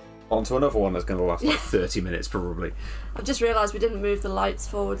 On to another one that's going to last like 30 minutes probably. I've just realised we didn't move the lights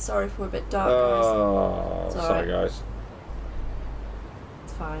forward. Sorry if we're a bit dark, guys. Oh, it's sorry guys.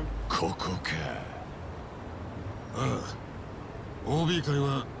 It's fine. ここか。ああ、OB 会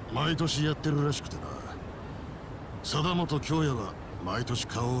は毎年やってるらしくてな。貞本京也は毎年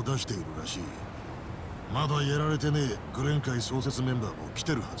顔を出しているらしい。まだやられてねえグレン会創設メンバーも来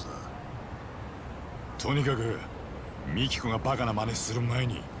てるはずだ。とにかくミキコがバカな真似する前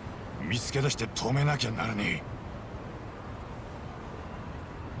に見つけ出して止めなきゃならね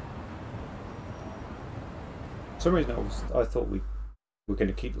For some reason I thought we were going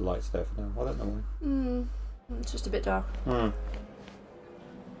to keep the lights there for now. I don't know why. It's just a bit dark.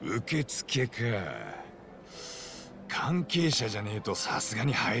 受付か。関係者じゃねえとさすが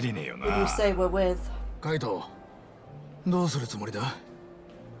に入れねえよな。 Who do you say we're with? カイト、どうするつもりだ？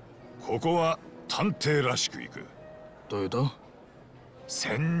ここは探偵らしく行く。どういうと？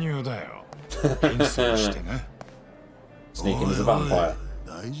潜入だよ。変装してな。Sneaking as a vampire.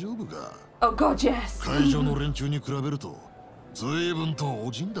 大丈夫か？ Oh God, yes. 会場の連中に比べると随分とお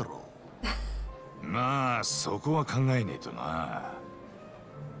じんだろう。まあそこは考えねえとな。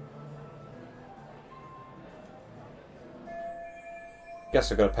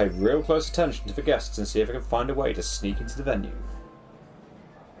Guess I've got to pay real close attention to the guests and see if I can find a way to sneak into the venue.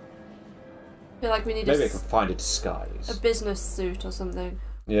 I feel like we need Maybe I can find a disguise. A business suit or something.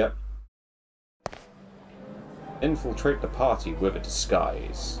 Yep. Infiltrate the party with a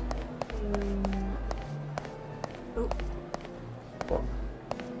disguise. Oh. What?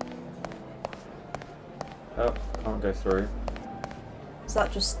 Oh, can't go through. Is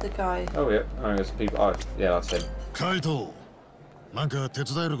that just the guy? Oh yeah, oh, there's people. Oh, yeah, that's him. Kaito, なんか手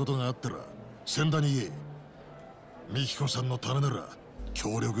伝えることがあったら千田に言え。ミキコさんのためなら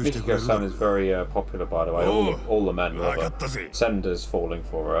協力してくれる。 Mikiko-san is very popular, by the way. All the men love her. Sender's falling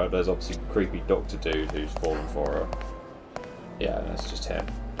for her. There's obviously creepy doctor dude who's falling for her. Yeah, that's just him.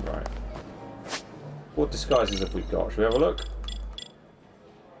 Right. What disguises have we got? Should we have a look?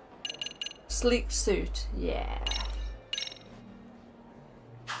 Sleek suit. Yeah.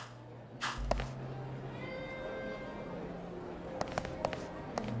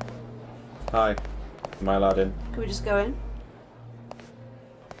 Hi. Am I allowed in? Can we just go in?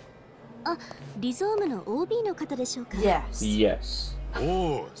 あ、リゾームの OB の方でしょうか？ Yes. Yes.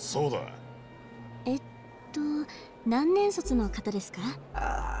 おお、そうだ。何年卒の方ですか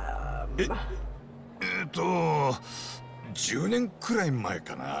？10年くらい前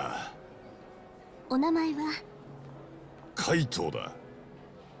かな。お名前は？海藤だ。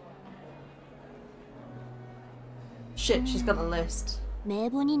Shit, she's got a list. 名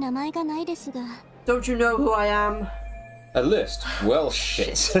簿に名前がないですが。Don't you know who I am? A list? Well,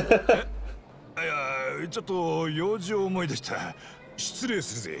 shit. いや、ちょっと用事を思い出した。失礼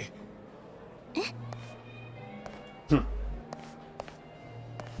するぜ。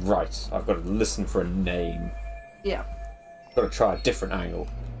Right, I've got to listen for a name. Yeah. Got to try a different angle.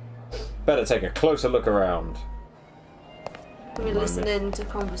 Better take a closer look around. Can we listen in to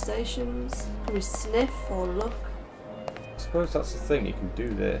conversations? Can we sniff or look? I suppose that's the thing, you can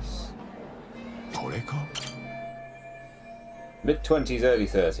do this. Mid-20s, early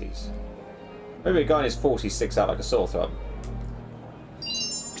 30s. Maybe a guy in his 40s sticks out like a sore thumb.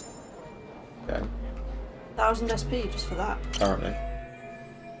 Okay. 1000 SP just for that. Apparently.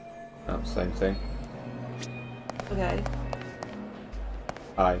 Oh, same thing. Okay.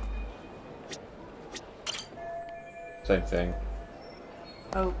 Hi. Same thing.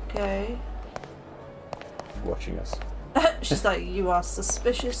 Okay. Watching us. She's like, you are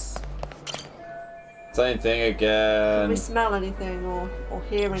suspicious. Same thing again. Can we smell anything or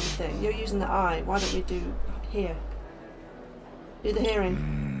hear anything? You're using the eye. Why don't we do hear? Do the hearing.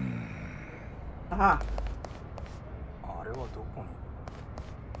 Aha.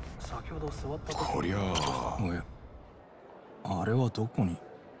 こりゃあ、おや、あれはどこに？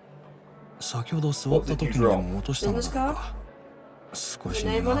先ほど座った時にでも落としたのか。少し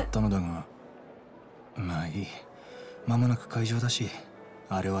になったのだが、まあいい。間もなく会場だし、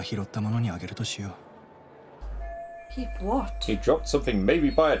あれは拾ったものにあげるとしよう。Keep what? He dropped something,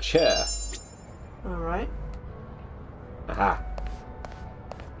 maybe by a chair. All right. Aha.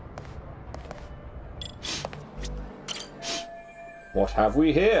 What have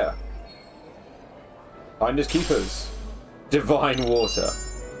we here? Finders keepers. Divine water.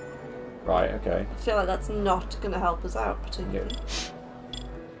 Right, okay. I feel like that's not going to help us out particularly.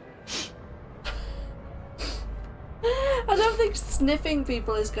 I don't think sniffing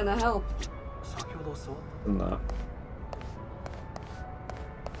people is going to help. No.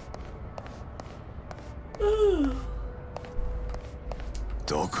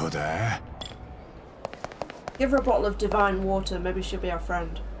 Give her a bottle of divine water, maybe she'll be our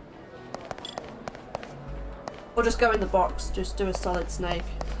friend. Or just go in the box, just do a solid snake.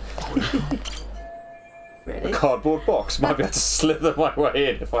 Really? A cardboard box? Might be able to slither my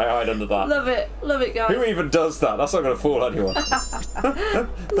way in if I hide under that. Love it guys. Who even does that? That's not going to fool anyone.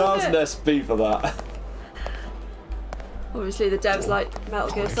 1000 SP for that. Obviously the devs like Metal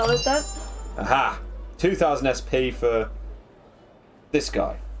Gear Solid then. Aha! 2000 SP for this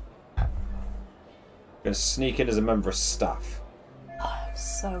guy. Gonna sneak in as a member of staff.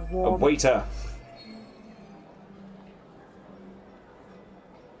 So warm. A waiter.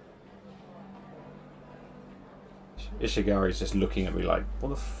 Ishigari's just looking at me like, what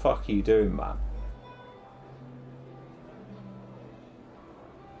the fuck are you doing, man?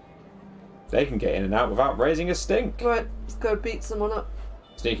 They can get in and out without raising a stink. Right, let's go beat someone up.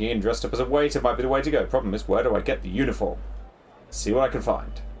 Sneaking in dressed up as a waiter might be the way to go. Problem is, where do I get the uniform? Let's see what I can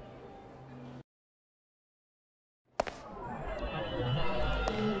find.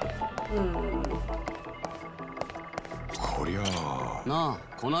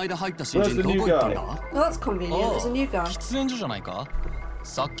 Where's the new guy? Oh, that's convenient. There's a new guy. 喫煙所じゃないか？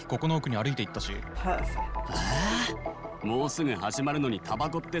さっきここの奥に歩いて行ったし。Perfect. もうすぐ始まるのにタバ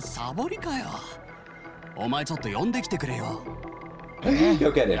コってサボりかよ。お前ちょっと呼んできてくれよ。Go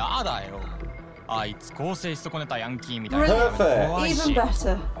get him. やだよ。あいつ構成し損ねたヤンキーみたいな。Perfect. 怖いし。 Even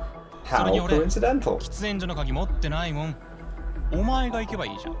better. それに How 俺、 coincidental. 喫煙所の鍵持ってないもん。お前が行けば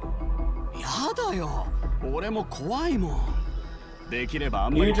いいじゃん。やだよ。俺も怖いもん。できればあ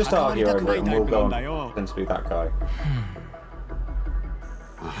んま You り just 関わり argue たく over な it い and タイ we'll プな go んだよ。 on to be that guy.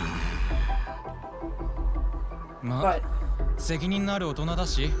 まあ、 Right. 責任のある大人だ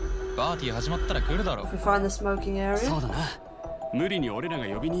し、パーティー始まったら来るだろう。 If we find the smoking area, そうだな。無理に俺らが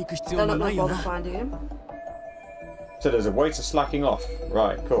呼びに行く必要 they're も not な going い to よ bother な。 finding him. So there's a waiter slacking off.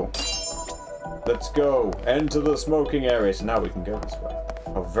 Right, cool. Let's go. Enter the smoking area. So now we can go this way.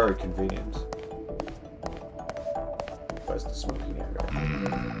 Oh, very convenient. Where's the smoking area?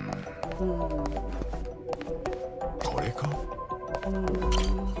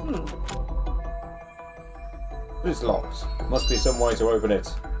 It's locked. Must be some way to open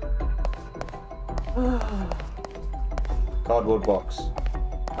it. Cardboard box.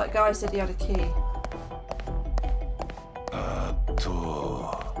 That guy said he had a key. I'll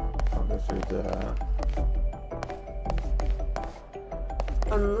go through there.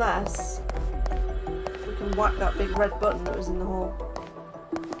 Unless we can whack that big red button that was in the hall.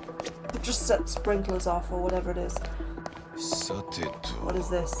 Just set sprinklers off or whatever it is. What is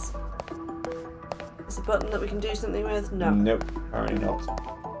this? Is a button that we can do something with? No. Nope, apparently not.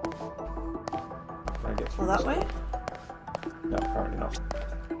 Can I get through that way? No, apparently not.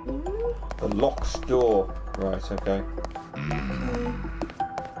 The locked door. Right, okay.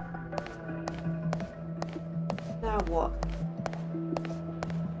 Now what?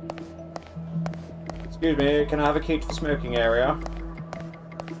 Excuse me, can I have a key to the smoking area?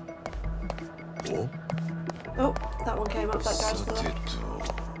 Oh, that one came up, that guy's still up.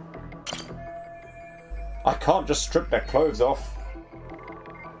 I can't just strip their clothes off.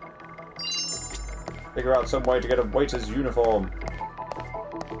 Figure out some way to get a waiter's uniform.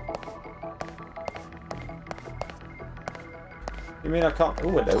 You mean I can't? Oh,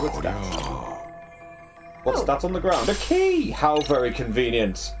 hello, what's that? What's that on the ground? A key! How very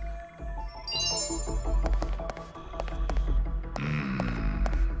convenient.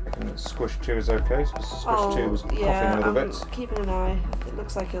 I can squish 2 is okay, so squish 2 was coughing a little bit. Keeping an eye. It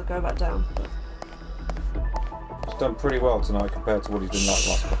looks like he'll go back down. He's done pretty well tonight compared to what he's been like the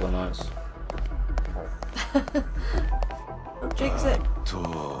last couple of nights. Don't jinx it.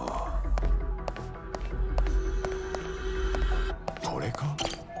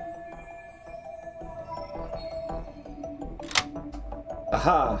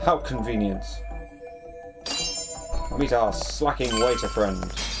 Aha! How convenient. Meet our slacking waiter friend.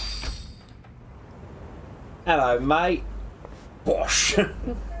 Hello, mate. Bosh.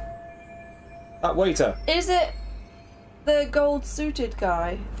 That waiter. Is it the gold-suited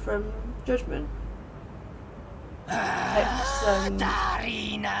guy from Judgment? Yeah,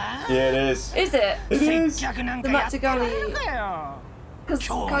 it is. Is it? It is. The Matsugami. Because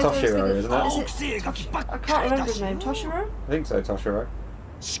Toshiro, isn't it? I can't remember his name. Toshiro? I think so, Toshiro.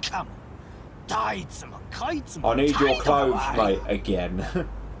 I need your clothes, mate, again.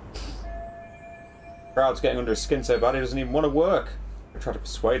 Crowd's getting under his skin so bad he doesn't even want to work. I tried to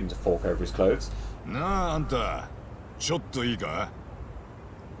persuade him to fork over his clothes. Nah, Anta. ちょっといいか?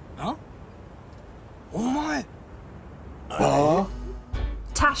 Huh? お前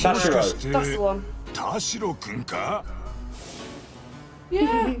Tashiro. That's the one. Tashiro-kun ka?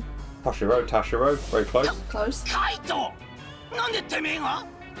 Yeah. Tashiro, very close. Close. Kaito! なんでてめえが?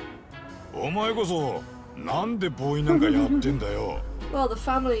 お前こそなんでボーイなんかやってんだよ? Well, the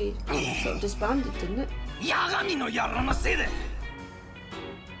family sort of disbanded, didn't it? ヤガミの野郎のせいで.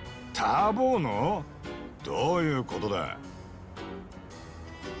 タボーの? どういうことだ?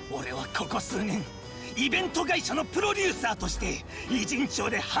 俺はここ数年イベント会社のプロデューサーとして偉人町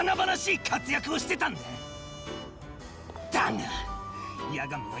で華々しい活躍をしてたんだ。だがヤ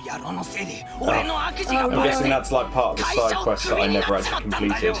ガミの野郎のせいで俺の悪事が I'm guessing that's like part of the side quest that I never actually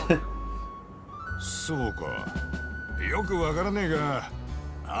completed. そうか。よくわからねえが、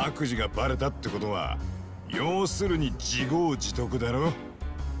悪事がバレたってことは要するに自業自得だろ。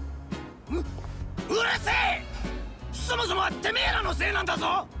うるせえ。そもそもはてめえらのせいなんだ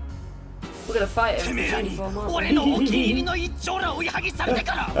ぞ。We're gonna fight him. てめえらに俺のお気に入りの一丁ら追いはぎされて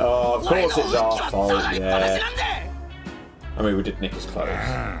から。Oh, of course it's our fault, yeah. 話なんで。I mean, we did nick his clothes.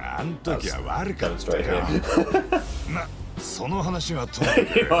 あん時は悪かったよ。ま、その話はと。You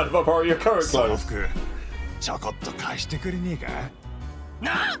mind if I borrow your current その clothes? 服、ちょこっと貸してくれねえか?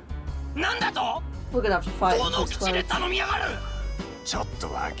 なんだと? We're gonna have to fight him. どの口で頼みやがる? ちょっ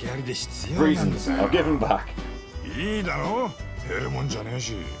と訳ありで必要なんだよ。 Reasons. I'll give him back. いいだろ? 減るもんじゃねえ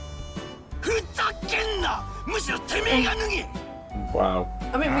し。ふざけんな! むしろてめえが脱ぎ! Wow.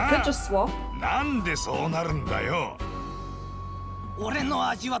 I mean, we could just swap. なんでそうなるんだよ? 俺の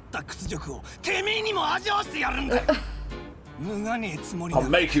味わった屈辱をてめえにも味わわせてやるんだよ。脱がねえつもりだ。 I'll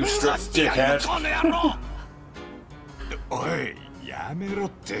make you strip, dickhead. この野郎! おい、やめろっ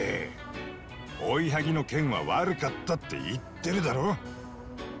て。追いはぎの件は悪かったって言ってるだろ?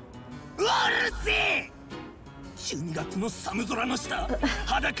 うるせえ! 12月の寒空の下、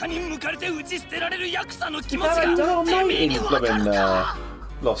裸に向かれて打ち捨てられるヤクザの気持ちがてめえにわかるか?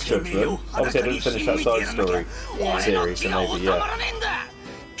 Lost Judgment. Obviously, I didn't finish that side story series, so maybe, yeah.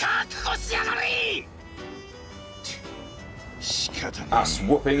 覚悟しやがれ! 仕方ねえ。 Ass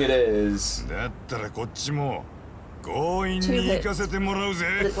whooping it is. だったらこっちも強引に行かせてもらうぜ。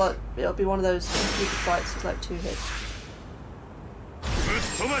 It'll be one of those stupid fights. It's like 2 hits. ぶっ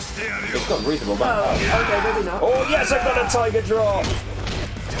飛ばしてやるよ。 It's got reasonable back. Okay, maybe not. Oh yes, I got a tiger drop.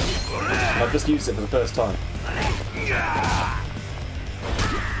 I've just used it for the first time.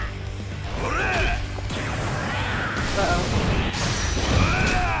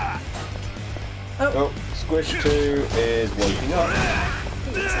 Oh, Squish 2 is waking up.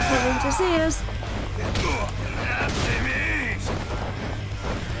 He's coming to see us.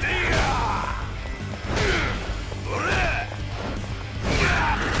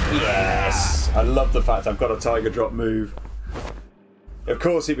 Yes! I love the fact I've got a tiger drop move. Of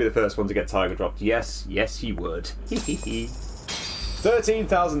course he'd be the first one to get tiger dropped. Yes, yes he would.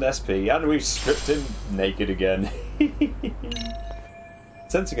 13,000 SP, and we've stripped him naked again.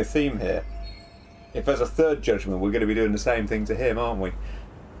 Sensing a theme here. If there's a third judgment, we're going to be doing the same thing to him, aren't we?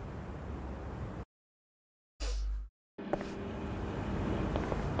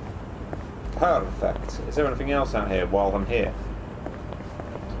 Perfect. Is there anything else out here while I'm here?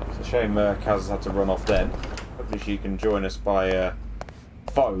 It's a shame Kaz had to run off then. Hopefully she can join us by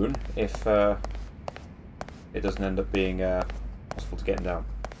phone if it doesn't end up being possible to get him down.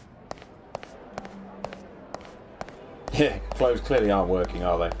 Yeah, clothes clearly aren't working,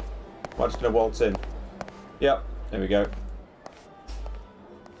 are they? Am I just going to waltz in? Yep, there we go.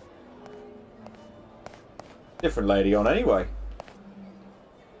 Different lady on anyway.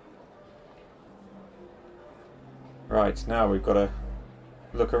 Right, now we've got to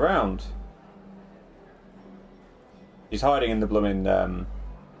look around. He's hiding in the blooming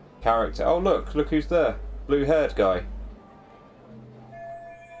character. Oh look who's there. Blue-haired guy.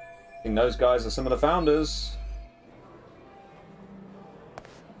 I think those guys are some of the founders.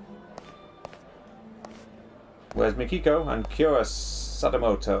 Where's Mikiko and Ciarra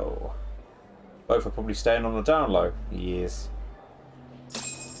Sadamoto? Both are probably staying on the down low. Yes.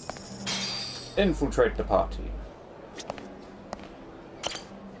 Infiltrate the party.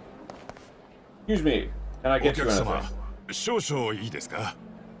 Excuse me. Can I get you anything? 少々いいですか？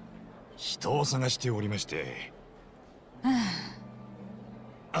人を探しておりまして。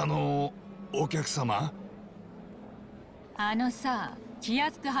お客様？さ、気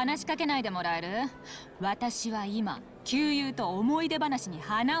安く話しかけないでもらえる？私は今、旧友と思い出話に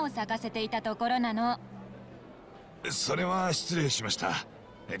花を咲かせていたところなの。それは失礼しました。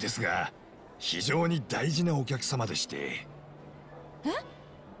ですが、非常に大事なお客様でして。え？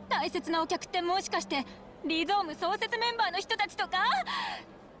大切なお客ってもしかしてリゾーム創設メンバーの人たちとか？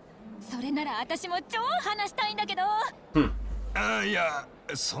それなら私も超話したいんだけど。いや、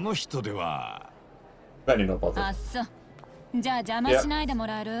その人では。あっそう。じゃあ邪魔しないでも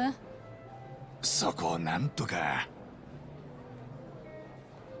らえる？そこをなんとか。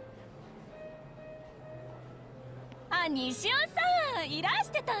あ、西尾さん、いらし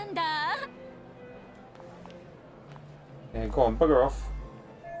てたんだ。Yeah, go on, bugger off.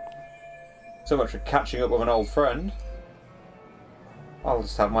 So much for catching up with an old friend. I'll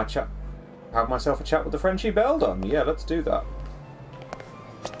just have myself a chat with the friend she bailed on. Yeah, let's do that.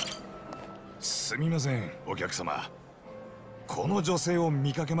 すみません、お客様。この女性を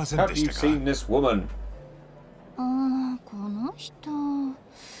見かけませんでしたか？ Have you seen this woman? この人、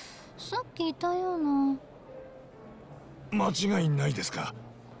さっきいたような。間違いないですか？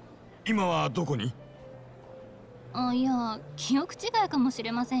今はどこに？いや、記憶違いかもし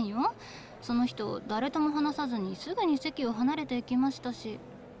れませんよ。その人、誰とも話さずにすぐに席を離れていきましたし。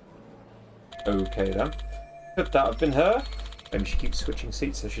Okay then. Could that have been her? Maybe she keeps switching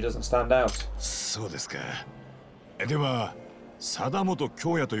seats so she doesn't stand out. そうですか。では、貞本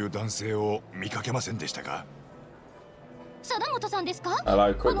京也という男性を見かけませんでしたか？貞本さんですか？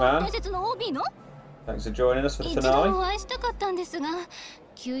 Hello, quick man. 伝説の OB の？ Thanks for joining us for the 一度 finale. お会いしたかったんですが、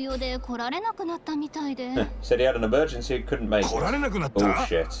休養で来られなくなったみたいで。Said he had an emergency and couldn't make it. 来られなくなった？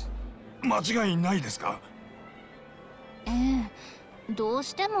 Bullshit. 間違いないですか？どう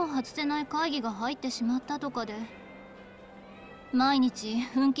しても外せない会議が入ってしまったとかで。毎日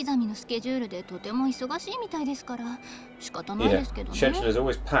分刻みのスケジュールでとても忙しいみたいですから仕方ないですけどね。Schedule is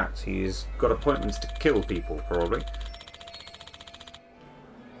always packed. He's got appointments to kill people, probably.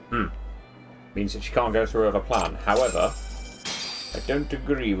 Means that she can't go through with a plan. However, I don't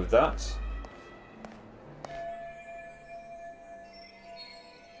agree with that.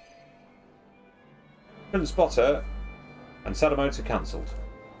 Couldn't spot her, and Sadamoto cancelled.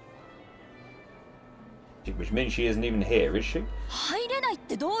 Which means she isn't even here, is she? 入れないっ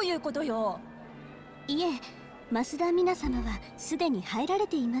てどういうことよ？いえ、増田皆様はすでに入られ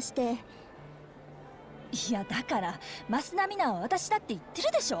ていまして。いやだから増田美奈は私だって言って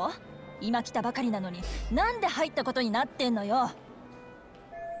るでしょ。今来たばかりなのになんで入ったことになってんのよ。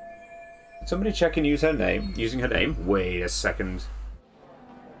Somebody check and using her name? Wait a second.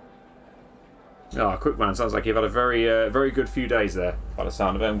 Oh, quick man, sounds like you've had a very good few days there. By the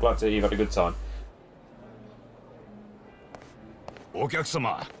sound of it, I'm glad to hear you've had a good time. お客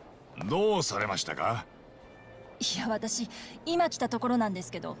様、どうされましたか？いや私今来たところなんで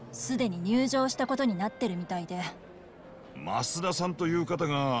すけど、すでに入場したことになってるみたいで。増田さんという方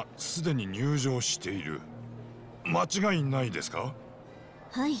がすでに入場している。間違いないですか？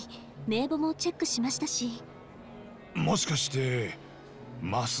はい、名簿もチェックしましたし。もしかして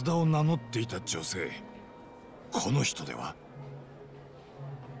増田を名乗っていた女性、この人では？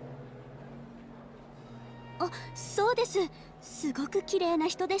あ、そうです。すごく綺麗な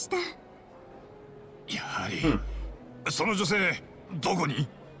人でした。やはり、その女性どこに？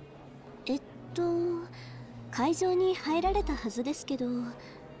会場に入られたはずですけど、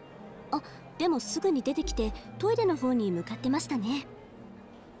あ、でもすぐに出てきてトイレの方に向かってましたね。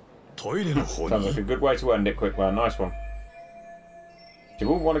トイレの方に。 Sounds like a good way to end it, quick man. Nice one. She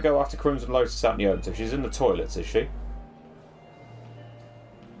wouldn't want to go after Crimson Lotus out in the open, so she's in the toilets, is she?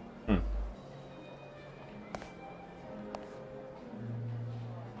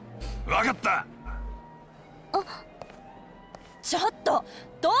 わかった。あ、ちょっと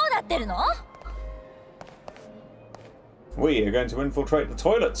どうなってるのWe are going to infiltrate the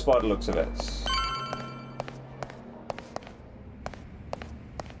toilets by the looks of it.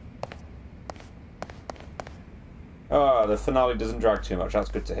 Ah, the finale doesn't drag too much. That's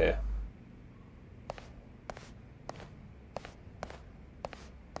good to hear.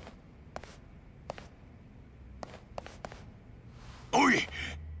 Oi!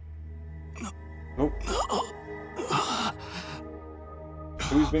 Oh.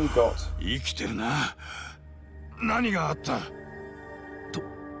 Who's been got? 生きてるな。何があった？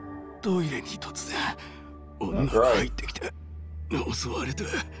トイレに突然女が入ってきて襲われた。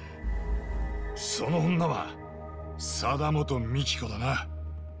その女は貞本美紀子だな。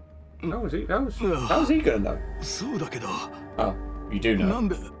How's he gonna know? そうだけど。Oh, you do know. なん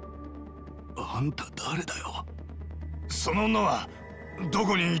で？あんた誰だよ。その女はど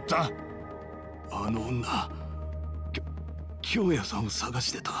こに行った？あの女、京也さんを探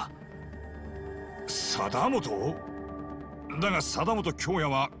してた。貞本？だが貞本京也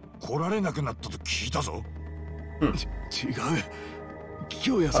は来られなくなったと聞いたぞ。違う。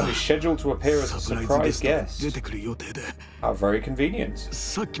京也さん。scheduled to appear as a surprise guest. 出てくる予定で。How very convenient.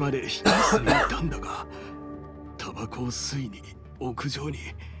 さっきまで控室にいたんだが、タバコを吸いに屋上に。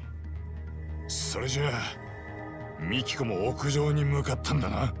それじゃあ、美紀子も屋上に向かったんだ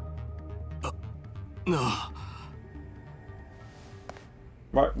な。なあ。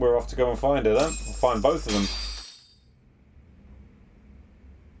Right, we're off to go and find her then. We'll find both of them.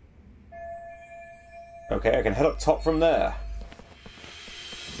 Okay, I can head up top from there.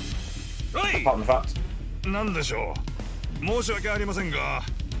 Apart from the fact. なんでしょう。申し訳ありませんが、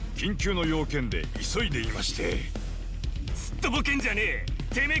緊急の要件で急いでいまして。すっとぼけんじゃねえ。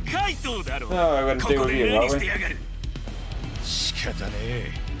てめえカイトだろ。No, I'm going to deal with you, are we? 仕方ねえ。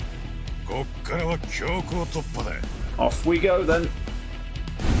こっからは強行突破だ。Off we go then.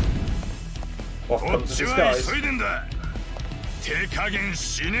 Off comes the disguise.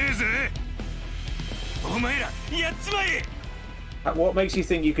 What makes you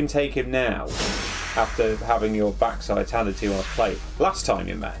think you can take him now, after having your backside handed to you on a plate last time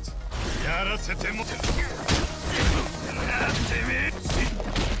you met?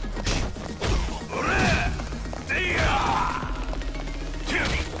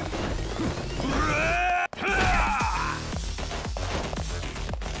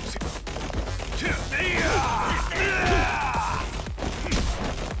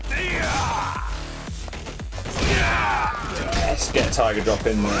 Let's get a tiger drop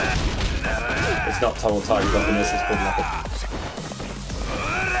in there. It's not total tiger drop in this, it's called like a...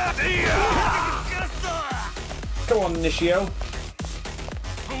 Come on, Nishio.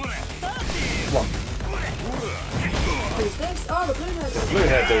 Come on. Who's this? Oh, the blue haired dude. Blue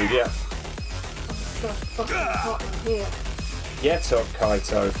hair dude, yeah. It's the fucking hot one here. Get up,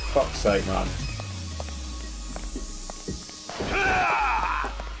 Kaito. Fuck's sake, man.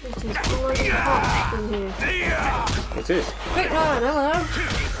 It is bloody hot in here. It is. Quick run, hello.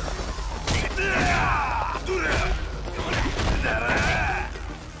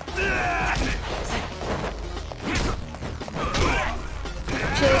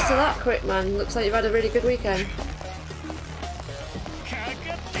 Cheers to that, quick man. Looks like you've had a really good weekend.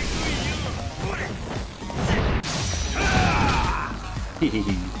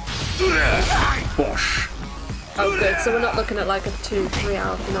 Bosh. Oh good, so we're not looking at like a 2-3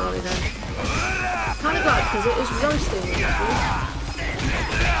 hour finale then. Kind of glad because it is roasting this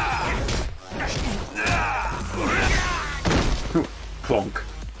week. Clonk.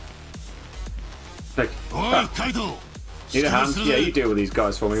 Like, Kaito. Need a hand? Yeah, you deal with these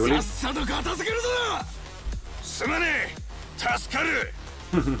guys for me, will you?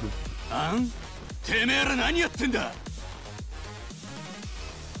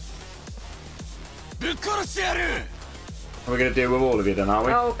 Are we going to deal with all of you then, are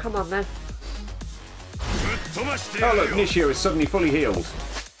we? Oh, come on then. Oh look, Nishio is suddenly fully healed.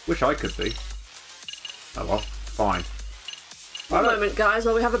 Wish I could be. Oh well, fine. One moment guys,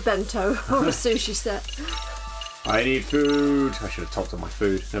 while we have a bento or a sushi set. I need food. I should have topped up my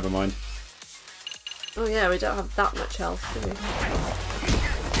food. Never mind. Oh yeah, we don't have that much health, do we?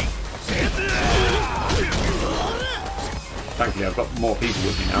 Thankfully, I've got more people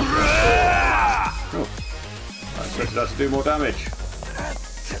with me now. Oh, I expected that to do more damage.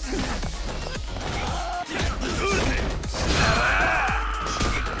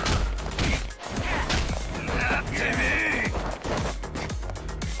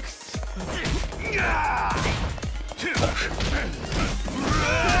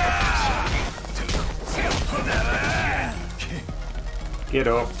 Get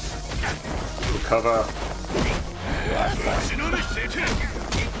up. Recover.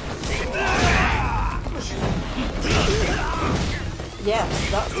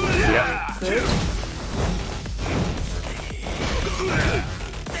 Yes, that's good.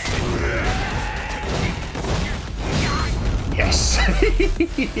 Yes.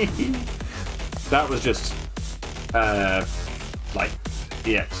 That was just like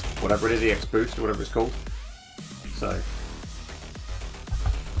EX, whatever it is, EX boost or whatever it's called. So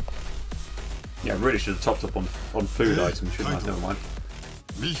yeah, I really should have topped up on food items, shouldn't I? Never mind.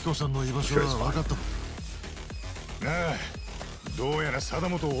 Mikiko-sanの居場所は分かった。ああ、どうやら貞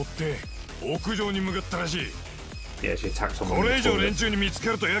本を追って屋上に向かったらしい。Yeah, she attacked someone. これ以上連中に見つ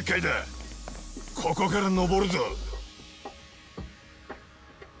かると厄介だ。ここから登るぞ。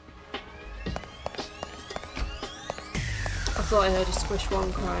I thought I heard a squish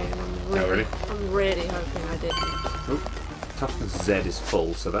one crying, and I'm really hoping I didn't. Oh, toughness Z is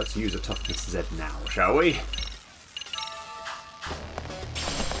full, so let's use a toughness Z now, shall we?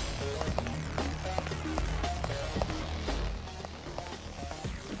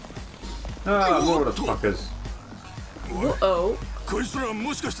 Ah, more of the fuckers. Uh-oh. こいつら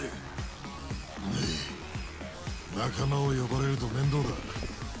もしかして。仲間を呼ばれると面倒だ。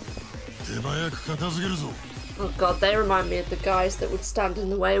手早く片付けるぞ。Oh god, they remind me of the guys that would stand in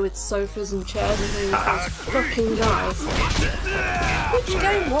the way with sofas and chairs and things. Those fucking guys. Which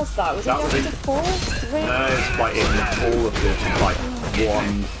game was that? Was it Chapter 4? 3? No, it's like in all of them, like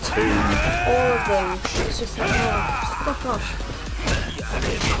 1, 2. All of them. It's just like, oh, fuck off.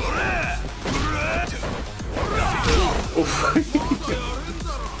 Oof.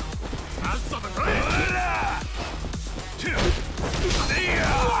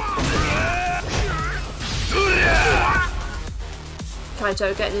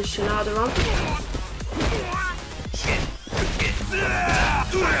 Kaito getting his Shinada on.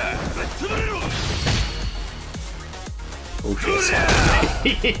 Oh shit.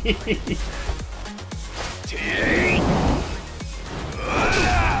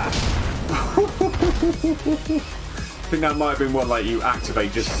 I think that might have been one like you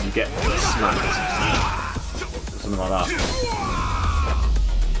activate just as you get smacked. Something like that.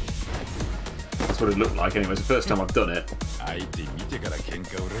 That's what it looked like anyway. It's the first time I've done it.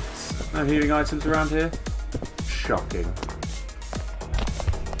 No healing items around here? Shocking.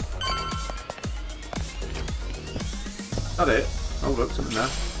 That it? Oh look, something there.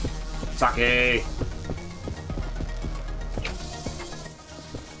 Saki!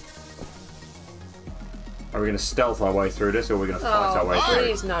 Are we going to stealth our way through this, or are we going to fight our way through it?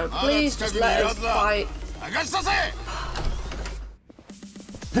 Please no, please just let us fight.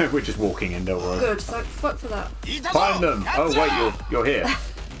 We're just walking in, don't worry. Good, thank fuck for that. Find them! Oh wait, you're here.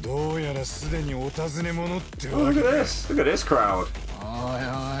 Oh, look at this! Look at this crowd.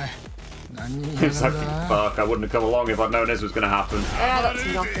 It's like, fuck, I wouldn't have come along if I'd known this was going to happen. Yeah, that's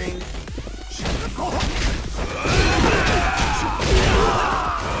nothing.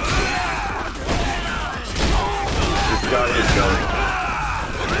 This guy is going.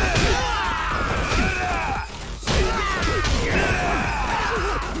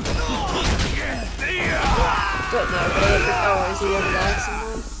 Don't know, but I don't think. Oh, is he over there somewhere?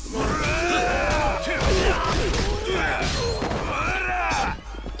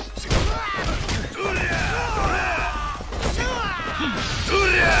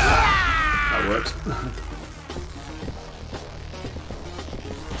 That works.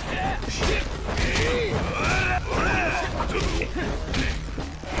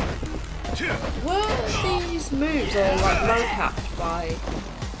 Were these moves all like mocapped by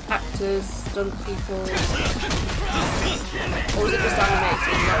actors, stunt people, or was it just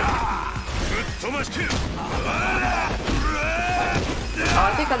animated? Oh,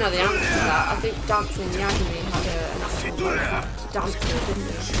 I think I know the answer to that. I think Dancing Yagami had an actual mocapped dancer, didn't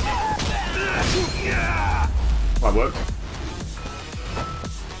it? That worked.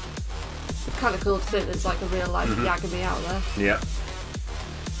 Kind of cool to think there's like a real life Yagami out there. Yeah.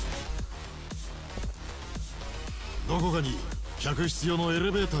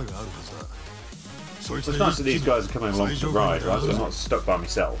 It's nice that these guys are coming along for the ride, right? So I'm not stuck by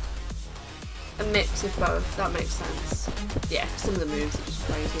myself. A mix of both, that makes sense. Yeah, some of the moves are just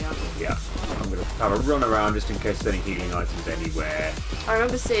crazy, aren't they? Yeah. I'm going to have a run around just in case there's any healing items anywhere. I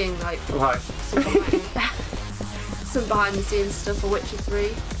remember seeing, like, some behind the scenes stuff for Witcher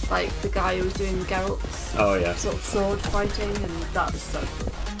 3. Like, the guy who was doing Geralt's sort of sword fighting, and that was so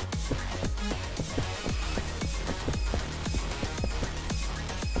cool.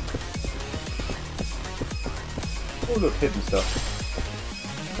 Oh, look, hidden stuff.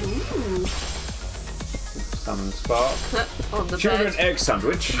 Ooh. Salmon spark. On the Tuna bed. and egg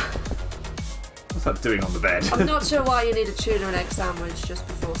sandwich. What's that doing on the bed? I'm not sure why you need a tuna and egg sandwich just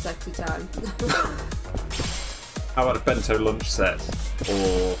before sexy time. How about a bento lunch set?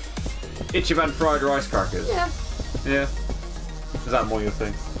 Or Ichiban fried rice crackers? Yeah. Yeah. Is that more your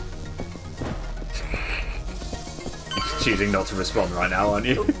thing? Choosing not to respond right now, aren't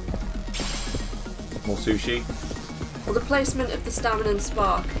you? More sushi? Well, the placement of the stamina and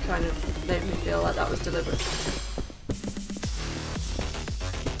spark kind of made me feel like that was deliberate.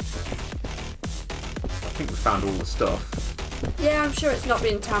 I think we found all the stuff. Yeah, I'm sure it's not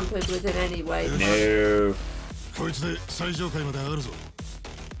being tampered with in any way. No.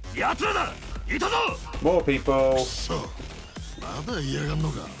 More people. Is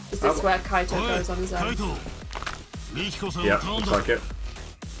this where Kaito goes on his own? Yeah, looks like it.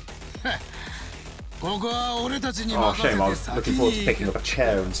 Oh, shame. I was looking forward to picking up a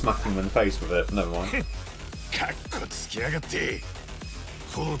chair and smacking him in the face with it. Never mind.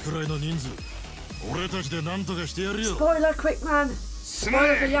 Spoiler, quick man!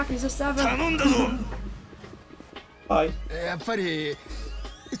 Spoiler for Yakuza 7! Hi.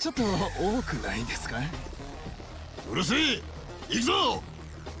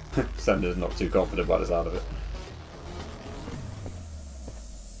 Sender's not too confident by the sound of it.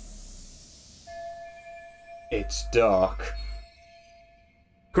 It's dark.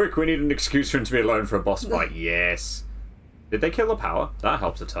 Quick, we need an excuse for him to be alone for a boss fight. Yes. Did they kill the power? That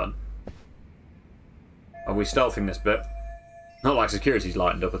helps a ton. Are we stealthing this bit? Not like security's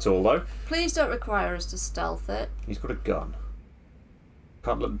lightened up at all, though. Please don't require us to stealth it. He's got a gun.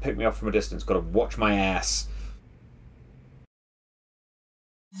 Can't let him pick me up from a distance. Got to watch my ass.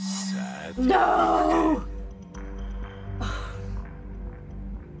 No!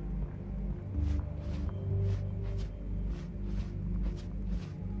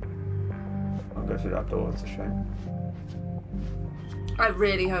 I'll go through that door. That's a shame. I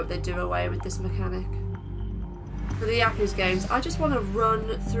really hope they do away with this mechanic. For the Yakuza games, I just want to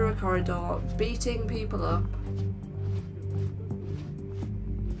run through a corridor, beating people up.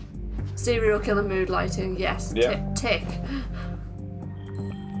 Serial killer mood lighting, yes. Yeah. Tick.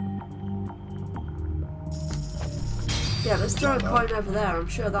 Yeah, let's throw a coin over there. I'm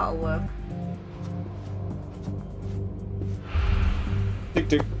sure that'll work. Tick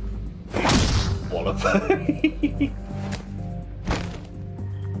tick. Wallop.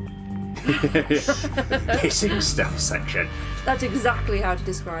 Hissing stuff section. That's exactly how to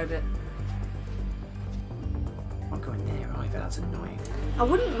describe it. I'm not going there either. That's annoying. I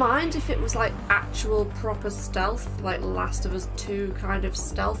wouldn't mind if it was like actual proper stealth, like Last of Us 2 kind of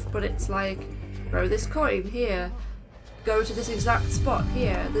stealth, but it's like, throw this coin here, go to this exact spot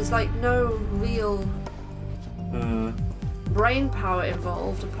here. There's like no real brain power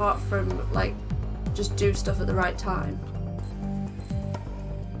involved apart from like just do stuff at the right time.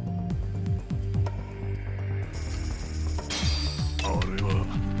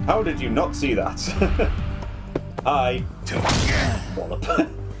 How did you not see that? Hi. Wallop.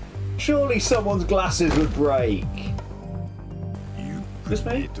 Surely someone's glasses would break. Just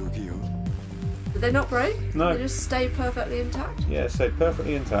me? Did they not break? No. They just stay perfectly intact? Yeah, stay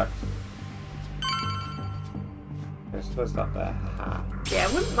perfectly intact. I suppose that there. Ha. Yeah,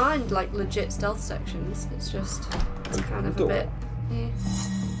 I wouldn't mind like legit stealth sections. It's just, it's kind of a bit. Yeah.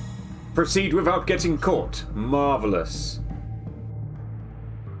 Proceed without getting caught. Marvellous.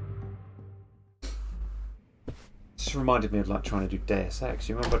 This reminded me of like trying to do Deus Ex.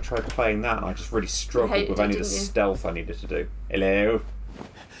 You remember I tried playing that and I just really struggled with any of the stealth I needed to do. Hello.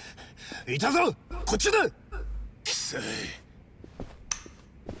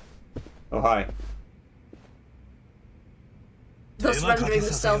 Oh hi. Thus rendering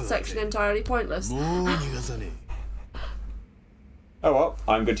the stealth section entirely pointless. Oh well,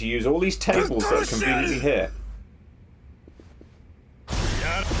 I'm going to use all these tables that are conveniently here.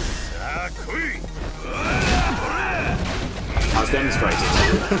 As demonstrated.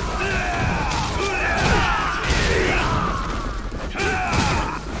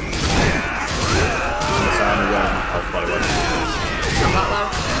 By the way. Not that low.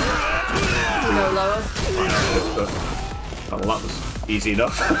 No lower. Oh, well, that was easy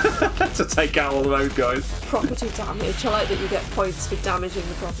enough to take out all of those guys. Property damage. I like that you get points for damaging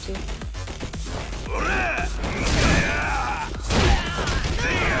the property.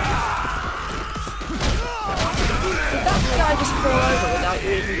 Did that guy just fall over without you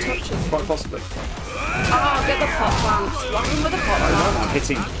even touching him? Quite possibly. Oh, get the pot plants. Whack him with a pot plant. I'm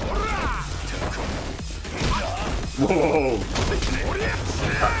hitting. Whoa!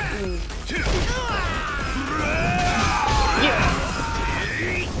 Yeah.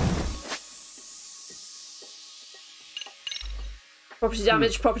 Property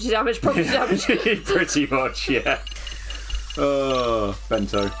damage, property damage, property damage. Pretty much, yeah. Oh,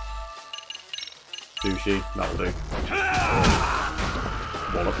 bento. Sushi, that'll do.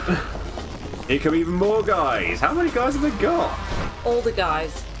 Wallop. Here come even more guys. How many guys have they got? All the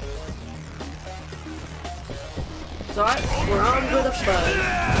guys. It's alright, we're armed with a phone.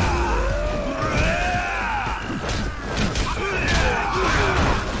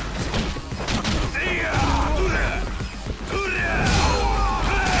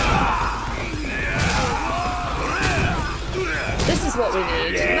 This is what we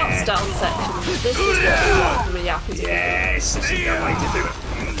need, not stealth sections. This is what we want from a Yakuza. Yes, this is the way to do it.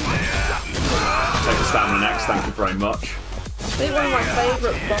 Take a stamina next, thank you very much. I think one of my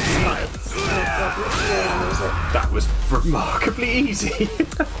favourite boss fights. Oh god, which one was it? That was remarkably easy.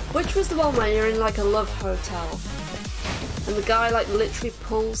 Which was the one where you're in like a love hotel and the guy like literally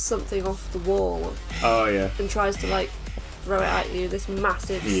pulls something off the wall. Oh yeah. And tries to like throw it at you, this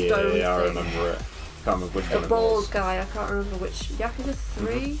massive stone thing. Yeah, I remember it. Can't remember which one the it bald was. guy, I can't remember which. Yakuza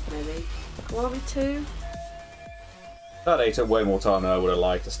 3, maybe? Kiwami 2? That ate up way more time than I would have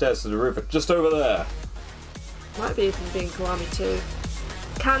liked. The stairs to the roof are just over there. Might be even being Kiwami 2.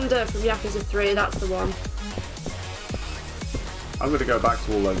 Kanda from Yakuza 3, that's the one. I'm going to go back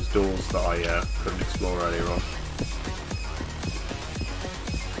to all those doors that I couldn't explore earlier on.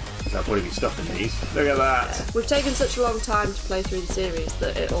 There'll probably be stuff in these. Look at that! Yeah. We've taken such a long time to play through the series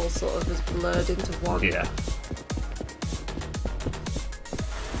that it all sort of has blurred into one. Yeah.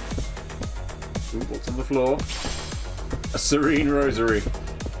 Ooh, what's on the floor? A serene rosary.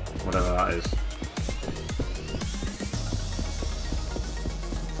 Whatever that is.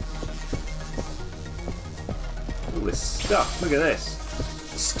 All this stuff. Look at this.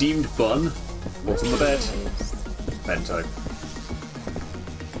 Steamed bun. What's on the bed? Bento.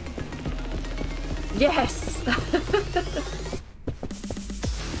 Yes!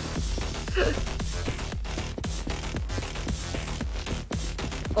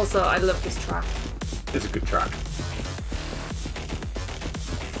 Also, I love this track. It's a good track.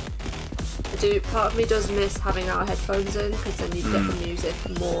 Part of me does miss having our headphones in because then you get the music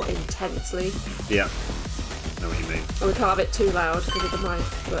more intensely. Yeah. Know what you mean. And we can't have it too loud because of the mic,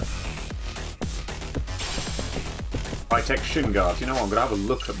 but... High-tech shin guards. You know what? I'm going to have a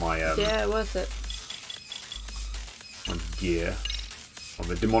look at my... yeah, worth it. My gear. On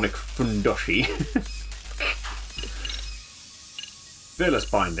the demonic fundoshi. Fearless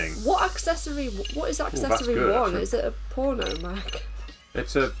binding. What accessory... What is accessory good, 1? actually. Is it a porno mag?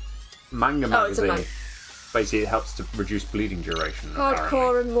 It's a manga magazine. Oh, it's a Basically, it helps to reduce bleeding duration. Hardcore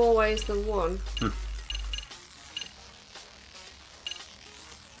apparently. in more ways than one.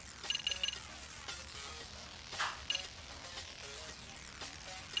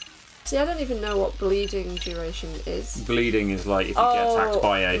 See, I don't even know what bleeding duration is. Bleeding is like if you get attacked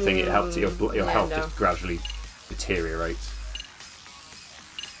by anything, it helps your health just gradually deteriorates.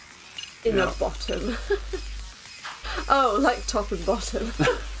 In the bottom. Oh, like top and bottom.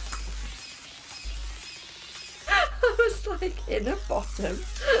 I was like, in a bottom.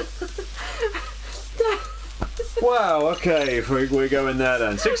 Wow, okay, we're going there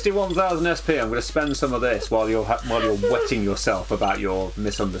then. 61,000 SP. I'm going to spend some of this while you're wetting yourself about your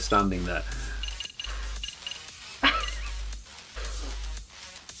misunderstanding there.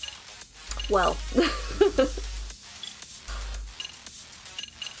 Well.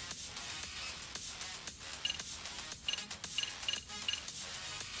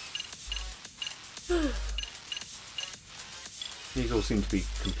 These all seem to be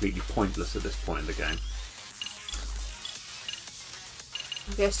completely pointless at this point in the game.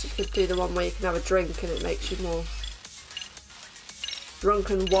 I guess you could do the one where you can have a drink and it makes you more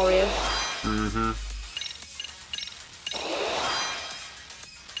drunken warrior. Mm-hmm.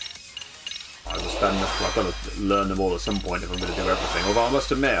 I will spend this. I've got to learn them all at some point if I'm going to do everything. Although I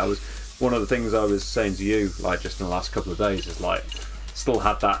must admit, one of the things I was saying to you, like just in the last couple of days, is like still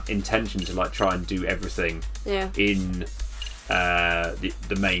had that intention to like try and do everything in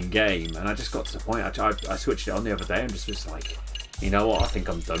the main game, and I just got to the point. I switched it on the other day and just was like, you know what? I think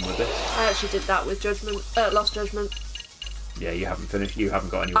I'm done with this. I actually did that with Lost Judgment. Yeah, you haven't finished. You haven't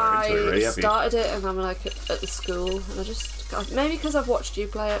got anywhere into it, really, have you? I started it, and I'm like at the school, and I just maybe because I've watched you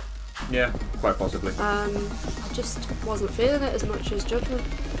play it. Yeah, quite possibly. I just wasn't feeling it as much as Judgment.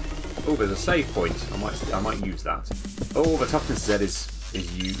 Oh, there's a save point. I might use that. Oh, the toughness Z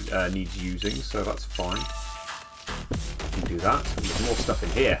needs using, so that's fine. You can do that. There's more stuff in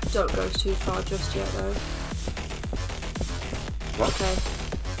here. Don't go too far just yet, though. What? Okay.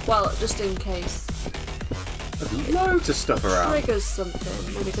 Well, just in case. There's loads of stuff around. Triggers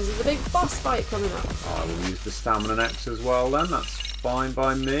something, maybe because there's a big boss fight coming up. I will use the stamina X as well then. That's fine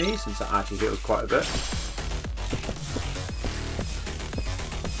by me, since it actually heals quite a bit.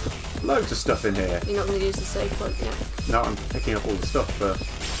 Loads of stuff in here. You're not going to use the save point yet? No, I'm picking up all the stuff first.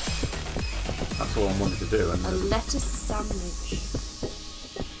 That's all I wanted to do. And a lettuce sandwich.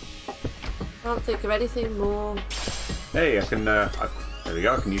 I can't think of anything more. Hey, I can. There we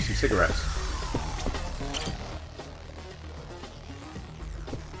go. I can use some cigarettes.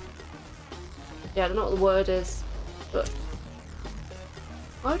 Yeah, I don't know what the word is, but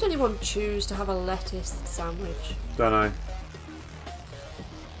why would anyone choose to have a lettuce sandwich? Don't know.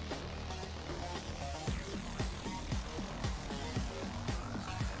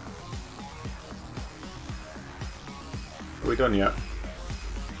 Are we done yet?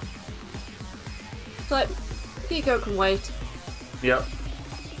 It's like, Mikiko can wait. Yep.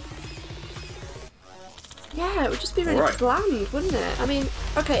 Yeah, it would just be really bland, wouldn't it? I mean,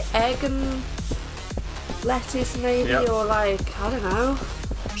 okay, egg and lettuce maybe, or like, I don't know,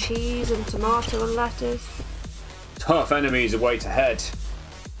 cheese and tomato and lettuce. Tough enemies await ahead.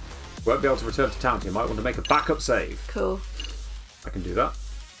 Won't be able to return to town, so you might want to make a backup save. Cool. I can do that.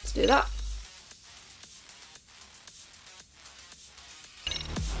 Let's do that.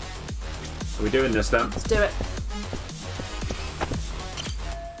 Are we doing this then? Let's do it.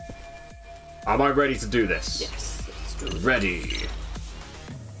 Am I ready to do this? Yes, let's do it. Ready.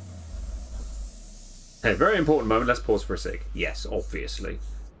 Okay, very important moment. Let's pause for a sec. Yes, obviously.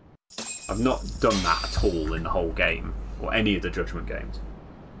 I've not done that at all in the whole game, or any of the Judgment games.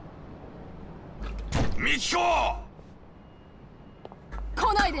 Mikiko!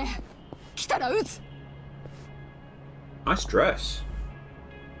 来ないで。来たら撃つ。Nice dress.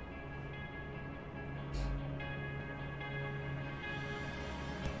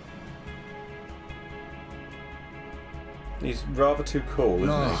 He's rather too cool,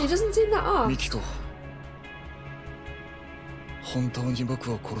 isn't he? He doesn't seem that off. Mikiko. 本当に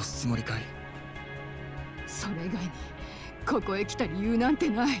僕を殺すつもりかい？それ以外にここへ来た理由なんて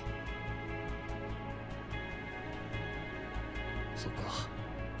ない。そっか。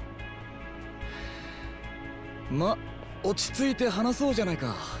ま、落ち着いて話そうじゃない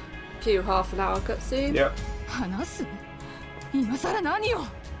か。Cue half an hour cutscene. Yep. 話す？今さら何を？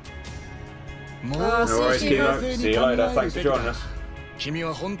もう No worries, Kilo. See you later. Thanks for joining us. 君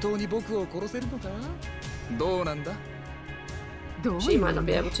は本当に僕を殺せるのか？どうなんだ？ She might not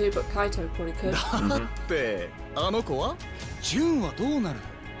be able to, but Kaito probably could. だってあの子は？純はどうなる？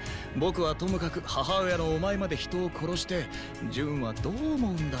僕はともかく母親のお前まで人を殺して純はどう思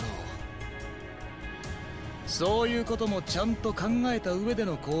うんだろう。そういうこともちゃんと考えた上で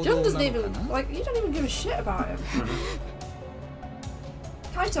の行動なのかな。 Jun doesn't even like. You don't even give a shit about him.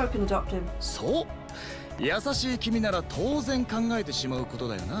 Kaito can adopt him. そう。優しい君なら当然考えてしまうこと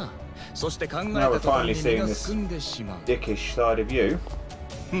だよな。そして考えたところに身が進んでしまう。Dickish side of you.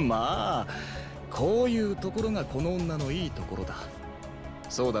 まあ、こういうところがこの女のいいところだ。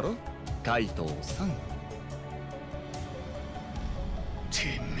そうだろ、カイトさん。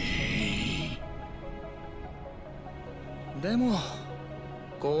てめえ。でも、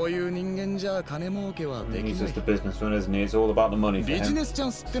こういう人間じゃ金儲けはできない。He's just a businessman, isn't he? It's all about the money for him. ビジネスチャ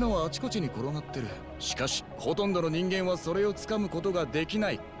ンスってのはあちこちに転がってる。しかし、ほとんどの人間はそれをつかむことができ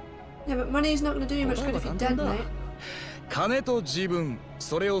ない。Yeah, but money's not going to do you much good if you're dead, mate. 金と自分、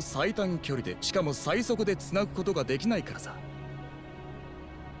それを最短距離で、しかも最速でつなぐことができないからさ。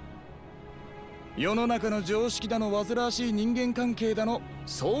世の中の常識だの煩わしい人間関係だの、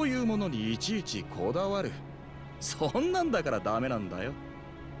そういうものにいちいちこだわる。そんなんだからダメなんだよ。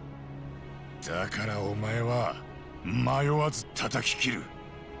だからお前は迷わず叩き切る。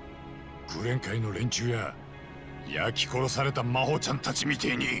グレン界の連中や焼き殺された魔法ちゃんたちみて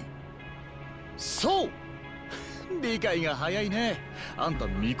えに。そう。理解が早いね。あんた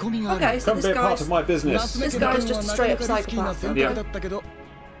見込みがある。 Okay, so this guy's just a straight up psychopath. だったけど、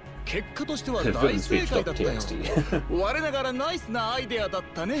結果としては大正解だったよ。我ながらナイスなアイデアだっ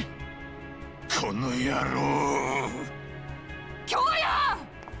たね。この野郎。京也！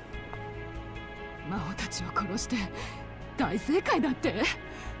魔王たちを殺して大正解だって。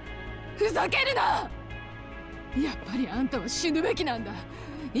ふざけるな。やっぱりあんたは死ぬべきなんだ。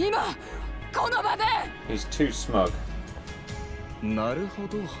今この場で。 He's too smug. なるほ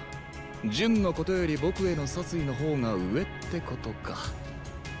ど。純のことより僕への殺意の方が上ってことか。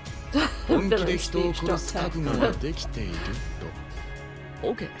本気で人を殺す覚悟ができていると。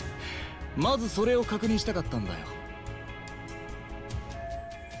OK。まずそれを確認したかったんだよ。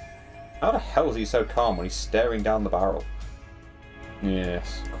How the hell is he so calm when he's staring down the barrel?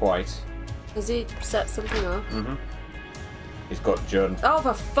 Yes, quite. Has he set something up? Mm-hmm. He's got Jun. Oh,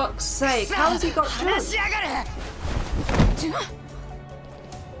 for fuck's sake! How has he got Jun?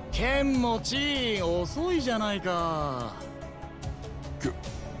 ケンモチ遅いじゃないか。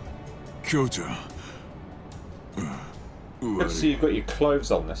きょうちゃん。Good to see you've got your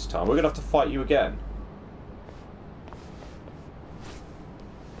clothes on this time. We're gonna have to fight you again.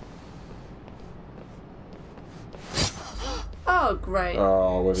 Oh, great.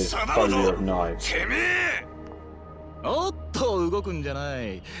 Oh, with his folio of knives. おっと動くんじゃな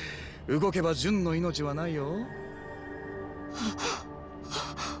い。動けば純の命はないよ。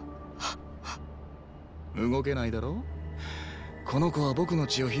動けないだろ。この子は僕の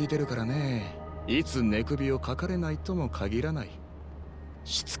血を引いてるからね。いつ寝首をかかれないとも限らない。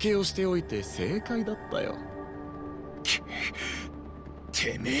しつけをしておいて正解だったよ。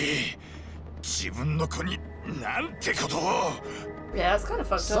てめえ、自分の子になんてことを。Yeah, it's kind of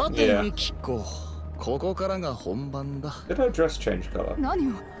fucked さ up. てミキコ、ここからが本番だ。Did her dress change colour? 何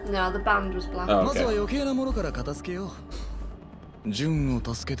を。 No, the band was black. Oh, まずは okay. 余計なものから片付けよう。純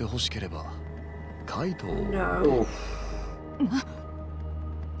を助けて欲しければ、カイトを。No.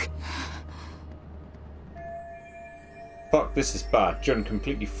 Fuck, this is bad. Jun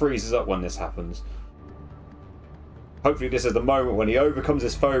completely freezes up when this happens. Hopefully this is the moment when he overcomes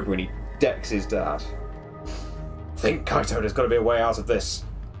his phobia and he decks his dad. Think, Kaito, there's got to be a way out of this.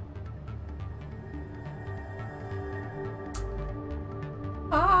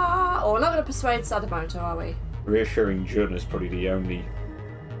 Oh, we're not going to persuade Sadamoto, are we? Reassuring Jun is probably the only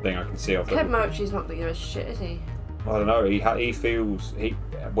thing I can see off Ken him. Mochi's not going to give a shit, is he? I don't know. He feels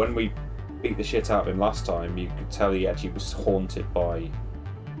when we beat the shit out of him last time, you could tell he actually was haunted by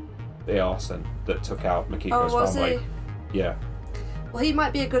the arson that took out Mikiko's family. He? Yeah. Well, he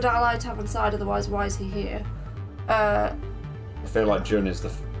might be a good ally to have inside. Otherwise, why is he here? I feel like Jun is the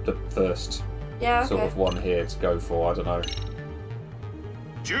first sort of one here to go for. I don't know.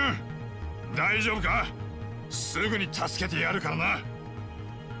 Jun, 大丈夫か？すぐに助けてやるからな。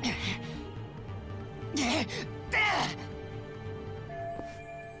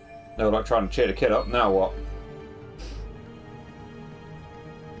They were like trying to cheer the kid up. Now what?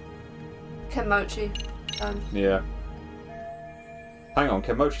 Kenmochi. Yeah. Hang on,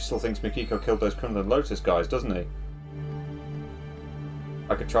 Kenmochi still thinks Mikiko killed those Kunlun Lotus guys, doesn't he?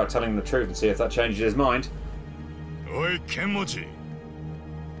 I could try telling him the truth and see if that changes his mind. Oi, Kenmochi.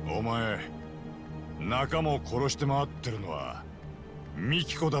 お前、仲間を殺して回ってるのはミ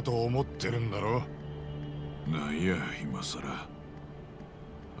キコだと思ってるんだろ？なんや、今さら。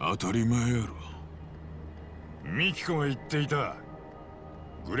当たり前やろ。ミキコが言っていた。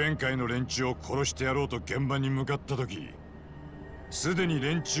グレン会の連中を殺してやろうと現場に向かった時、すでに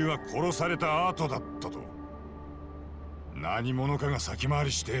連中は殺された後だったと。何者かが先回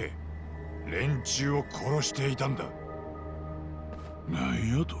りして連中を殺していたんだ。な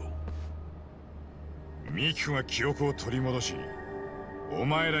んやと？ミキコが記憶を取り戻し、お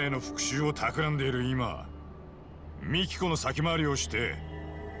前らへの復讐を企んでいる今、ミキコの先回りをして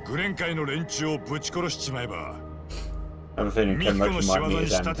グレン界の連中をぶち殺しちまえば、ミキコの仕業に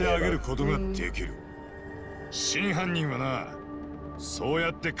仕立て上げることができる。真犯人はな、そうや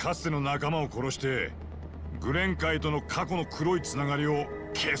ってかつての仲間を殺してグレン界との過去の黒いつながりを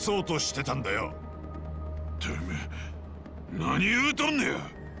消そうとしてたんだよ。てめえ、何言うとんねや。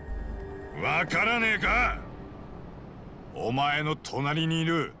わからねえか？お前の隣にい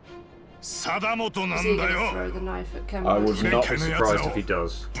る貞本なんだよ。I would not be surprised if he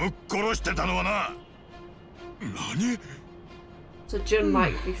does. ぶっ殺してたのはな。何？ So Jun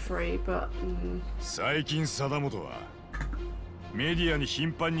might be free, but. 最近貞本はメディアに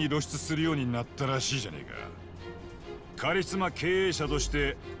頻繁に露出するようになったらしいじゃねえか。カリスマ経営者とし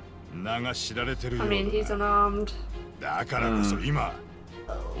て名が知られてるようだ。I mean, he's unarmed. だからこそ今、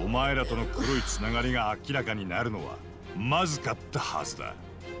お前らとの黒いつながりが明らかになるのはまずかったはずだ。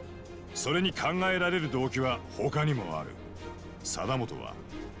それに考えられる動機は他にもある。貞本は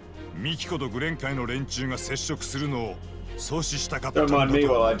ミキコとグレン界の連中が接触するのを阻止したかったんだと。 Don't mind me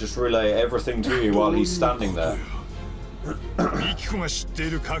while I just relay everything to you while he's standing there. ミキコが知って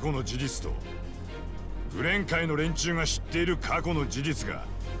いる過去の事実とグレン界の連中が知っている過去の事実が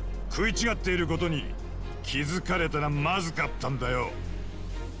食い違っていることに気づかれたらまずかったんだよ。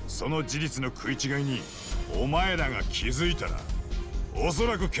その事実の食い違いにお前らが気づいたら、おそ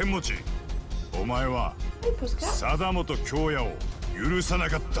らく剣持、お前は貞本京也を許さな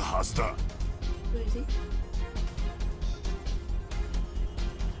かったはずだ。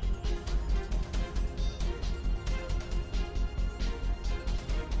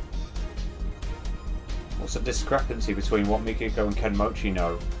What's the discrepancy between what Mikiko and Kenmochi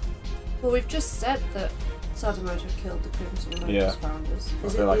know? Well, we've just said that Sadamoto killed the Crimson Lotus founders.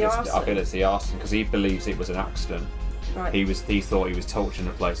 I feel it's the arson because he believes it was an accident. Right. He thought he was torching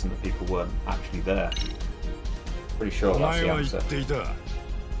the place and the people weren't actually there. Pretty sure that's the answer.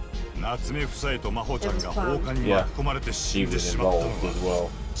 Yeah, she was involved as well.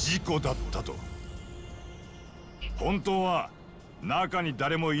 事故だったと。本当は中に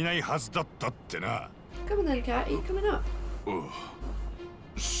誰もいないはずだったってな。Come on then, Cat. Are you coming up?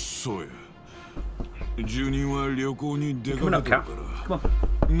 そうや。住人は旅行に出かけてるから、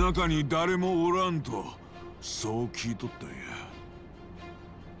中に誰もおらんと、そう聞いとったんや。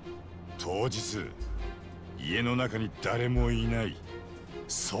当日、家の中に誰もいない。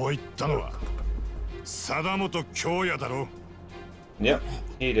そう言ったのは、貞本京也だろ。Yep,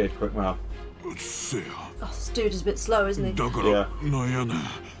 he did, quick mouth. せや。Oh, this dude is a bit slow, isn't he? だから、なんやな。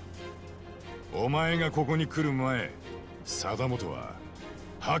お前がここに来る前、貞本は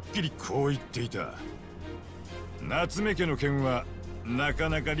はっきりこう言っていた。夏目家の件はなか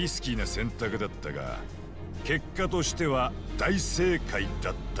なかリスキーな選択だったが、結果としては大正解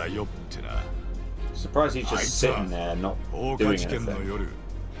だったよってな。Surprised he's just sitting there, not doing anything. の夜、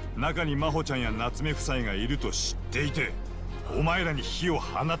中に真帆ちゃんや夏目夫妻がいると知っていて、お前らに火を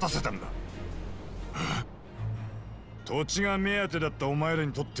放たせたんだ。土地が目当てだったお前ら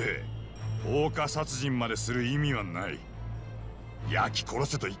にとって、放火殺人までする意味はない。焼き殺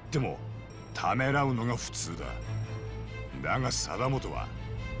せと言ってもためらうのが普通だ。だが貞本は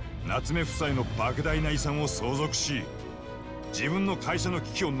夏目夫妻の莫大な遺産を相続し、自分の会社の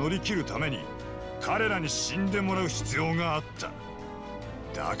危機を乗り切るために彼らに死んでもらう必要があった。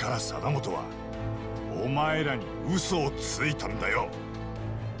だから貞本はお前らに嘘をついたんだよ。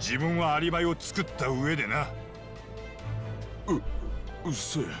自分はアリバイを作った上でな。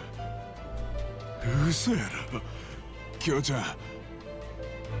嘘やろ、京ちゃん。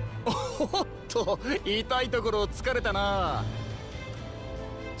おっと、痛いところ疲れたな。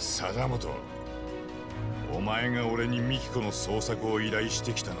貞本、お前が俺にミキコの捜索を依頼し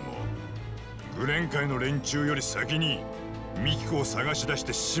てきたのも、グレン会の連中より先にミキコを探し出し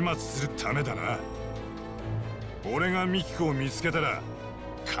て始末するためだな。俺がミキコを見つけたら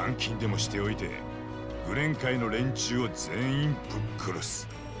監禁でもしておいて、グレン会の連中を全員ぶっ殺す。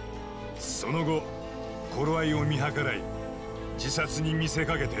その後頃合いを見計らい、自殺に見せ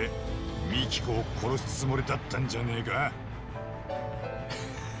かけてミキコを殺すつもりだったんじゃねえか。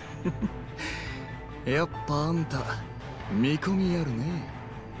やっぱあんた見込みあるね。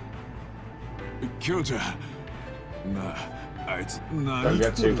京ちゃん、なあ、あいつ何 Don't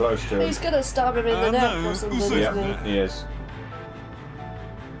get too close to him. He's gonna stab him in the neck or something, isn't he? He is.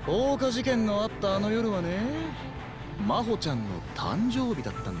 放火事件のあったあの夜はね、真帆ちゃんの誕生日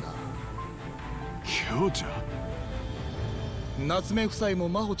だったんだ。京ちゃん、夏目夫妻も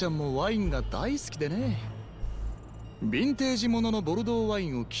真帆ちゃんもワインが大好きでね、ヴィンテージもののボルドーワイ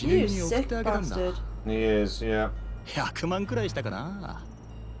ンを記念に送ってあげたんだ。He is, yeah. 100万くらいしたかな。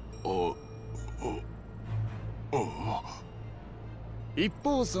一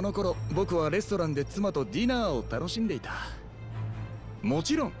方その頃、僕はレストランで妻とディナーを楽しんでいた。も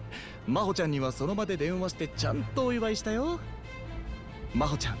ちろん真帆ちゃんにはその場で電話してちゃんとお祝いしたよ。真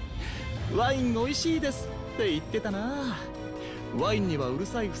帆ちゃん、ワイン美味しいですって言ってたな。ワインにはうる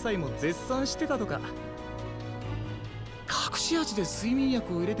さい夫妻も絶賛してたとか。隠し味で睡眠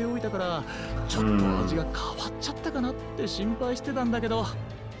薬を入れておいたからちょっと味が変わっちゃったかなって心配してたんだけど、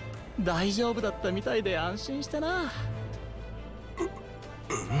大丈夫だったみたいで安心したな。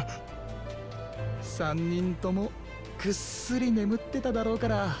3人ともぐっすり眠ってただろうか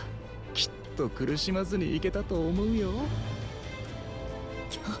ら、きっと苦しまずにいけたと思うよ。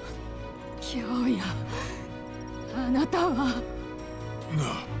京也、あなたは。な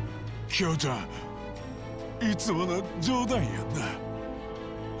あ、京ちゃん、いつもの冗談やんな。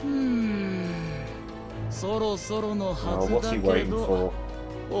そろそろのはずだけど、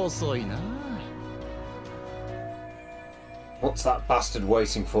遅いな。What's that bastard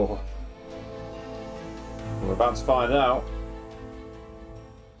waiting for? We're about to find out.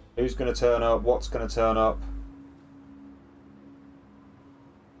 Who's going to turn up? What's going to turn up?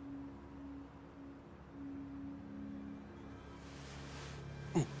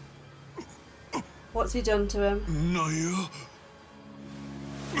 What's he done to him?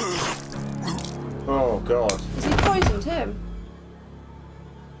 Oh god. Has he poisoned him?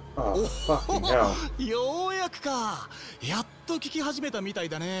 Oh fucking hell. ようやくか。やっと聞き始めたみたい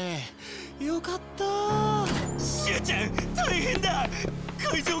だね。よかった。しゅうちゃん、大変だ。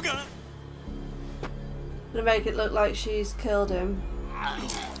会場が。Gonna make it look like she's killed him.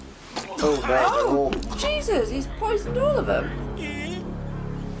 Oh no. Oh, Jesus, he's poisoned all of them.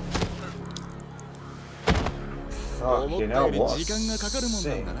 Fucking hell, what a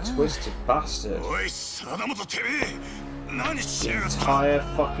sick, twisted bastard. Entire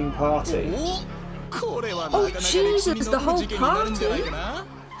fucking party. Oh, Jesus, the whole party?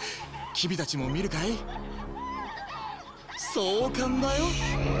 君たちも見るかい？そうかんだよ。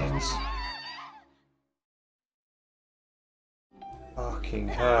Fucking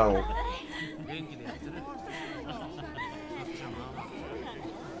hell.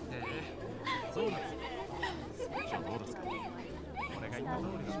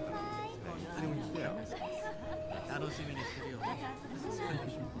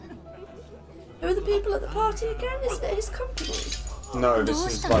 Who are the people at the party again? Isn't it his company? No, this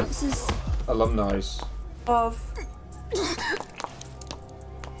is like alumni of.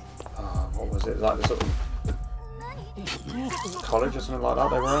 What was it? Like the sort of college or something like that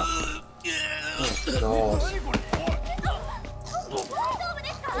they were at? Oh god.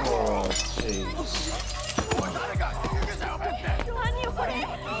 Oh jeez.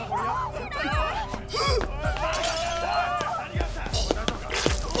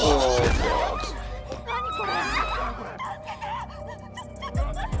 Oh god.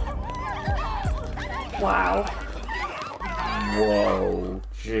 Wow. Whoa,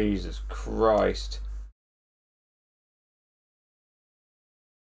 Jesus Christ.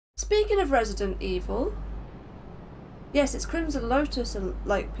 Speaking of Resident Evil, yes, it's Crimson Lotus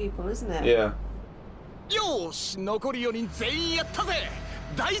like people, isn't it? Yeah. よし、残り4人全員やったぜ。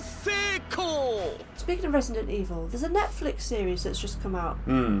大成功。 Speaking of Resident Evil, there's a Netflix series that's just come out.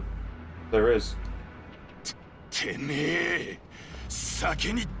 There is. てめえ、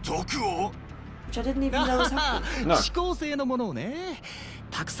酒に毒を。 Which I didn't even know was happening. No. 指向性のものをね。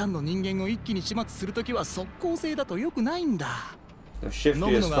たくさんの人間を一気に始末するときは即効性だと良くないんだ。The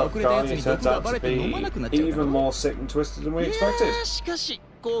shifty as fuck guy, he turns out to be even more sick and twisted than we expected. しかし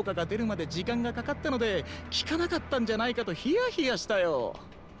効果が出るまで時間がかかったので効かなかったんじゃないかとヒヤヒヤしたよ。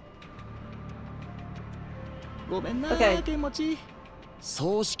ごめんな、剣持ち。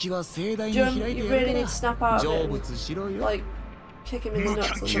葬式は盛大に開いてやるから成仏しろよ。Like, kick him in the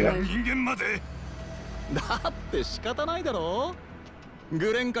nuts or something. だって仕方ないだろ。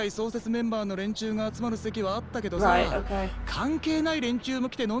グレン会創設メンバーの連中が集まる席はあったけどさ、関係ない連中も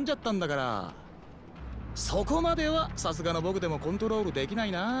来て飲んじゃったんだから、そこまではさすがの僕でもコントロールできな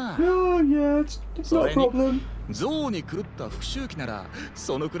いな。それに象に狂った復讐記なら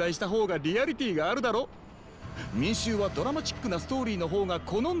そのくらいした方がリアリティがあるだろ。民衆はドラマチックなストーリーの方が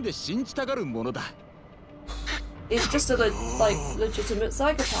好んで信じたがるものだ。He's just a like legitimate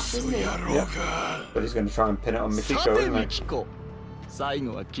psychopath, isn't he? Yeah. But he's going to try and pin it on Mikiko, isn't he? 最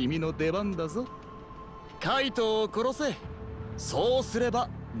後は君の出番だぞ。カイトを殺せ。そうすれば、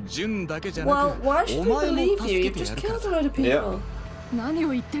純だけじゃなく、お前も助けてやるから。何を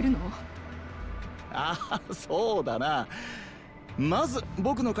言ってるの？ああ、そうだな。まず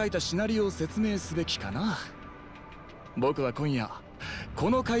僕の書いたシナリオを説明すべきかな。僕は今夜こ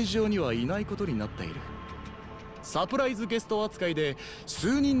の会場にはいないことになっている。サプライズゲスト扱いで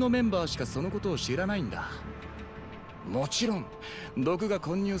数人のメンバーしかそのことを知らないんだ。もちろん毒が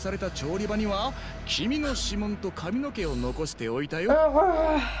混入された調理場には君の指紋と髪の毛を残しておいたよ。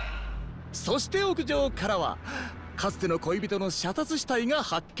そして屋上からはかつての恋人の射殺死体が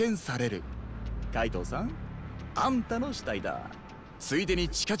発見される。カイトさん、あんたの死体だ。ついでに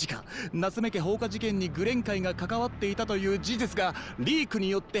近々夏目家放火事件にグレン会が関わっていたという事実がリークに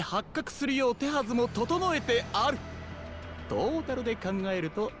よって発覚するよう手はずも整えてある。トータルで考え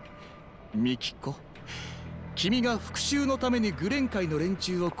るとミキコ、君が復讐のためにグレン会の連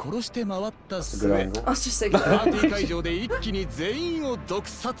中を殺して回った末、パーティー会場で一気に全員を毒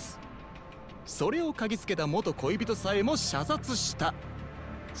殺。それを嗅ぎつけた元恋人さえも射殺した。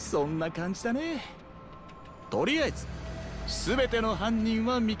そんな感じだね。とりあえず全ての犯人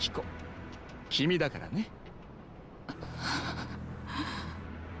はミキコ、君だからね。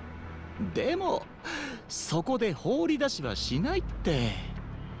でもそこで放り出しはしないって。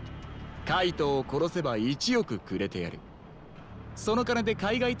カイトを殺せば1億くれてやる。その金で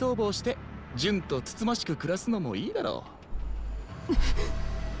海外逃亡して純とつつましく暮らすのもいいだろ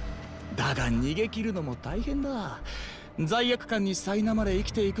う。だが逃げ切るのも大変だ。罪悪感に苛まれ生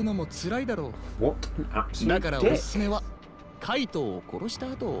きていくのも辛いだろう。 What an absolute だからお dick. すすめはカイトを殺し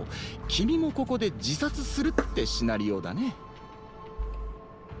た後、君もここで自殺するってシナリオだね。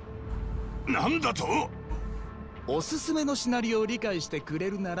なんだと？おすすめのシナリオを理解してくれ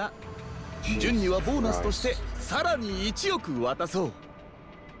るなら、順にはボーナスとしてさらに1億渡そう。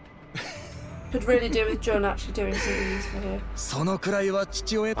Could really do with John actually doing something useful here. そのくらいは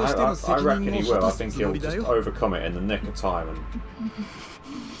父親としての責 I reckon 任 he を果 will. I たす think つ he'll もりだ just よ。 overcome it in the nick of time and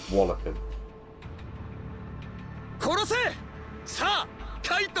wallop him. 殺せ！さあ、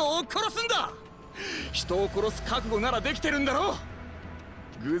カイトを殺すんだ！人を殺す覚悟ならできてるんだろう。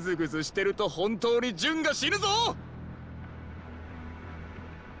グズグズしてると本当にジュンが死ぬぞ。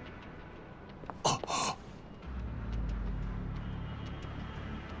あ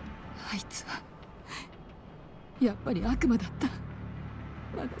いつはやっぱり悪魔だった。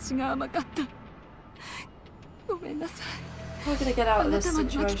私が甘かった。ごめんなさい。 How can I get out あ of な this たま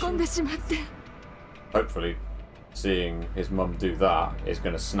で巻き込ん situation? でしまって。 Hopefully, seeing his mum do that is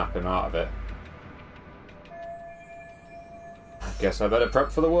going to snap him out of it. Guess I better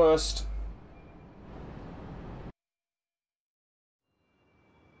prep for the worst.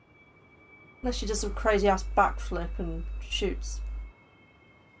 Unless she does some crazy ass backflip and shoots.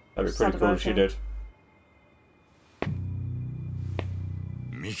 That'd be pretty cool if she did.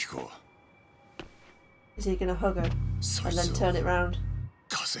 Mikiko. Is he gonna hug her and then turn it round?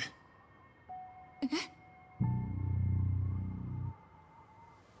 貸せ。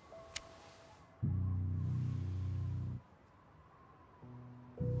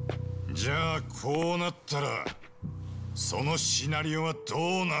じゃあこうなったらそのシナリオはど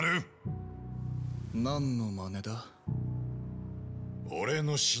うなる？何の真似だ？俺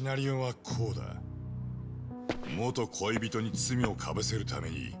のシナリオはこうだ。元恋人に罪をかぶせるため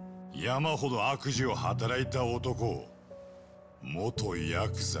に山ほど悪事を働いた男を元ヤ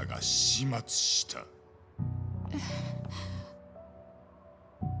クザが始末した。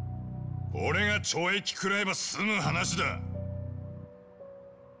俺が懲役食らえば済む話だ。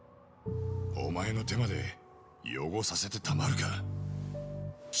お前の手まで汚させてたまるか。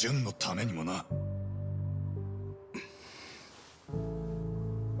純のためにもな。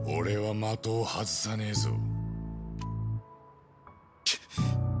俺は的を外さねえぞ。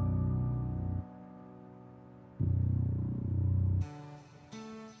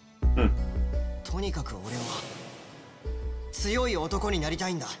とにかく俺は強い男になりた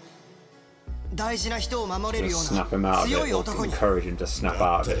いんだ。大事な人を守れるような強い男に。だったら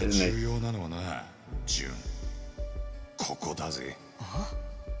重要なのはな、純。ここだぜ。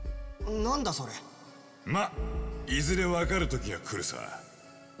なんだそれ。ま、いずれ分かる時が来るさ。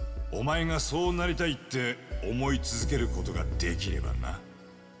お前がそうなりたいって思い続けることができればな。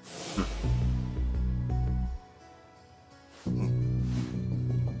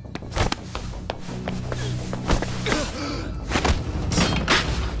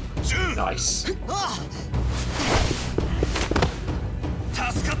Nice.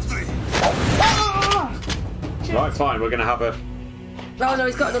 Right, fine, we're gonna have a... Oh no,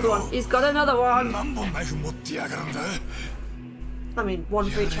 he's got another one. He's got another one. I mean, one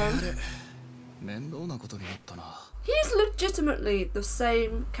for each hand. He's legitimately the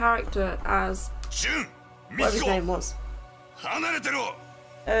same character as whatever his name was.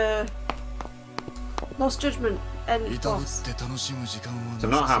 Lost Judgment and Boss. So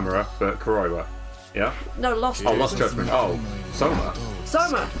not Hammerer, but Kuroiwa. Yeah? No, Lost. Oh, Lost Judgment. Oh, Soma.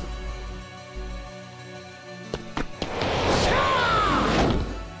 Soma.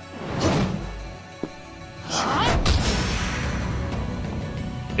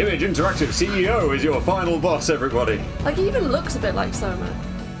 Image Interactive CEO is your final boss, everybody. Like, he even looks a bit like Soma.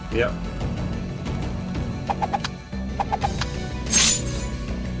 Yep.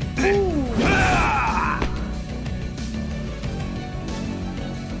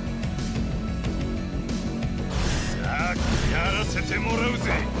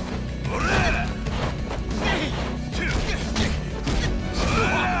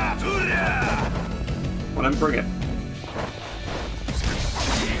 Well, then bring it.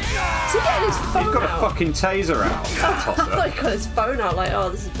 Is he getting his phone He's got out? a fucking taser out. I thought he got his phone out, like, oh,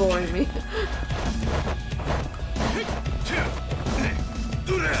 this is boring me.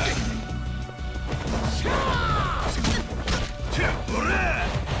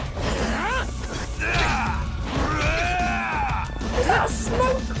 Is that a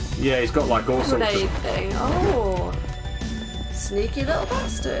smoke Yeah, he's got like all sorts grenade of... thing? Oh. Sneaky little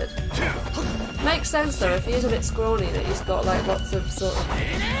bastard. Makes sense though, if he is a bit scrawny, that he's got like lots of sort of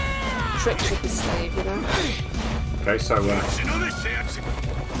tricks up his sleeve, you know? Okay, so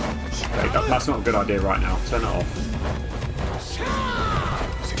that's not a good idea right now. Turn it off.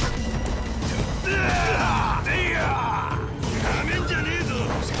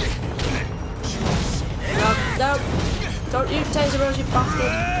 No, don't use taser rolls, you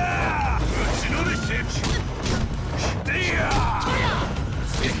bastard.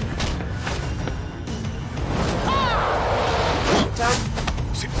 Nice.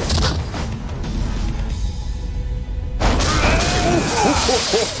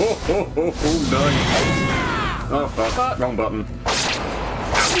 Oh fuck, wrong button.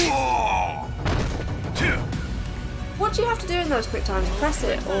 What do you have to do in those quick times? Press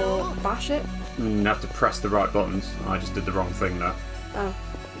it or bash it? You have to press the right buttons. I just did the wrong thing though. Oh.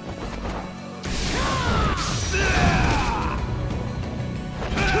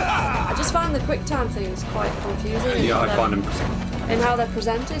 I just find the quick time things quite confusing. Yeah, I find them. In how they're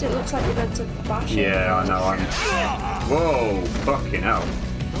presented, it looks like you're meant to bash it. Yeah, I know. Whoa, fucking hell.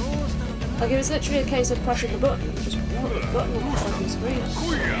 Like it was literally a case of pressing the button, just put the button on the fucking screen.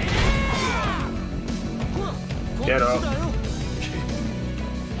 Get up.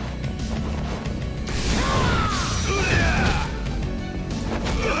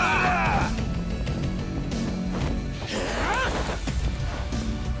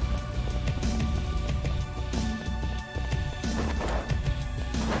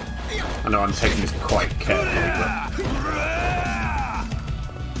 I know I'm taking this quite carefully, but...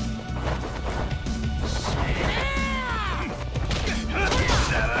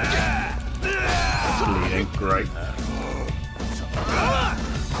 Bleeding, great.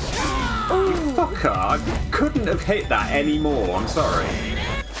 You fucker! I couldn't have hit that any more, I'm sorry.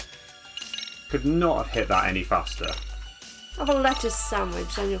 Could not have hit that any faster. Have a lettuce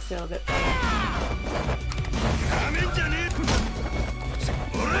sandwich, then you'll feel a bit better.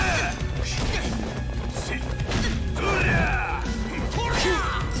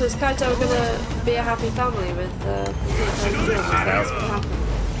 So is Kaito gonna be a happy family with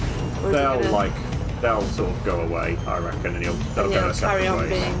they'll sort of go away, I reckon, and they'll go a separate carry on ways.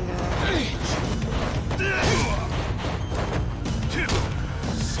 being.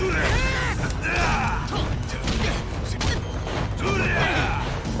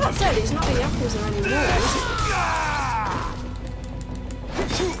 That said, he's not a Yakuza anymore, is he?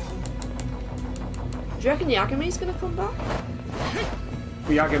 Do you reckon Yagami's gonna come back?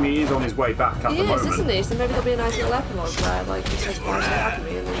 Yagami is on his way back at the moment. He is, isn't he? So maybe there'll be a nice little epilogue where, like, he says bye to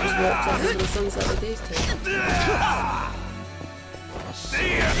Yagami and then just walks off into the sunset with these two.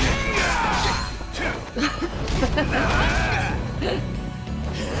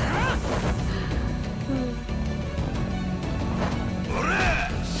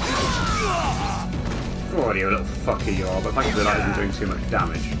 Oh, you little fucker you are, but thank you that I isn't doing too much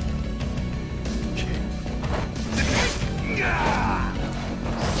damage.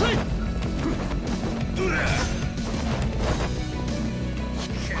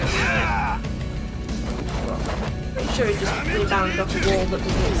 Pretty sure he just rebounded off a wall that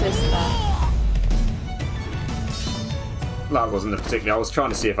doesn't exist there. That wasn't a particular. I was trying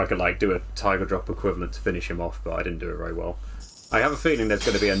to see if I could like do a tiger drop equivalent to finish him off, but I didn't do it very well. I have a feeling there's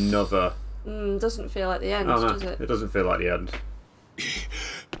going to be another. Doesn't feel like the end, does it? It doesn't feel like the end.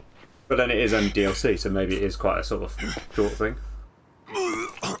 But then it is only DLC, so maybe it is quite a sort of short thing.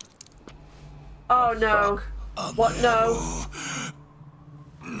 Oh no! Fuck. What no?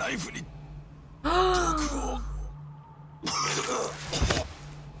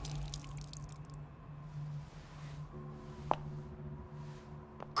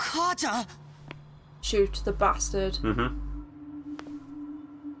 Shoot the bastard.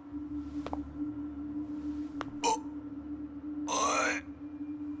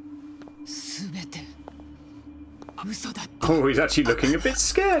 Oh, he's actually looking a bit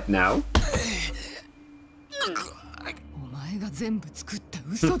scared now.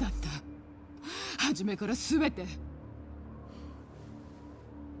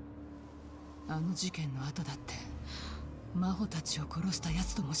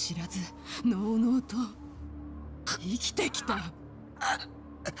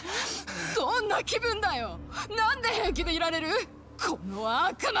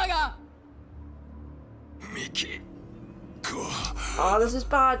 Oh, this is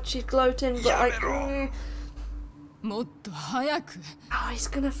bad. She's gloating, but like. Oh, he's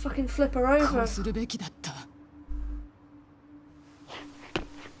gonna fucking flip her over.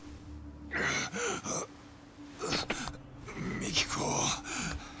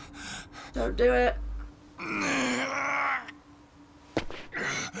 Mikiko. Don't do it.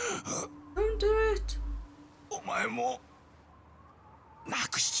 Don't do it. お前もな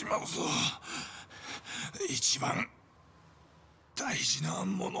くしちまうぞ。一番大事な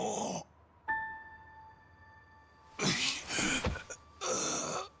ものを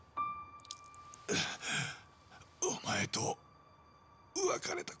お前と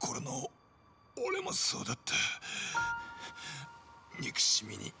別れた頃の俺もそうだった。憎し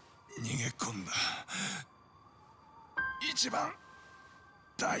みに逃げ込んだ。一番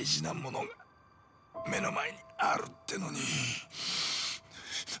大事なものが目の前にあるってのに、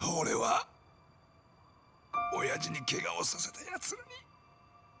俺は親父に怪我をさせた奴らに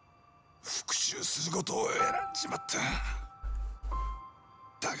復讐することを選んじまった。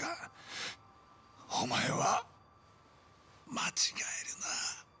だがお前は間違えるな。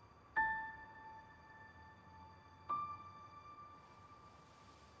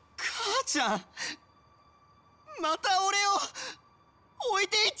母ちゃん、また俺を置い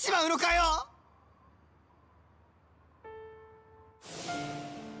ていっちまうのかよ。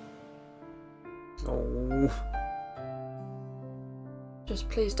Oh. Just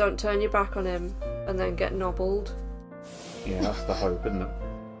please don't turn your back on him and then get nobbled. Yeah, that's the hope, isn't it?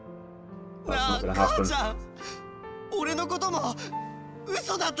 That's not gonna 母 happen. ちゃん、俺のことも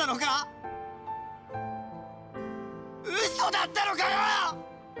嘘だったのか。嘘だったのかよ。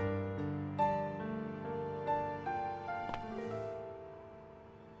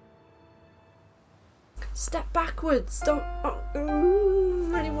Step backwards. Don't. Oh,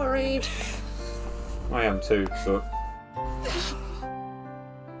 I'm really worried. I am too, but.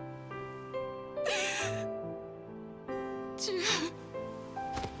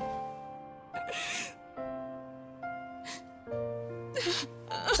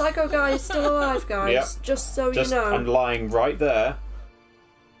 Psycho guy is still alive, guys. Yep. Just so Just, you know. and lying right there.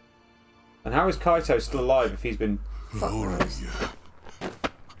 And how is Kaito still alive if he's been? Fuck knows.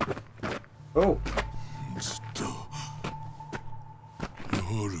 Oh.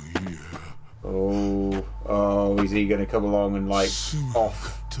 Oh, is he going to come along and like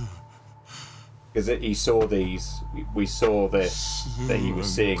off? Because he saw these, we saw this, that he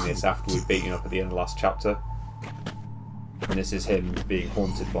was seeing this after we'd beaten up at the end of the last chapter. And this is him being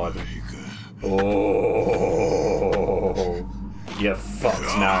haunted by them. Oh, you're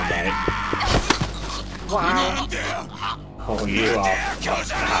fucked now, mate. Wow. Oh, you are fucked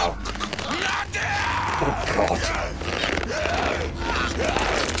now. Oh, God. Oh, God.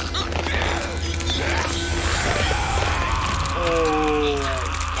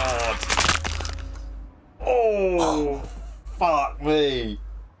 Oh, fuck me.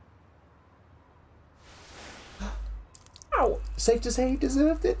 Ow. Safe to say he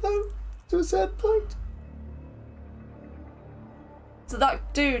deserved it, though, to a certain point. So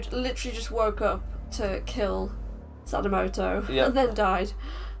that dude literally just woke up to kill Sadamoto Yep. and then died.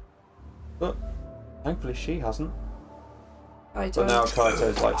 But thankfully she hasn't. Kaito. But now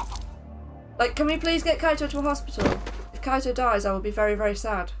Kaito's like... Like, can we please get Kaito to a hospital? If Kaito dies, I will be very, very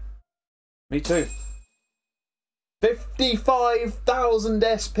sad. Me too. 55,000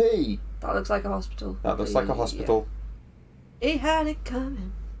 SP! That looks like a hospital. That looks like a hospital. Yeah. He had it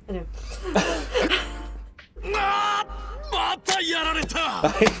coming. Anyway. He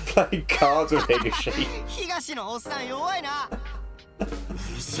played cards with Higashi.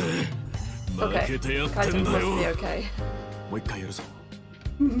 Okay. Kaito must be okay.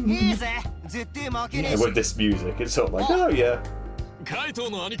 Yeah, with this music, it's sort of like, oh yeah. We got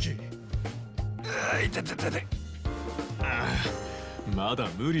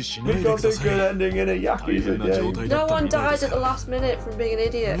a good ending in a Yakuza game. No one died at the last minute from being an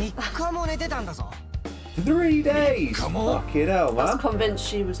idiot. 3 days! Fucking hell, I was man. convinced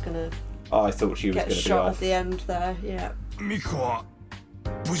she was gonna Oh, I thought she was get going to be shot off. at the end there, yeah. Mikiko は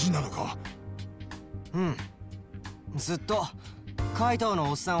無事なのか。ずっとカイトの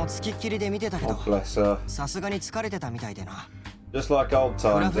おっさんをつきっきりで見てたけ Oh, ど、 bless her. さすがに疲れてたみたいでな。 Just like old フ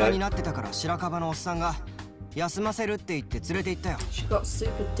ラ times, フラに eh? なってたから白樺のおっさんが休ませるって言って連れて行ったよ。 She got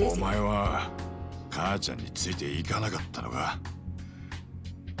super お dizzy. 前は母ちゃんについていかなかったのか。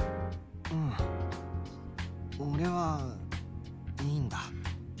俺はいいんだ。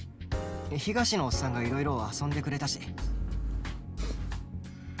東のおっさんがいろいろ遊んでくれたし。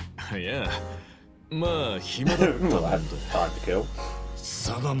いや、まあ暇だったもんで。Time to kill.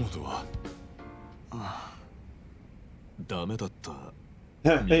 貞本はダメだった。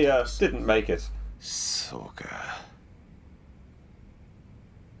He didn't make it. そうか。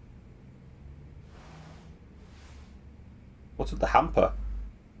What's with the hamper?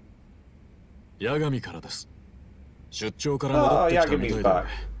 八神からです。出張から戻ってきたみたいで、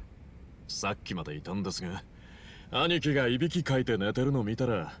さっきまでいたんですが、兄貴がいびきかいて寝てるの見た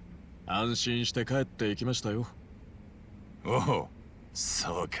ら安心して帰っていきましたよ。おお、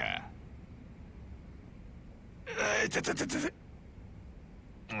そうか。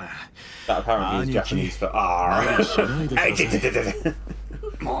That apparently is Japanese for R.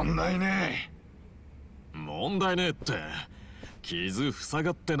 問題ねえ。問題ねえって。傷塞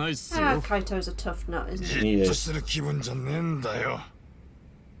がってないっすよ。Kaito's a tough nut, isn't じ he? っとしてる気分じゃねえんだよ。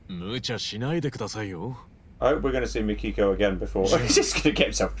無茶しないでくださいよ。I hope we're going to see Mikiko again before. He's just going to get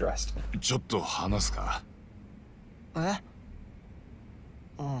himself dressed. ちょっと話すか。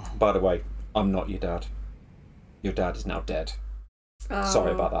By the way, I'm not your dad. Your dad is now dead.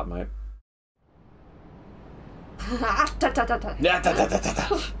 Sorry about that, mate.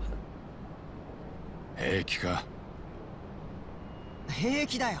 平気か。平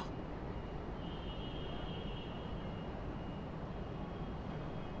気だよ。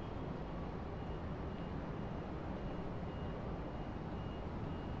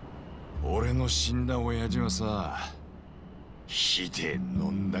俺の死んだ親父はさ、ひでえ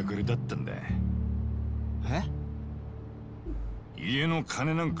飲んだくれだったんだ。家の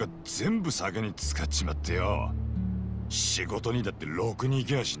金なんか全部酒に使っちまってよ。仕事にだってろくに行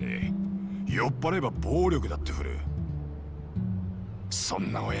けやしねえ。酔っ払えば暴力だって振る。そ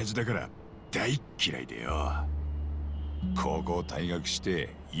んな親父だから大嫌いでよ。高校退学して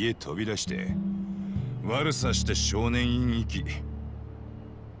家飛び出して悪さして少年院行き。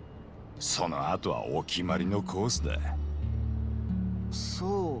その後はお決まりのコースだ。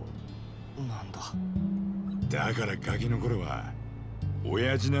そうなんだ。だからガキの頃は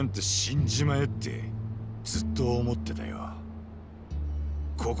親父なんて死んじまえってずっと思ってたよ。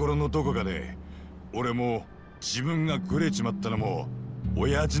心のどこかで俺も自分がグレちまったのも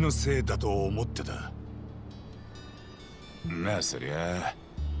親父のせいだと思ってた。まあそりゃ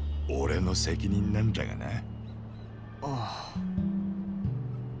俺の責任なんだがな。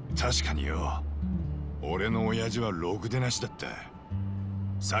確かによ、俺の親父はろくでなしだった。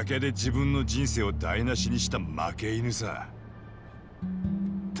酒で自分の人生を台無しにした負け犬さ。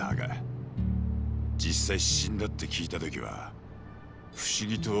だが実際死んだって聞いた時は不思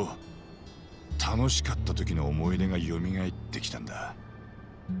議と楽しかった時の思い出が蘇ってきたんだ。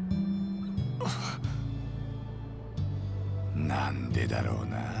なんでだろう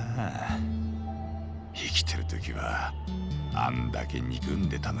な。生きてる時はあんだけ憎ん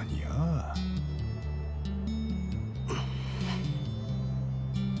でたのによ。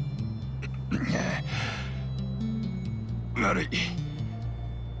悪い。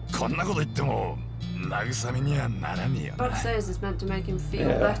こんなこと言っても慰めにはならねえよな。Yeah,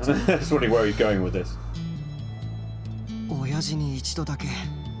 that's really where he's going with this. 親父に一度だけ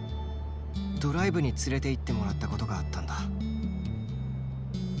ドライブに連れて行ってもらったことがあったんだ。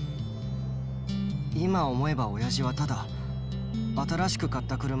今思えば親父はただ新しく買っ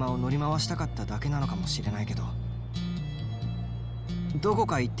た車を乗り回したかっただけなのかもしれないけど、どこ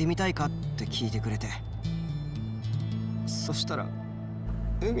か行ってみたいかって聞いてくれて、そしたら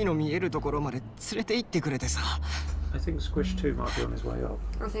海の見えるところまで連れて行ってくれてさ。I think Squish 2 might be on his way up.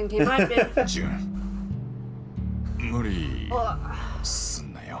 I think he might be. ジュン、無理す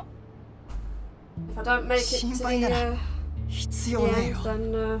んなよ。 If I don't make it 心 to 配なら the 必要ねえよ。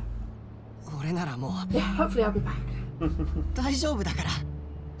 end, then 俺ならもう yeah, hopefully I'll be back. 大丈夫だから。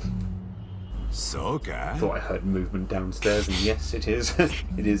そうか。 Thought I heard movement downstairs, and yes, it is.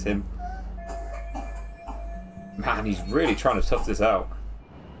 It is him. Man, he's really trying to tough this out.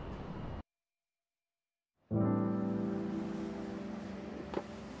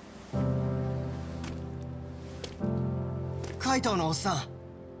 カイトのおっさん、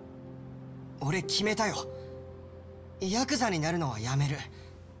俺決めたよ。ヤクザになるのはやめる。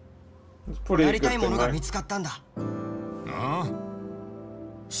 Pretty やり good たいも thing, のが though. 見つかったんだ。ああ、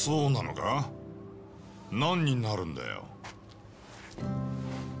そうなのか。何になるんだよ。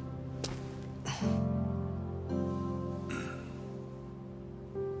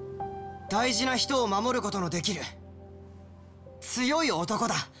大事な人を守ることのできる強い男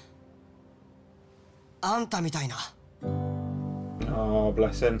だ。あんたみたいな。 Oh,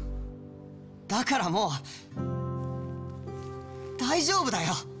 bless him. だからもう大丈夫だ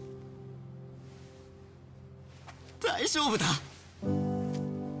よ。大丈夫だ。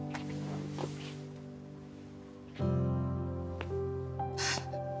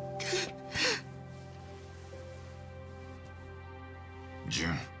ジ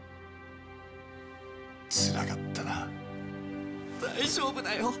ュン、つらかったな。大丈夫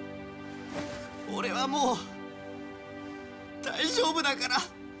だよ。俺はもう大丈夫だから。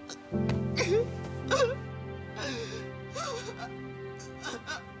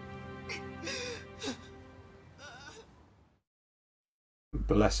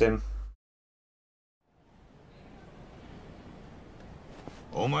Bless him.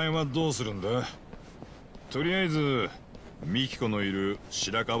 お前はどうするんだ。とりあえずミキコのいる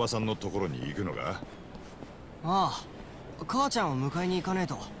白川さんのところに行くのか？ああ、母ちゃんを迎えに行かねえ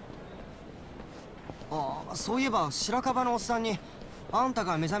と。ああ、そういえば白樺のおっさんにあんた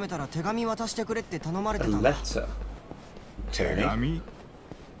が目覚めたら手紙渡してくれって頼まれてたんだ。手紙？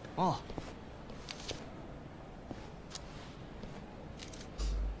ああ。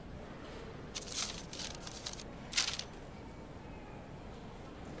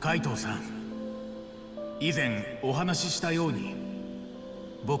海藤さん、以前お話ししたように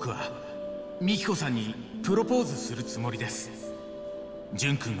僕はミキコさんにプロポーズするつもりです。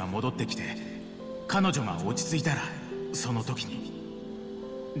純君が戻ってきて彼女が落ち着いたらその時に。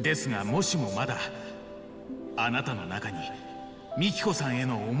ですがもしもまだあなたの中にミキコさんへ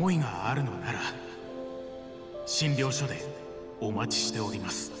の思いがあるのなら診療所でお待ちしており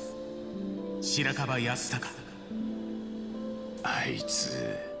ます。白樺康隆。あい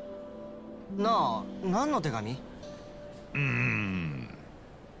つなあ、何の手紙？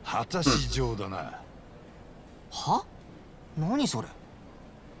果たし状だな。は？何それ？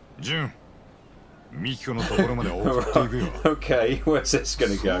純、ミキコのところまで送っていくよ。Okay, where's this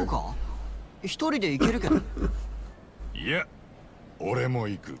gonna go? そうか？一人で行けるけど。いや、俺も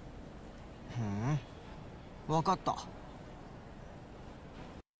行く。わかった。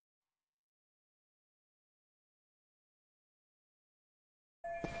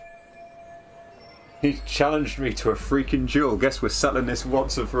He challenged me to a freaking duel. Guess we're settling this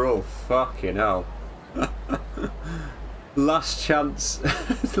once and for all. Fucking hell. Last chance.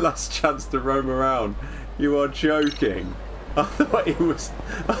 Last chance to roam around. You are joking. I thought it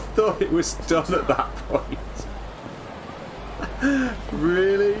was done at that point.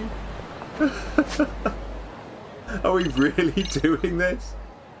 Really? Are we really doing this?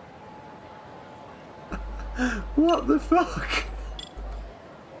 What the fuck?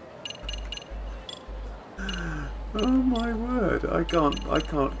 Oh my word, I can't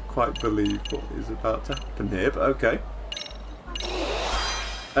quite believe what is about to happen here, but okay.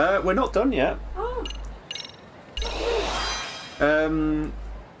 We're not done yet.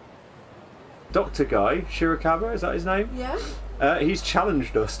 Dr. Guy, Shirakawa, is that his name? Yeah. He's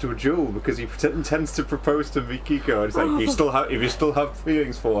challenged us to a duel because he intends to propose to Mikiko. And he's like, if you still have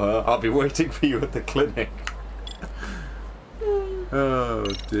feelings for her, I'll be waiting for you at the clinic. Oh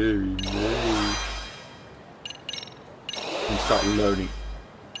dearie me. And start loading.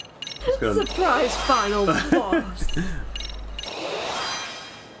 Surprise final boss.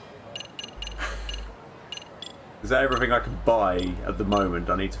 Is that everything I can buy at the moment?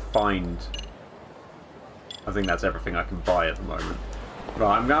 I need to find. I think that's everything I can buy at the moment.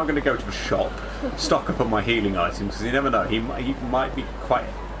 Right, I'm now going to go to the shop, stock up on my healing items because you never know. He might be quite.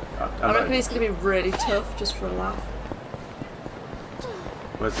 I reckon he's going to be really tough just for a laugh.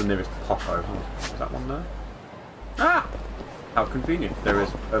 Where's the nearest Popo? Oh, is that one there? Ah! How convenient. There is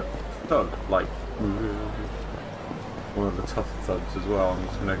a thug, like one of the tough thugs as well. I'm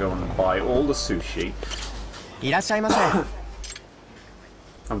just going to go and buy all the sushi.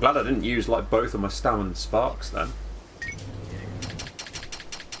 I'm glad I didn't use like both of my stamina sparks then.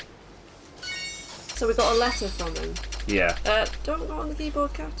 So we got a letter from him. Yeah. Don't go on the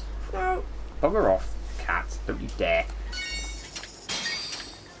keyboard, cat. No. Bugger off, cat. Don't you dare.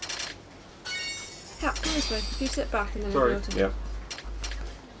 Cat, come this way. If you sit back and then Sorry. we'll go to Yep.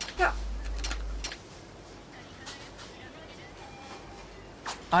 Cat.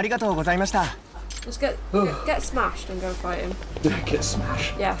 ありがとうございました。 Let's get smashed and go fight him. Get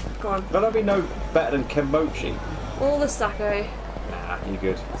smashed? Yeah, go on. That'll be no better than Kenmochi. All the sake. Nah, you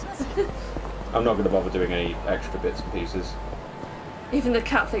good. I'm not going to bother doing any extra bits and pieces. Even the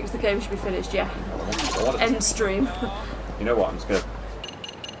cat thinks the game should be finished, yeah. End stream. You know what, I'm just going to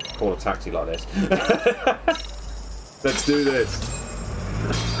call a taxi like this. Let's do this.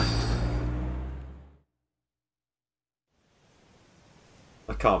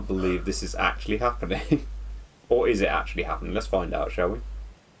 I can't believe this is actually happening. Or is it actually happening? Let's find out, shall we?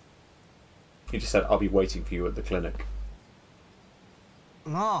 He just said, I'll be waiting for you at the clinic.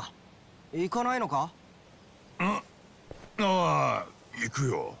 なあ、行かないのか？ああ、行く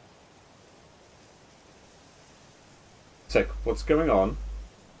よ。Sick, what's going on?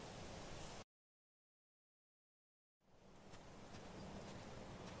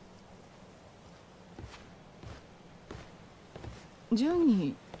 ジュ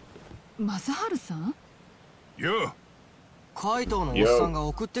ニ正治さん？よ。カイトのおっさんが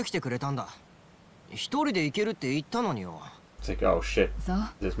送ってきてくれたんだ。一人で行けるって言ったのによ。Sick, oh shit. そう。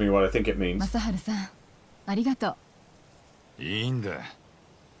 Does this mean what I think it means? 正治さん、ありがとう。いいんだ。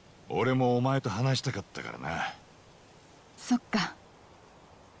俺もお前と話したかったからな。そっか。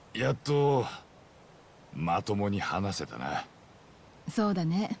やっとまともに話せたな。そうだ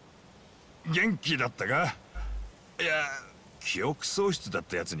ね。元気だったか？いや、記憶喪失だっ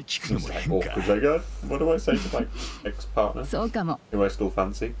たやつに聞くのも変か。What do I say to my ex-partner? そうかも。Who I still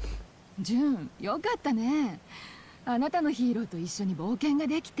fancy? ジュン、よかったね。あなたのヒーローと一緒に冒険が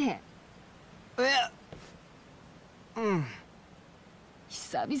できて。うん。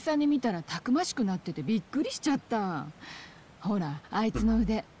久々に見たらたくましくなっててびっくりしちゃった。ほら、あいつの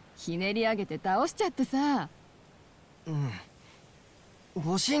腕ひねり上げて倒しちゃってさ。うん。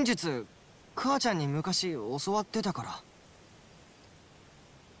護身術、母ちゃんに昔教わってたか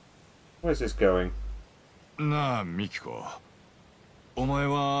ら。Where's this going? なあ、ミキコ。お前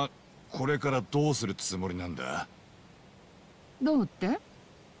はこれからどうするつもりなんだ？どうって？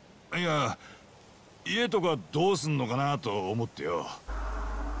いや、家とかどうすんのかなと思ってよ。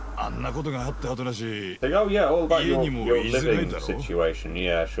あんなことがあった後だし。Oh yeah, all about 家にも your 居づらい living だろ。situation.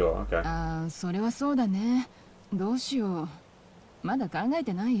 Yeah, sure. Okay. ああ、それはそうだね。どうしよう。まだ考え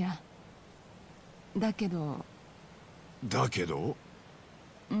てないや。だけど。だけど？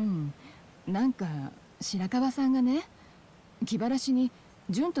うん。なんか白川さんがね、気晴らしに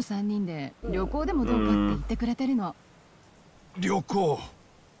ジュンと3人で旅行でもどうかって言ってくれてるの。旅行？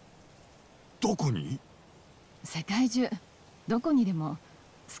どこに？世界中どこにでも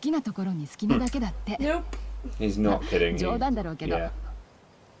好きなところに好きなだけだって。He's not kidding. 冗談だろうけど。Yeah.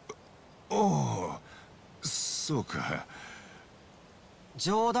 おお、そうか。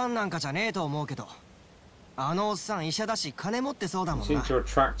冗談なんかじゃねえと思うけど、あのおっさん医者だし金持ってそうだもんな。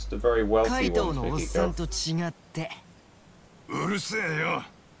カイトのおっさんと違って。うるせえよ。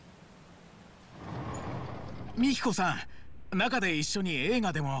ミキコさん、中で一緒に映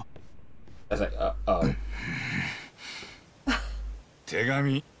画でも。手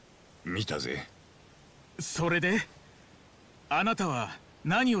紙見たぜ。それであなたは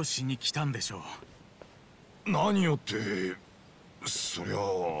何をしに来たんでしょう？何をって、そりゃ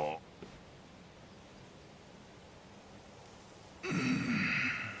あ。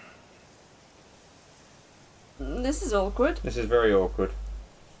This is awkward. This is very awkward.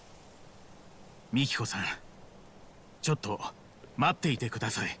 ミキコさん、ちょっと待っていてくだ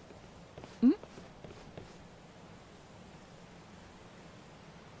さい。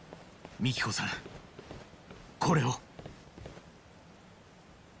ミキコさん、これを。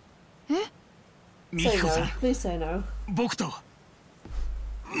ミキコさん、Please say no. 僕と。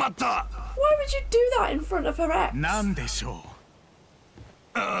待った。Why would you do that in front of her ex? なんでしょ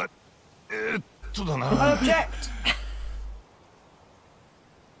う。だな。I object.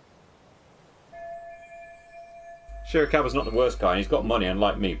 Shirakawa's not the worst guy. He's got money,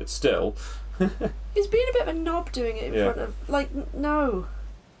 unlike me, but still. He's being a bit of a knob doing it in front of, like, no.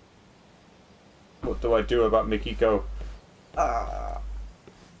 What do I do about Mikiko? I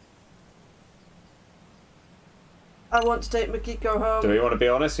want to take Mikiko home. Do we want to be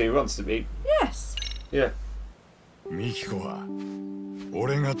honest? He wants to be. Yes. Yeah. ミキコは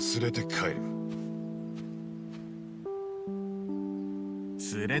俺が連れて帰る。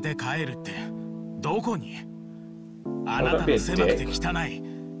連れて帰るってどこに？あなたの狭くて汚い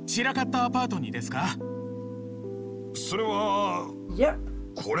散らかったアパートにですか？それは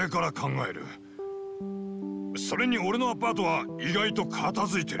これから考える。それに俺のアパートは意外と片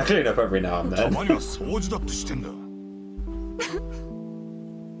付いてる。たまには掃除だってしてんだ。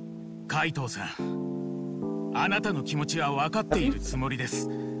海藤さん、あなたの気持ちは分かっているつもりです。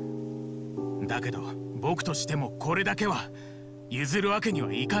だけど僕としてもこれだけは譲るわけに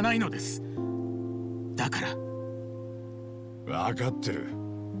はいかないのです。だから。分かってる。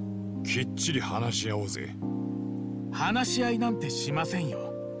きっちり話し合おうぜ。話し合いなんてしません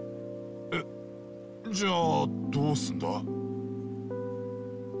よ。じゃあどうすんだ？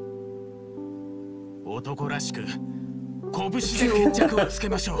男らしく拳で決着をつけ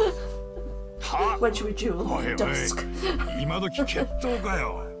ましょう。は？ When should we duel? おいおい、今時決闘か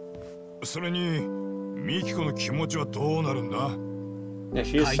よ。それにミキコの気持ちはどうなるんだ？ Yeah,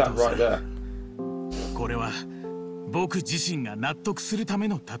 she is sat right there. これは僕自身が納得するため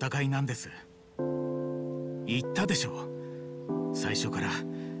の戦いなんです。言ったでしょう。最初から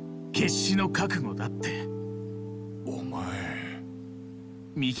決死の覚悟だって。お前。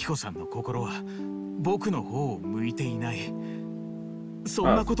ミキコさんの心は僕の方を向いていない。そ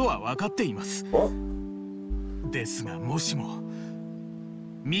んなことは分かっています。ですがもしも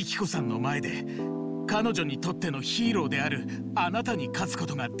ミキコさんの前で彼女にとってのヒーローであるあなたに勝つこ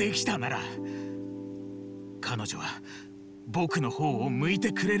とができたなら、彼女は僕の方を向い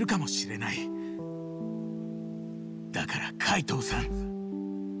てくれるかもしれない。だから海藤さ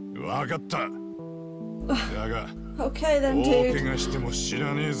ん。分かった。だが、Okay then, 大 dude. 怪我しても知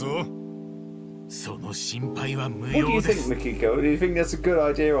らねえぞ。What do you think, Mikiko? Do you think that's a good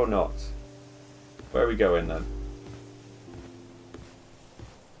idea or not? Where are we going then?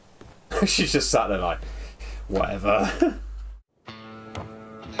 She's just sat there like, whatever.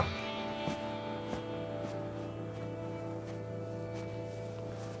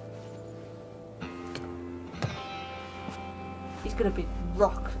 He's gonna be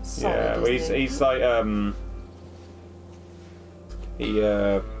rock solid. Yeah, well, he's like he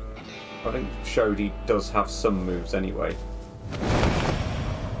I think showed he does have some moves anyway.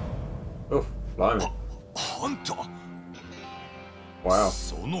 Oh, blimey. Wow.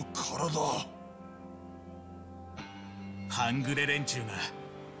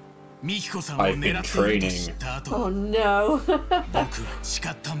 I've been training. Oh no.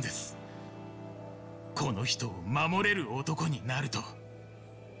 この人を守れる男になると。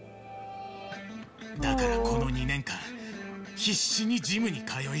だからこの2年間必死にジムに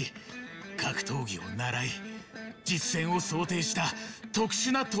通い、格闘技を習い、実戦を想定した特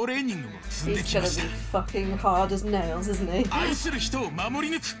殊なトレーニングを積んできました。愛する人を守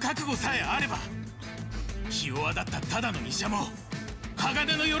り抜く覚悟さえあれば、気弱だったただの医者も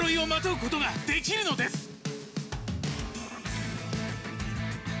鋼の鎧をまとうことができるのです。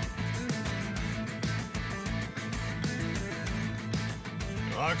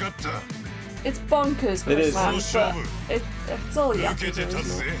It's bonkers, it is. Man, but it's all you have to do,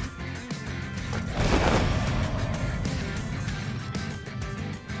 isn't it?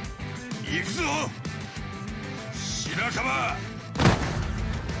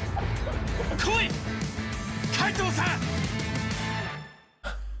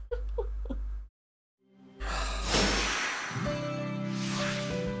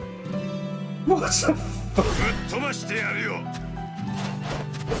 What the fuck?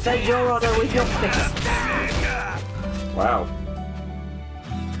 Defend your honor with your fists. Wow.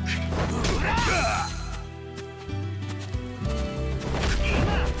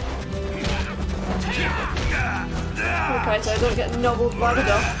 Okay, so I don't get nobbled by the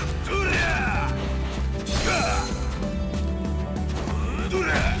dog.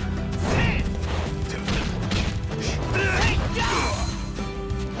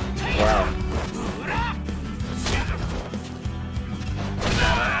 Wow.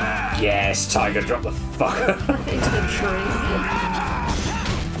 Yes, Tiger, drop the fucker. Into the tree.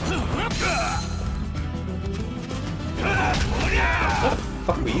 Where the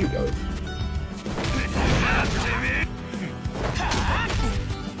fuck were you going?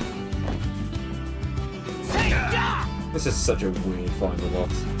 This is such a weird final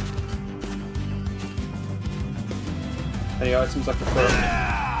boss. Any items I can throw?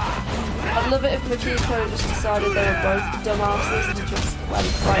 I'd love it if Mikiko just decided they were both dumbasses and just went,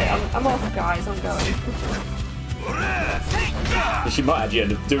 right, I'm off guys, I'm going. She might actually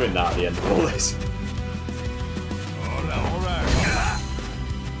end up doing that at the end of all this.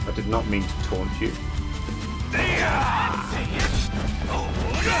 I did not mean to taunt you.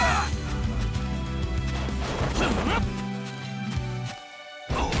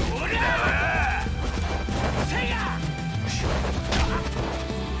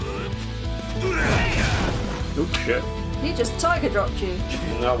 Oh shit. He just tiger dropped you.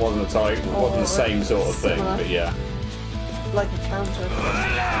 That wasn't a tiger, it wasn't the same sort of thing, but yeah. Like a counter.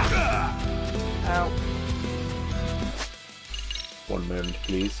 Ow. One moment,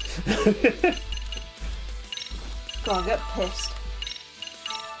 please. Go on, get pissed.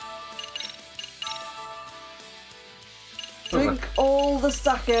 Drink all the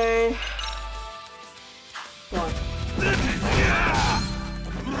sake. Go on.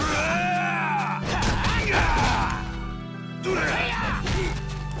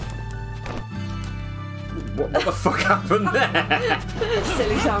 What the fuck happened there?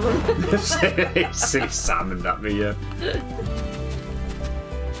 Silly salmon. Silly salmon at me, yeah.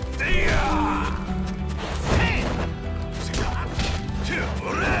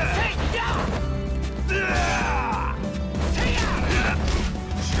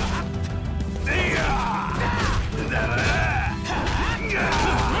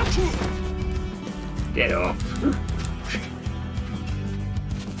 Get up.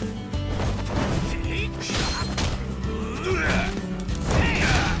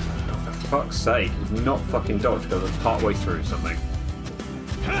 For fuck's sake, not fucking dodge because I'm partway through something.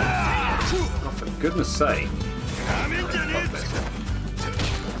 Oh, for goodness sake.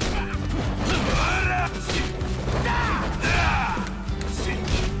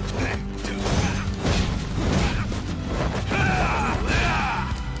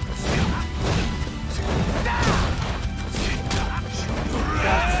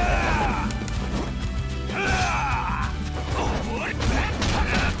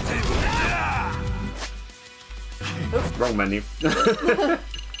 wrong menu.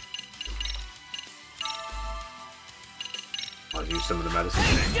 I'll use some of the medicine.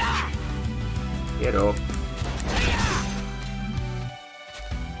 Get up.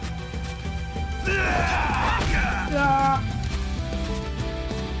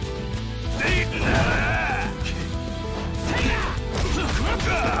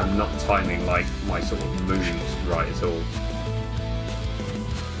 I'm not timing like my sort of moves right at all.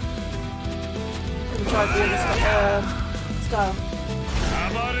 I'm trying to do this style.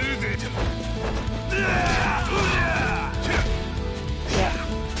 Yeah,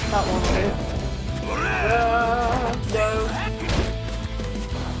 that one too. No.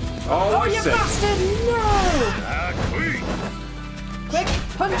 Oh, you bastard! No! Quick,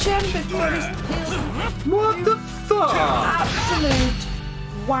 punch him before he heals. What the fuck? Absolute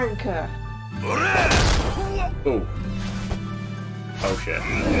wanker. Oh. Oh shit.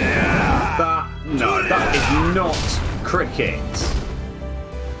 That is not cricket.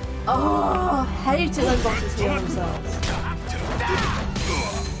 Oh, hate it when bosses heal themselves.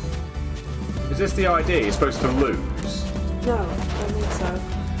 Is this the idea? You're supposed to lose? No, I don't think so.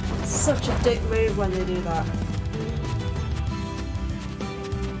 It's such a dick move when they do that.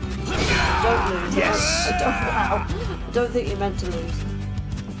 Don't lose. Yes. I don't think you're meant to lose.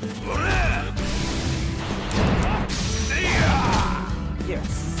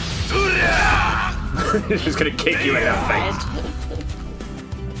 Yes. He's just gonna kick you in the face.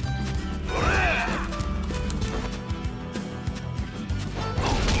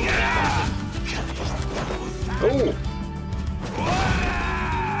 Oh!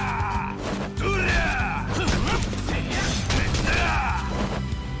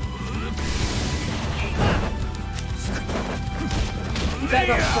 You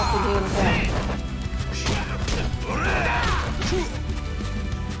better not fucking heal again.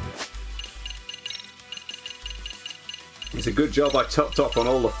 It's a good job I topped up on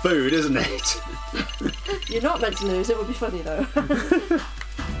all the food, isn't it? You're not meant to lose, it would be funny though.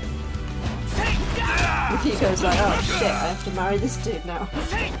 Mikiko's like, oh shit, I have to marry this dude now.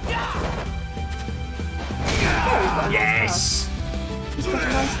 Yes! He's got a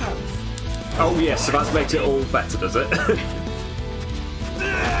nice house. Oh yes, so that makes it all better, does it?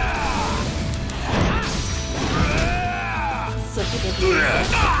 Such a good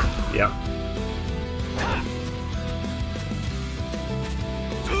move. Yep.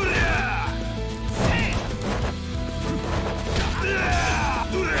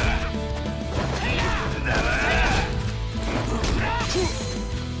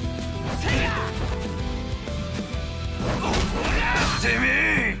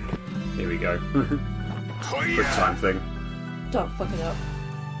 Here we go. Quick time thing. Don't fuck it up.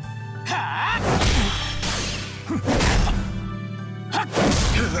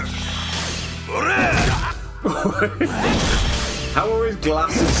 How are his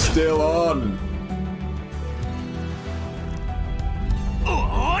glasses still on?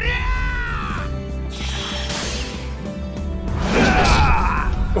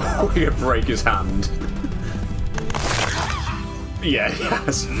 Oh, he could break his hand. Yeah, he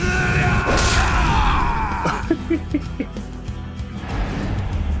has.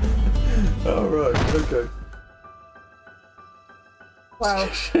 Alright, okay. Wow.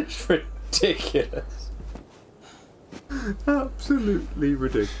 It's ridiculous. Absolutely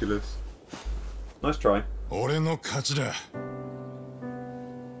ridiculous. Nice try. 俺の勝ちだ。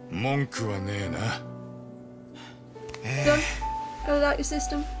文句はねえな。Done? Got it out your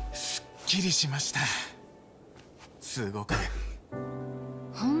system? すっきりしました。すごく。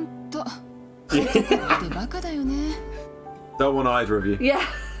ほんと。家族ってバカだよね。Don't want either of you. Yeah.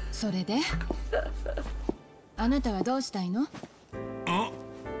 それであなたはどうしたいの？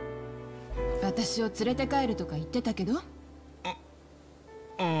私を連れて帰るとか言ってたけど。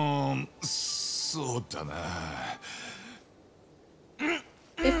そうだな。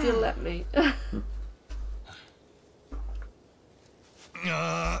If you let me.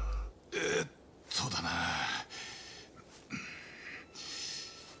 そうだな。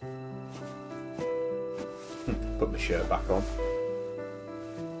Put my shirt back on.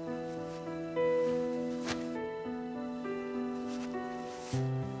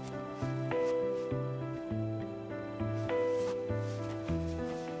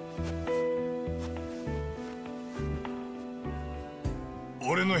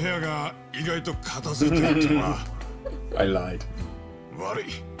 I lied. 悪い。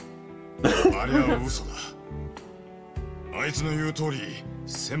あれは嘘だ。あいつの言う通り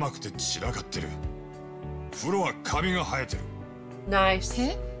狭くて散らかってる。風呂はカビが生えてる。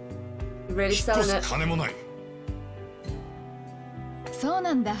Nice. Really selling it. 金もない。そう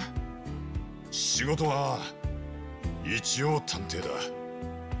なんだ。仕事は一応探偵だ。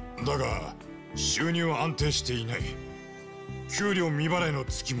だが収入は安定していない。給料未払いの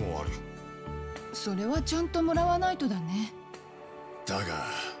月もある。それはちゃんともらわないとだね。だが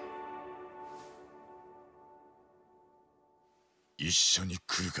一緒に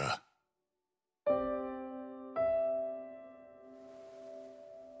来るか。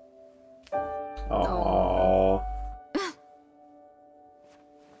Oh.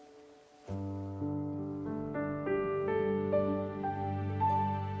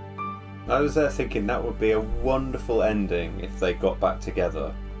 I was there thinking that would be a wonderful ending if they got back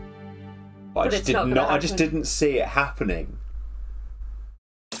together. But I just didn't see it happening.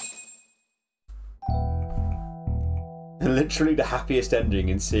 And literally the happiest ending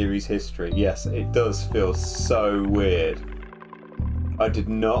in series history. Yes, it does feel so weird. I did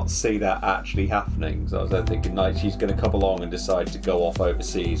not see that actually happening, so I was there thinking like she's going to come along and decide to go off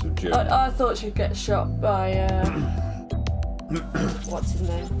overseas with June. I thought she'd get shot by what's his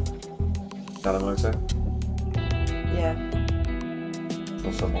name? Yamamoto? Yeah.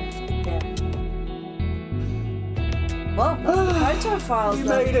 Or someone. Yeah. Well, that's the Kaito Files. You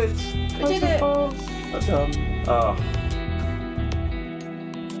then. made it! We did it! Oh.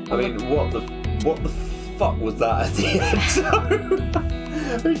 I mean, what the fuck was that at the end?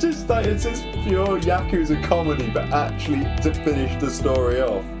 It's just like, it's this pure Yakuza comedy, but actually to finish the story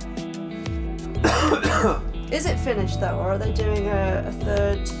off. Is it finished though, or are they doing a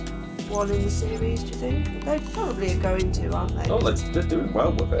third one in the series, do you think? They probably are going to, aren't they? Oh, they're doing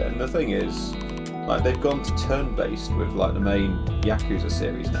well with it, and the thing is, like, they've gone to turn-based with like the main Yakuza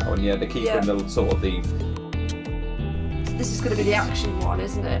series now, and yeah, they're keeping the sort of the... This is going to be the action one,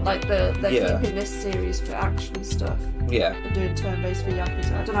 isn't it? Like they're keeping this series for action stuff. Yeah. And doing turn-based for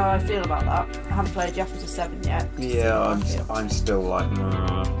Yakuza. I don't know how I feel about that. I haven't played Yakuza 7 yet. Yeah, I'm still like,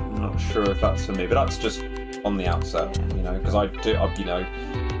 I'm not sure if that's for me, but that's just on the outset, you know, because I'm, you know,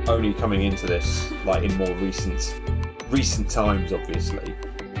 only coming into this like in more recent times, obviously.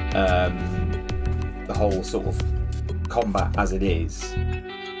 The whole sort of combat as it is,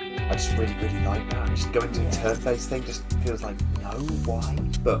 I just really like that. Just going to a turn-based thing just feels like, no, why?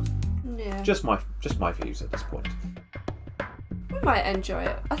 But just my views at this point. We might enjoy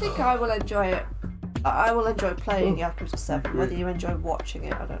it. I think I will enjoy it. I will enjoy playing Yakuza 7. Whether you enjoy watching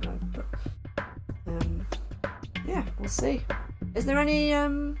it, I don't know. But yeah, we'll see. Is there any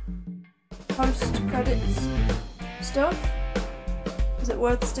post-credits stuff? Is it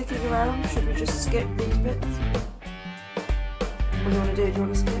worth sticking around? Should we just skip these bits? What do you want to do? Do you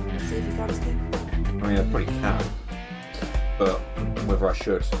want to skip? See if you can skip. I mean, I probably can, but whether I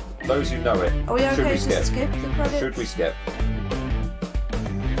should. Those who know it, are we okay should we to skip the credits? Should we skip?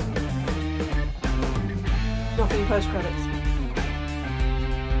 Nothing post-credits.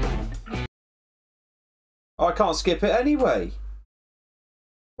 Oh, I can't skip it anyway.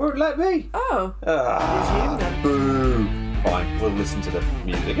 Won't let me. Oh. Boo. Fine, we'll listen to the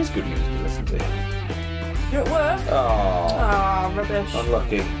music. It's good music to listen to. You're at work? Oh, rubbish.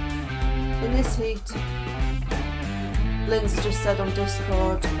 Unlucky. In this heat. Lynn's just said on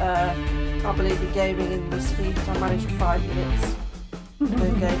Discord, can't believe you're gaming in this heat. I managed 5 minutes.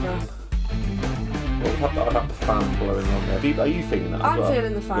 Then gave up. Well, I'd have the fan blowing on there. Are you feeling that as well? I'm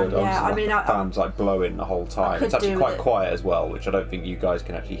feeling the fan, yeah. I mean, the fan's like blowing the whole time. It's actually quite quiet as well, which I don't think you guys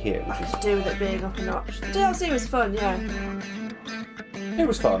can actually hear. Which is do with it being up a notch. The DLC was fun, yeah. It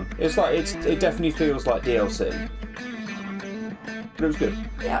was fun. It's like it definitely feels like DLC, but it was good.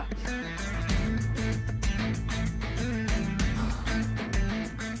 Yeah.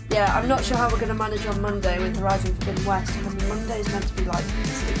 Yeah, I'm not sure how we're going to manage on Monday with Horizon Forbidden West, because Monday's meant to be like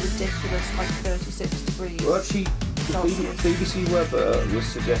ridiculous, like 36 degrees. Well, actually, BBC Weather was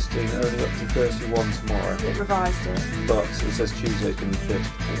suggesting only up to 31 tomorrow. It revised it. But it says Tuesday's going to be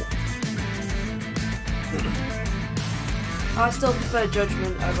 34. I still prefer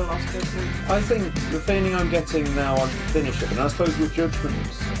Judgment over Lost Judgment. I think the feeling I'm getting now on Finish It, and I suppose with Judgment,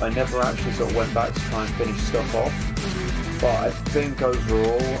 I never actually sort of went back to try and finish stuff off. But I think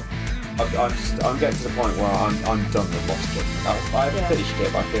overall, I'm getting to the point where I'm done with Lost Judgment. I haven't finished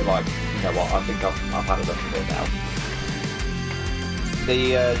it, but I feel like, you know what, I think I've had enough of it now.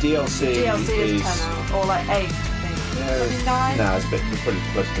 The DLC is 10 out, or like 8, I think. 9? No, it's pretty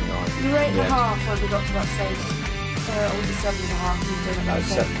close to 9. You were 8.5 when we got to that stage. Or was it 7.5? No,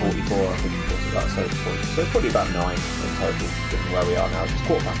 7.44, I think it was about 7.40. So it's probably about 9 in total, given where we are now. It's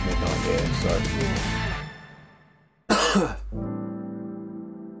 4:15 midnight here, so.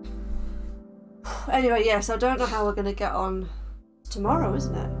 Anyway, yes, I don't know how we're going to get on tomorrow,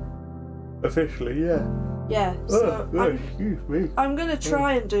 isn't it? Officially, yeah. Yeah, so I'm going to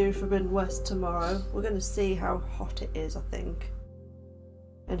try and do Forbidden West tomorrow. We're going to see how hot it is, I think.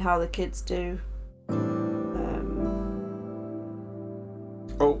 And how the kids do.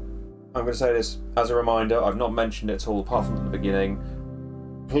 Oh, I'm going to say this as a reminder. I've not mentioned it at all apart from at the beginning.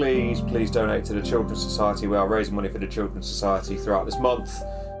 Please donate to the Children's Society. We are raising money for the Children's Society throughout this month.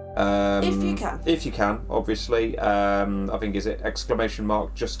 If you can. If you can, obviously. I think is it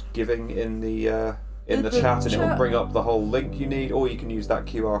 !just giving in the chat, and it will bring up the whole link you need, or you can use that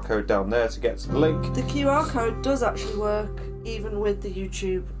QR code down there to get to the link. The QR code does actually work even with the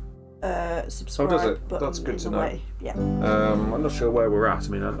YouTube subscribe. Oh, does it? That's good to know. Way. Yeah. I'm not sure where we're at. I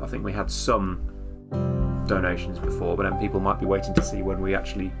mean, I think we had some donations before, but then people might be waiting to see when we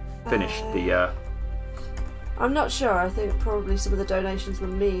actually finish the. I'm not sure. I think probably some of the donations were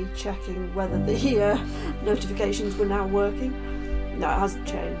me checking whether the notifications were now working. No, it hasn't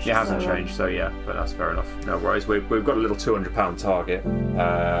changed. It hasn't changed, so yeah, but that's fair enough. No worries. We've got a little £200 target.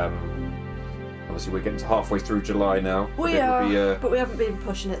 Obviously, we're getting to halfway through July now. We are, but we haven't been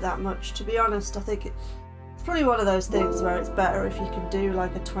pushing it that much. To be honest, I think it's probably one of those things where it's better if you can do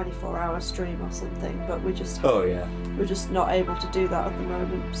like a 24-hour stream or something. But we just we're just not able to do that at the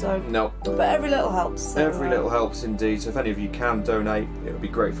moment. So no. But every little helps. So, every little helps indeed. So if any of you can donate, it would be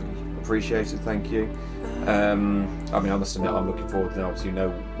gratefully appreciated. Thank you. I mean, I must admit, I'm looking forward to. Obviously,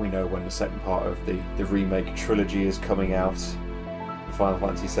 we know when the second part of the remake trilogy is coming out. Final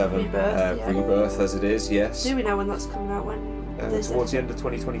Fantasy VII Rebirth, as it is. Yes. Do we know when that's coming out? When? Towards the end of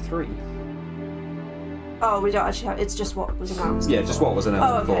 2023. Oh, we don't actually have. It's just what was announced. Yeah, just what was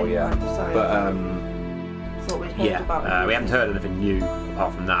announced before. Yeah. Right, sorry. But thought we'd heard about it. We haven't heard anything new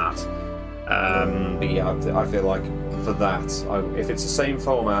apart from that. But yeah, I feel like for that, if it's the same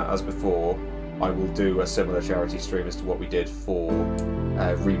format as before, I will do a similar charity stream as to what we did for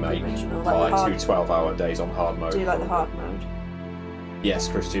remake, like 2 12-hour days on hard mode. Do you like the hard mode? Yes,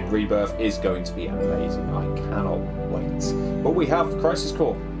 Christian, Rebirth is going to be amazing. I cannot wait. But we have Crisis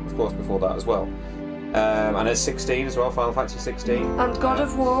Core, of course, before that as well. And there's 16 as well, Final Fantasy 16. And God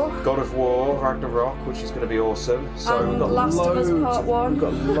of War. God of War, Ragnarok, which is going to be awesome. So and we've got Last of Us Part 1. We've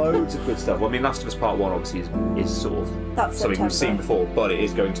got loads of good stuff. Well, I mean, Last of Us Part 1 obviously is sort of something we've seen before, but it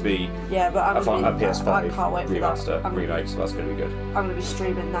is going to be but a PS5 I can't wait for remaster, remake, so that's going to be good. I'm going to be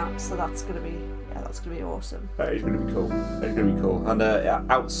streaming that, so that's going to be awesome. That is going to be cool. It's going to be cool. And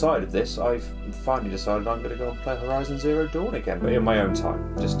outside of this, I've finally decided I'm going to go and play Horizon Zero Dawn again, but in my own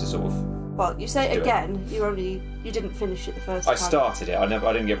time, just to sort of. Well, you say again. You didn't finish it the first time. I started it. I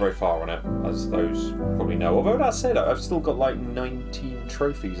didn't get very far on it, as those probably know. Although that said, I've still got like 19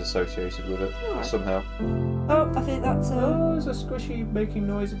 trophies associated with it somehow. Oh, I think that's is a Squishy making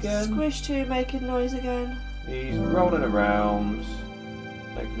noise again? Squish 2 making noise again. He's rolling around,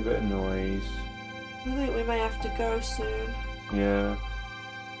 making a bit of noise. I think we may have to go soon. Yeah.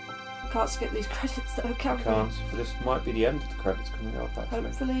 We can't skip these credits though, can we? Can't. This might be the end of the credits coming up, actually.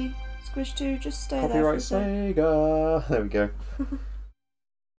 Hopefully. Squish 2, just stay Copyright there. Sega. There we go.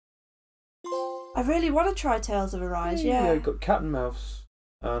 I really want to try Tales of Arise, yeah. You've got Cat and Mouse.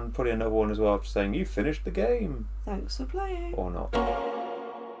 And probably another one as well, saying you finished the game. Thanks for playing. Or not.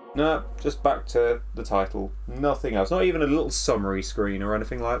 No, just back to the title. Nothing else. Not even a little summary screen or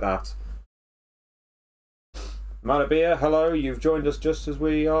anything like that. Manabia, hello, you've joined us just as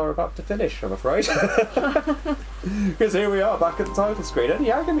we are about to finish, I'm afraid. Because here we are, back at the title screen. And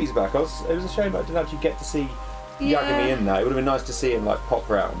Yagami's back. It was a shame I didn't actually get to see Yagami in that. It would have been nice to see him like pop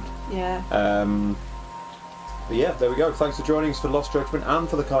round. Yeah. But yeah, there we go. Thanks for joining us for Lost Judgment and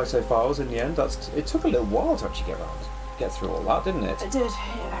for the Kaito Files in the end. It took a little while to actually get through all that, didn't it? It did,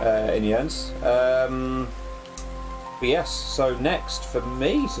 yeah. In the end. But yes, so next for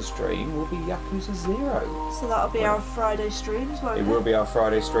me to stream will be Yakuza 0. So that'll be our Friday streams, won't it? It will be our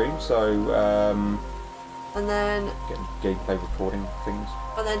Friday stream, so and then gameplay recording things.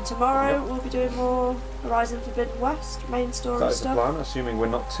 And then tomorrow we'll be doing more Horizon Forbidden West, main story that is stuff. The plan, assuming we're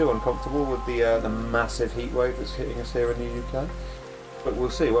not too uncomfortable with the massive heat wave that's hitting us here in the UK. But we'll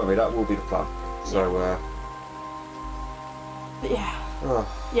see, won't we? That will be the plan. So but yeah.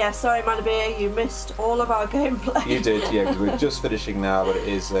 Yeah, sorry Manabia, you missed all of our gameplay. You did, yeah, because we're just finishing now, but it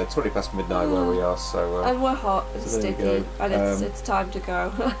is 20 past midnight where we are, so... and we're hot and sticky, and it's time to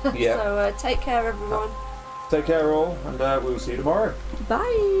go. Yeah. So take care everyone. Take care all, and we'll see you tomorrow.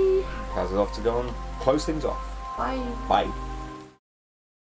 Bye! Kaz is off to go and close things off. Bye. Bye.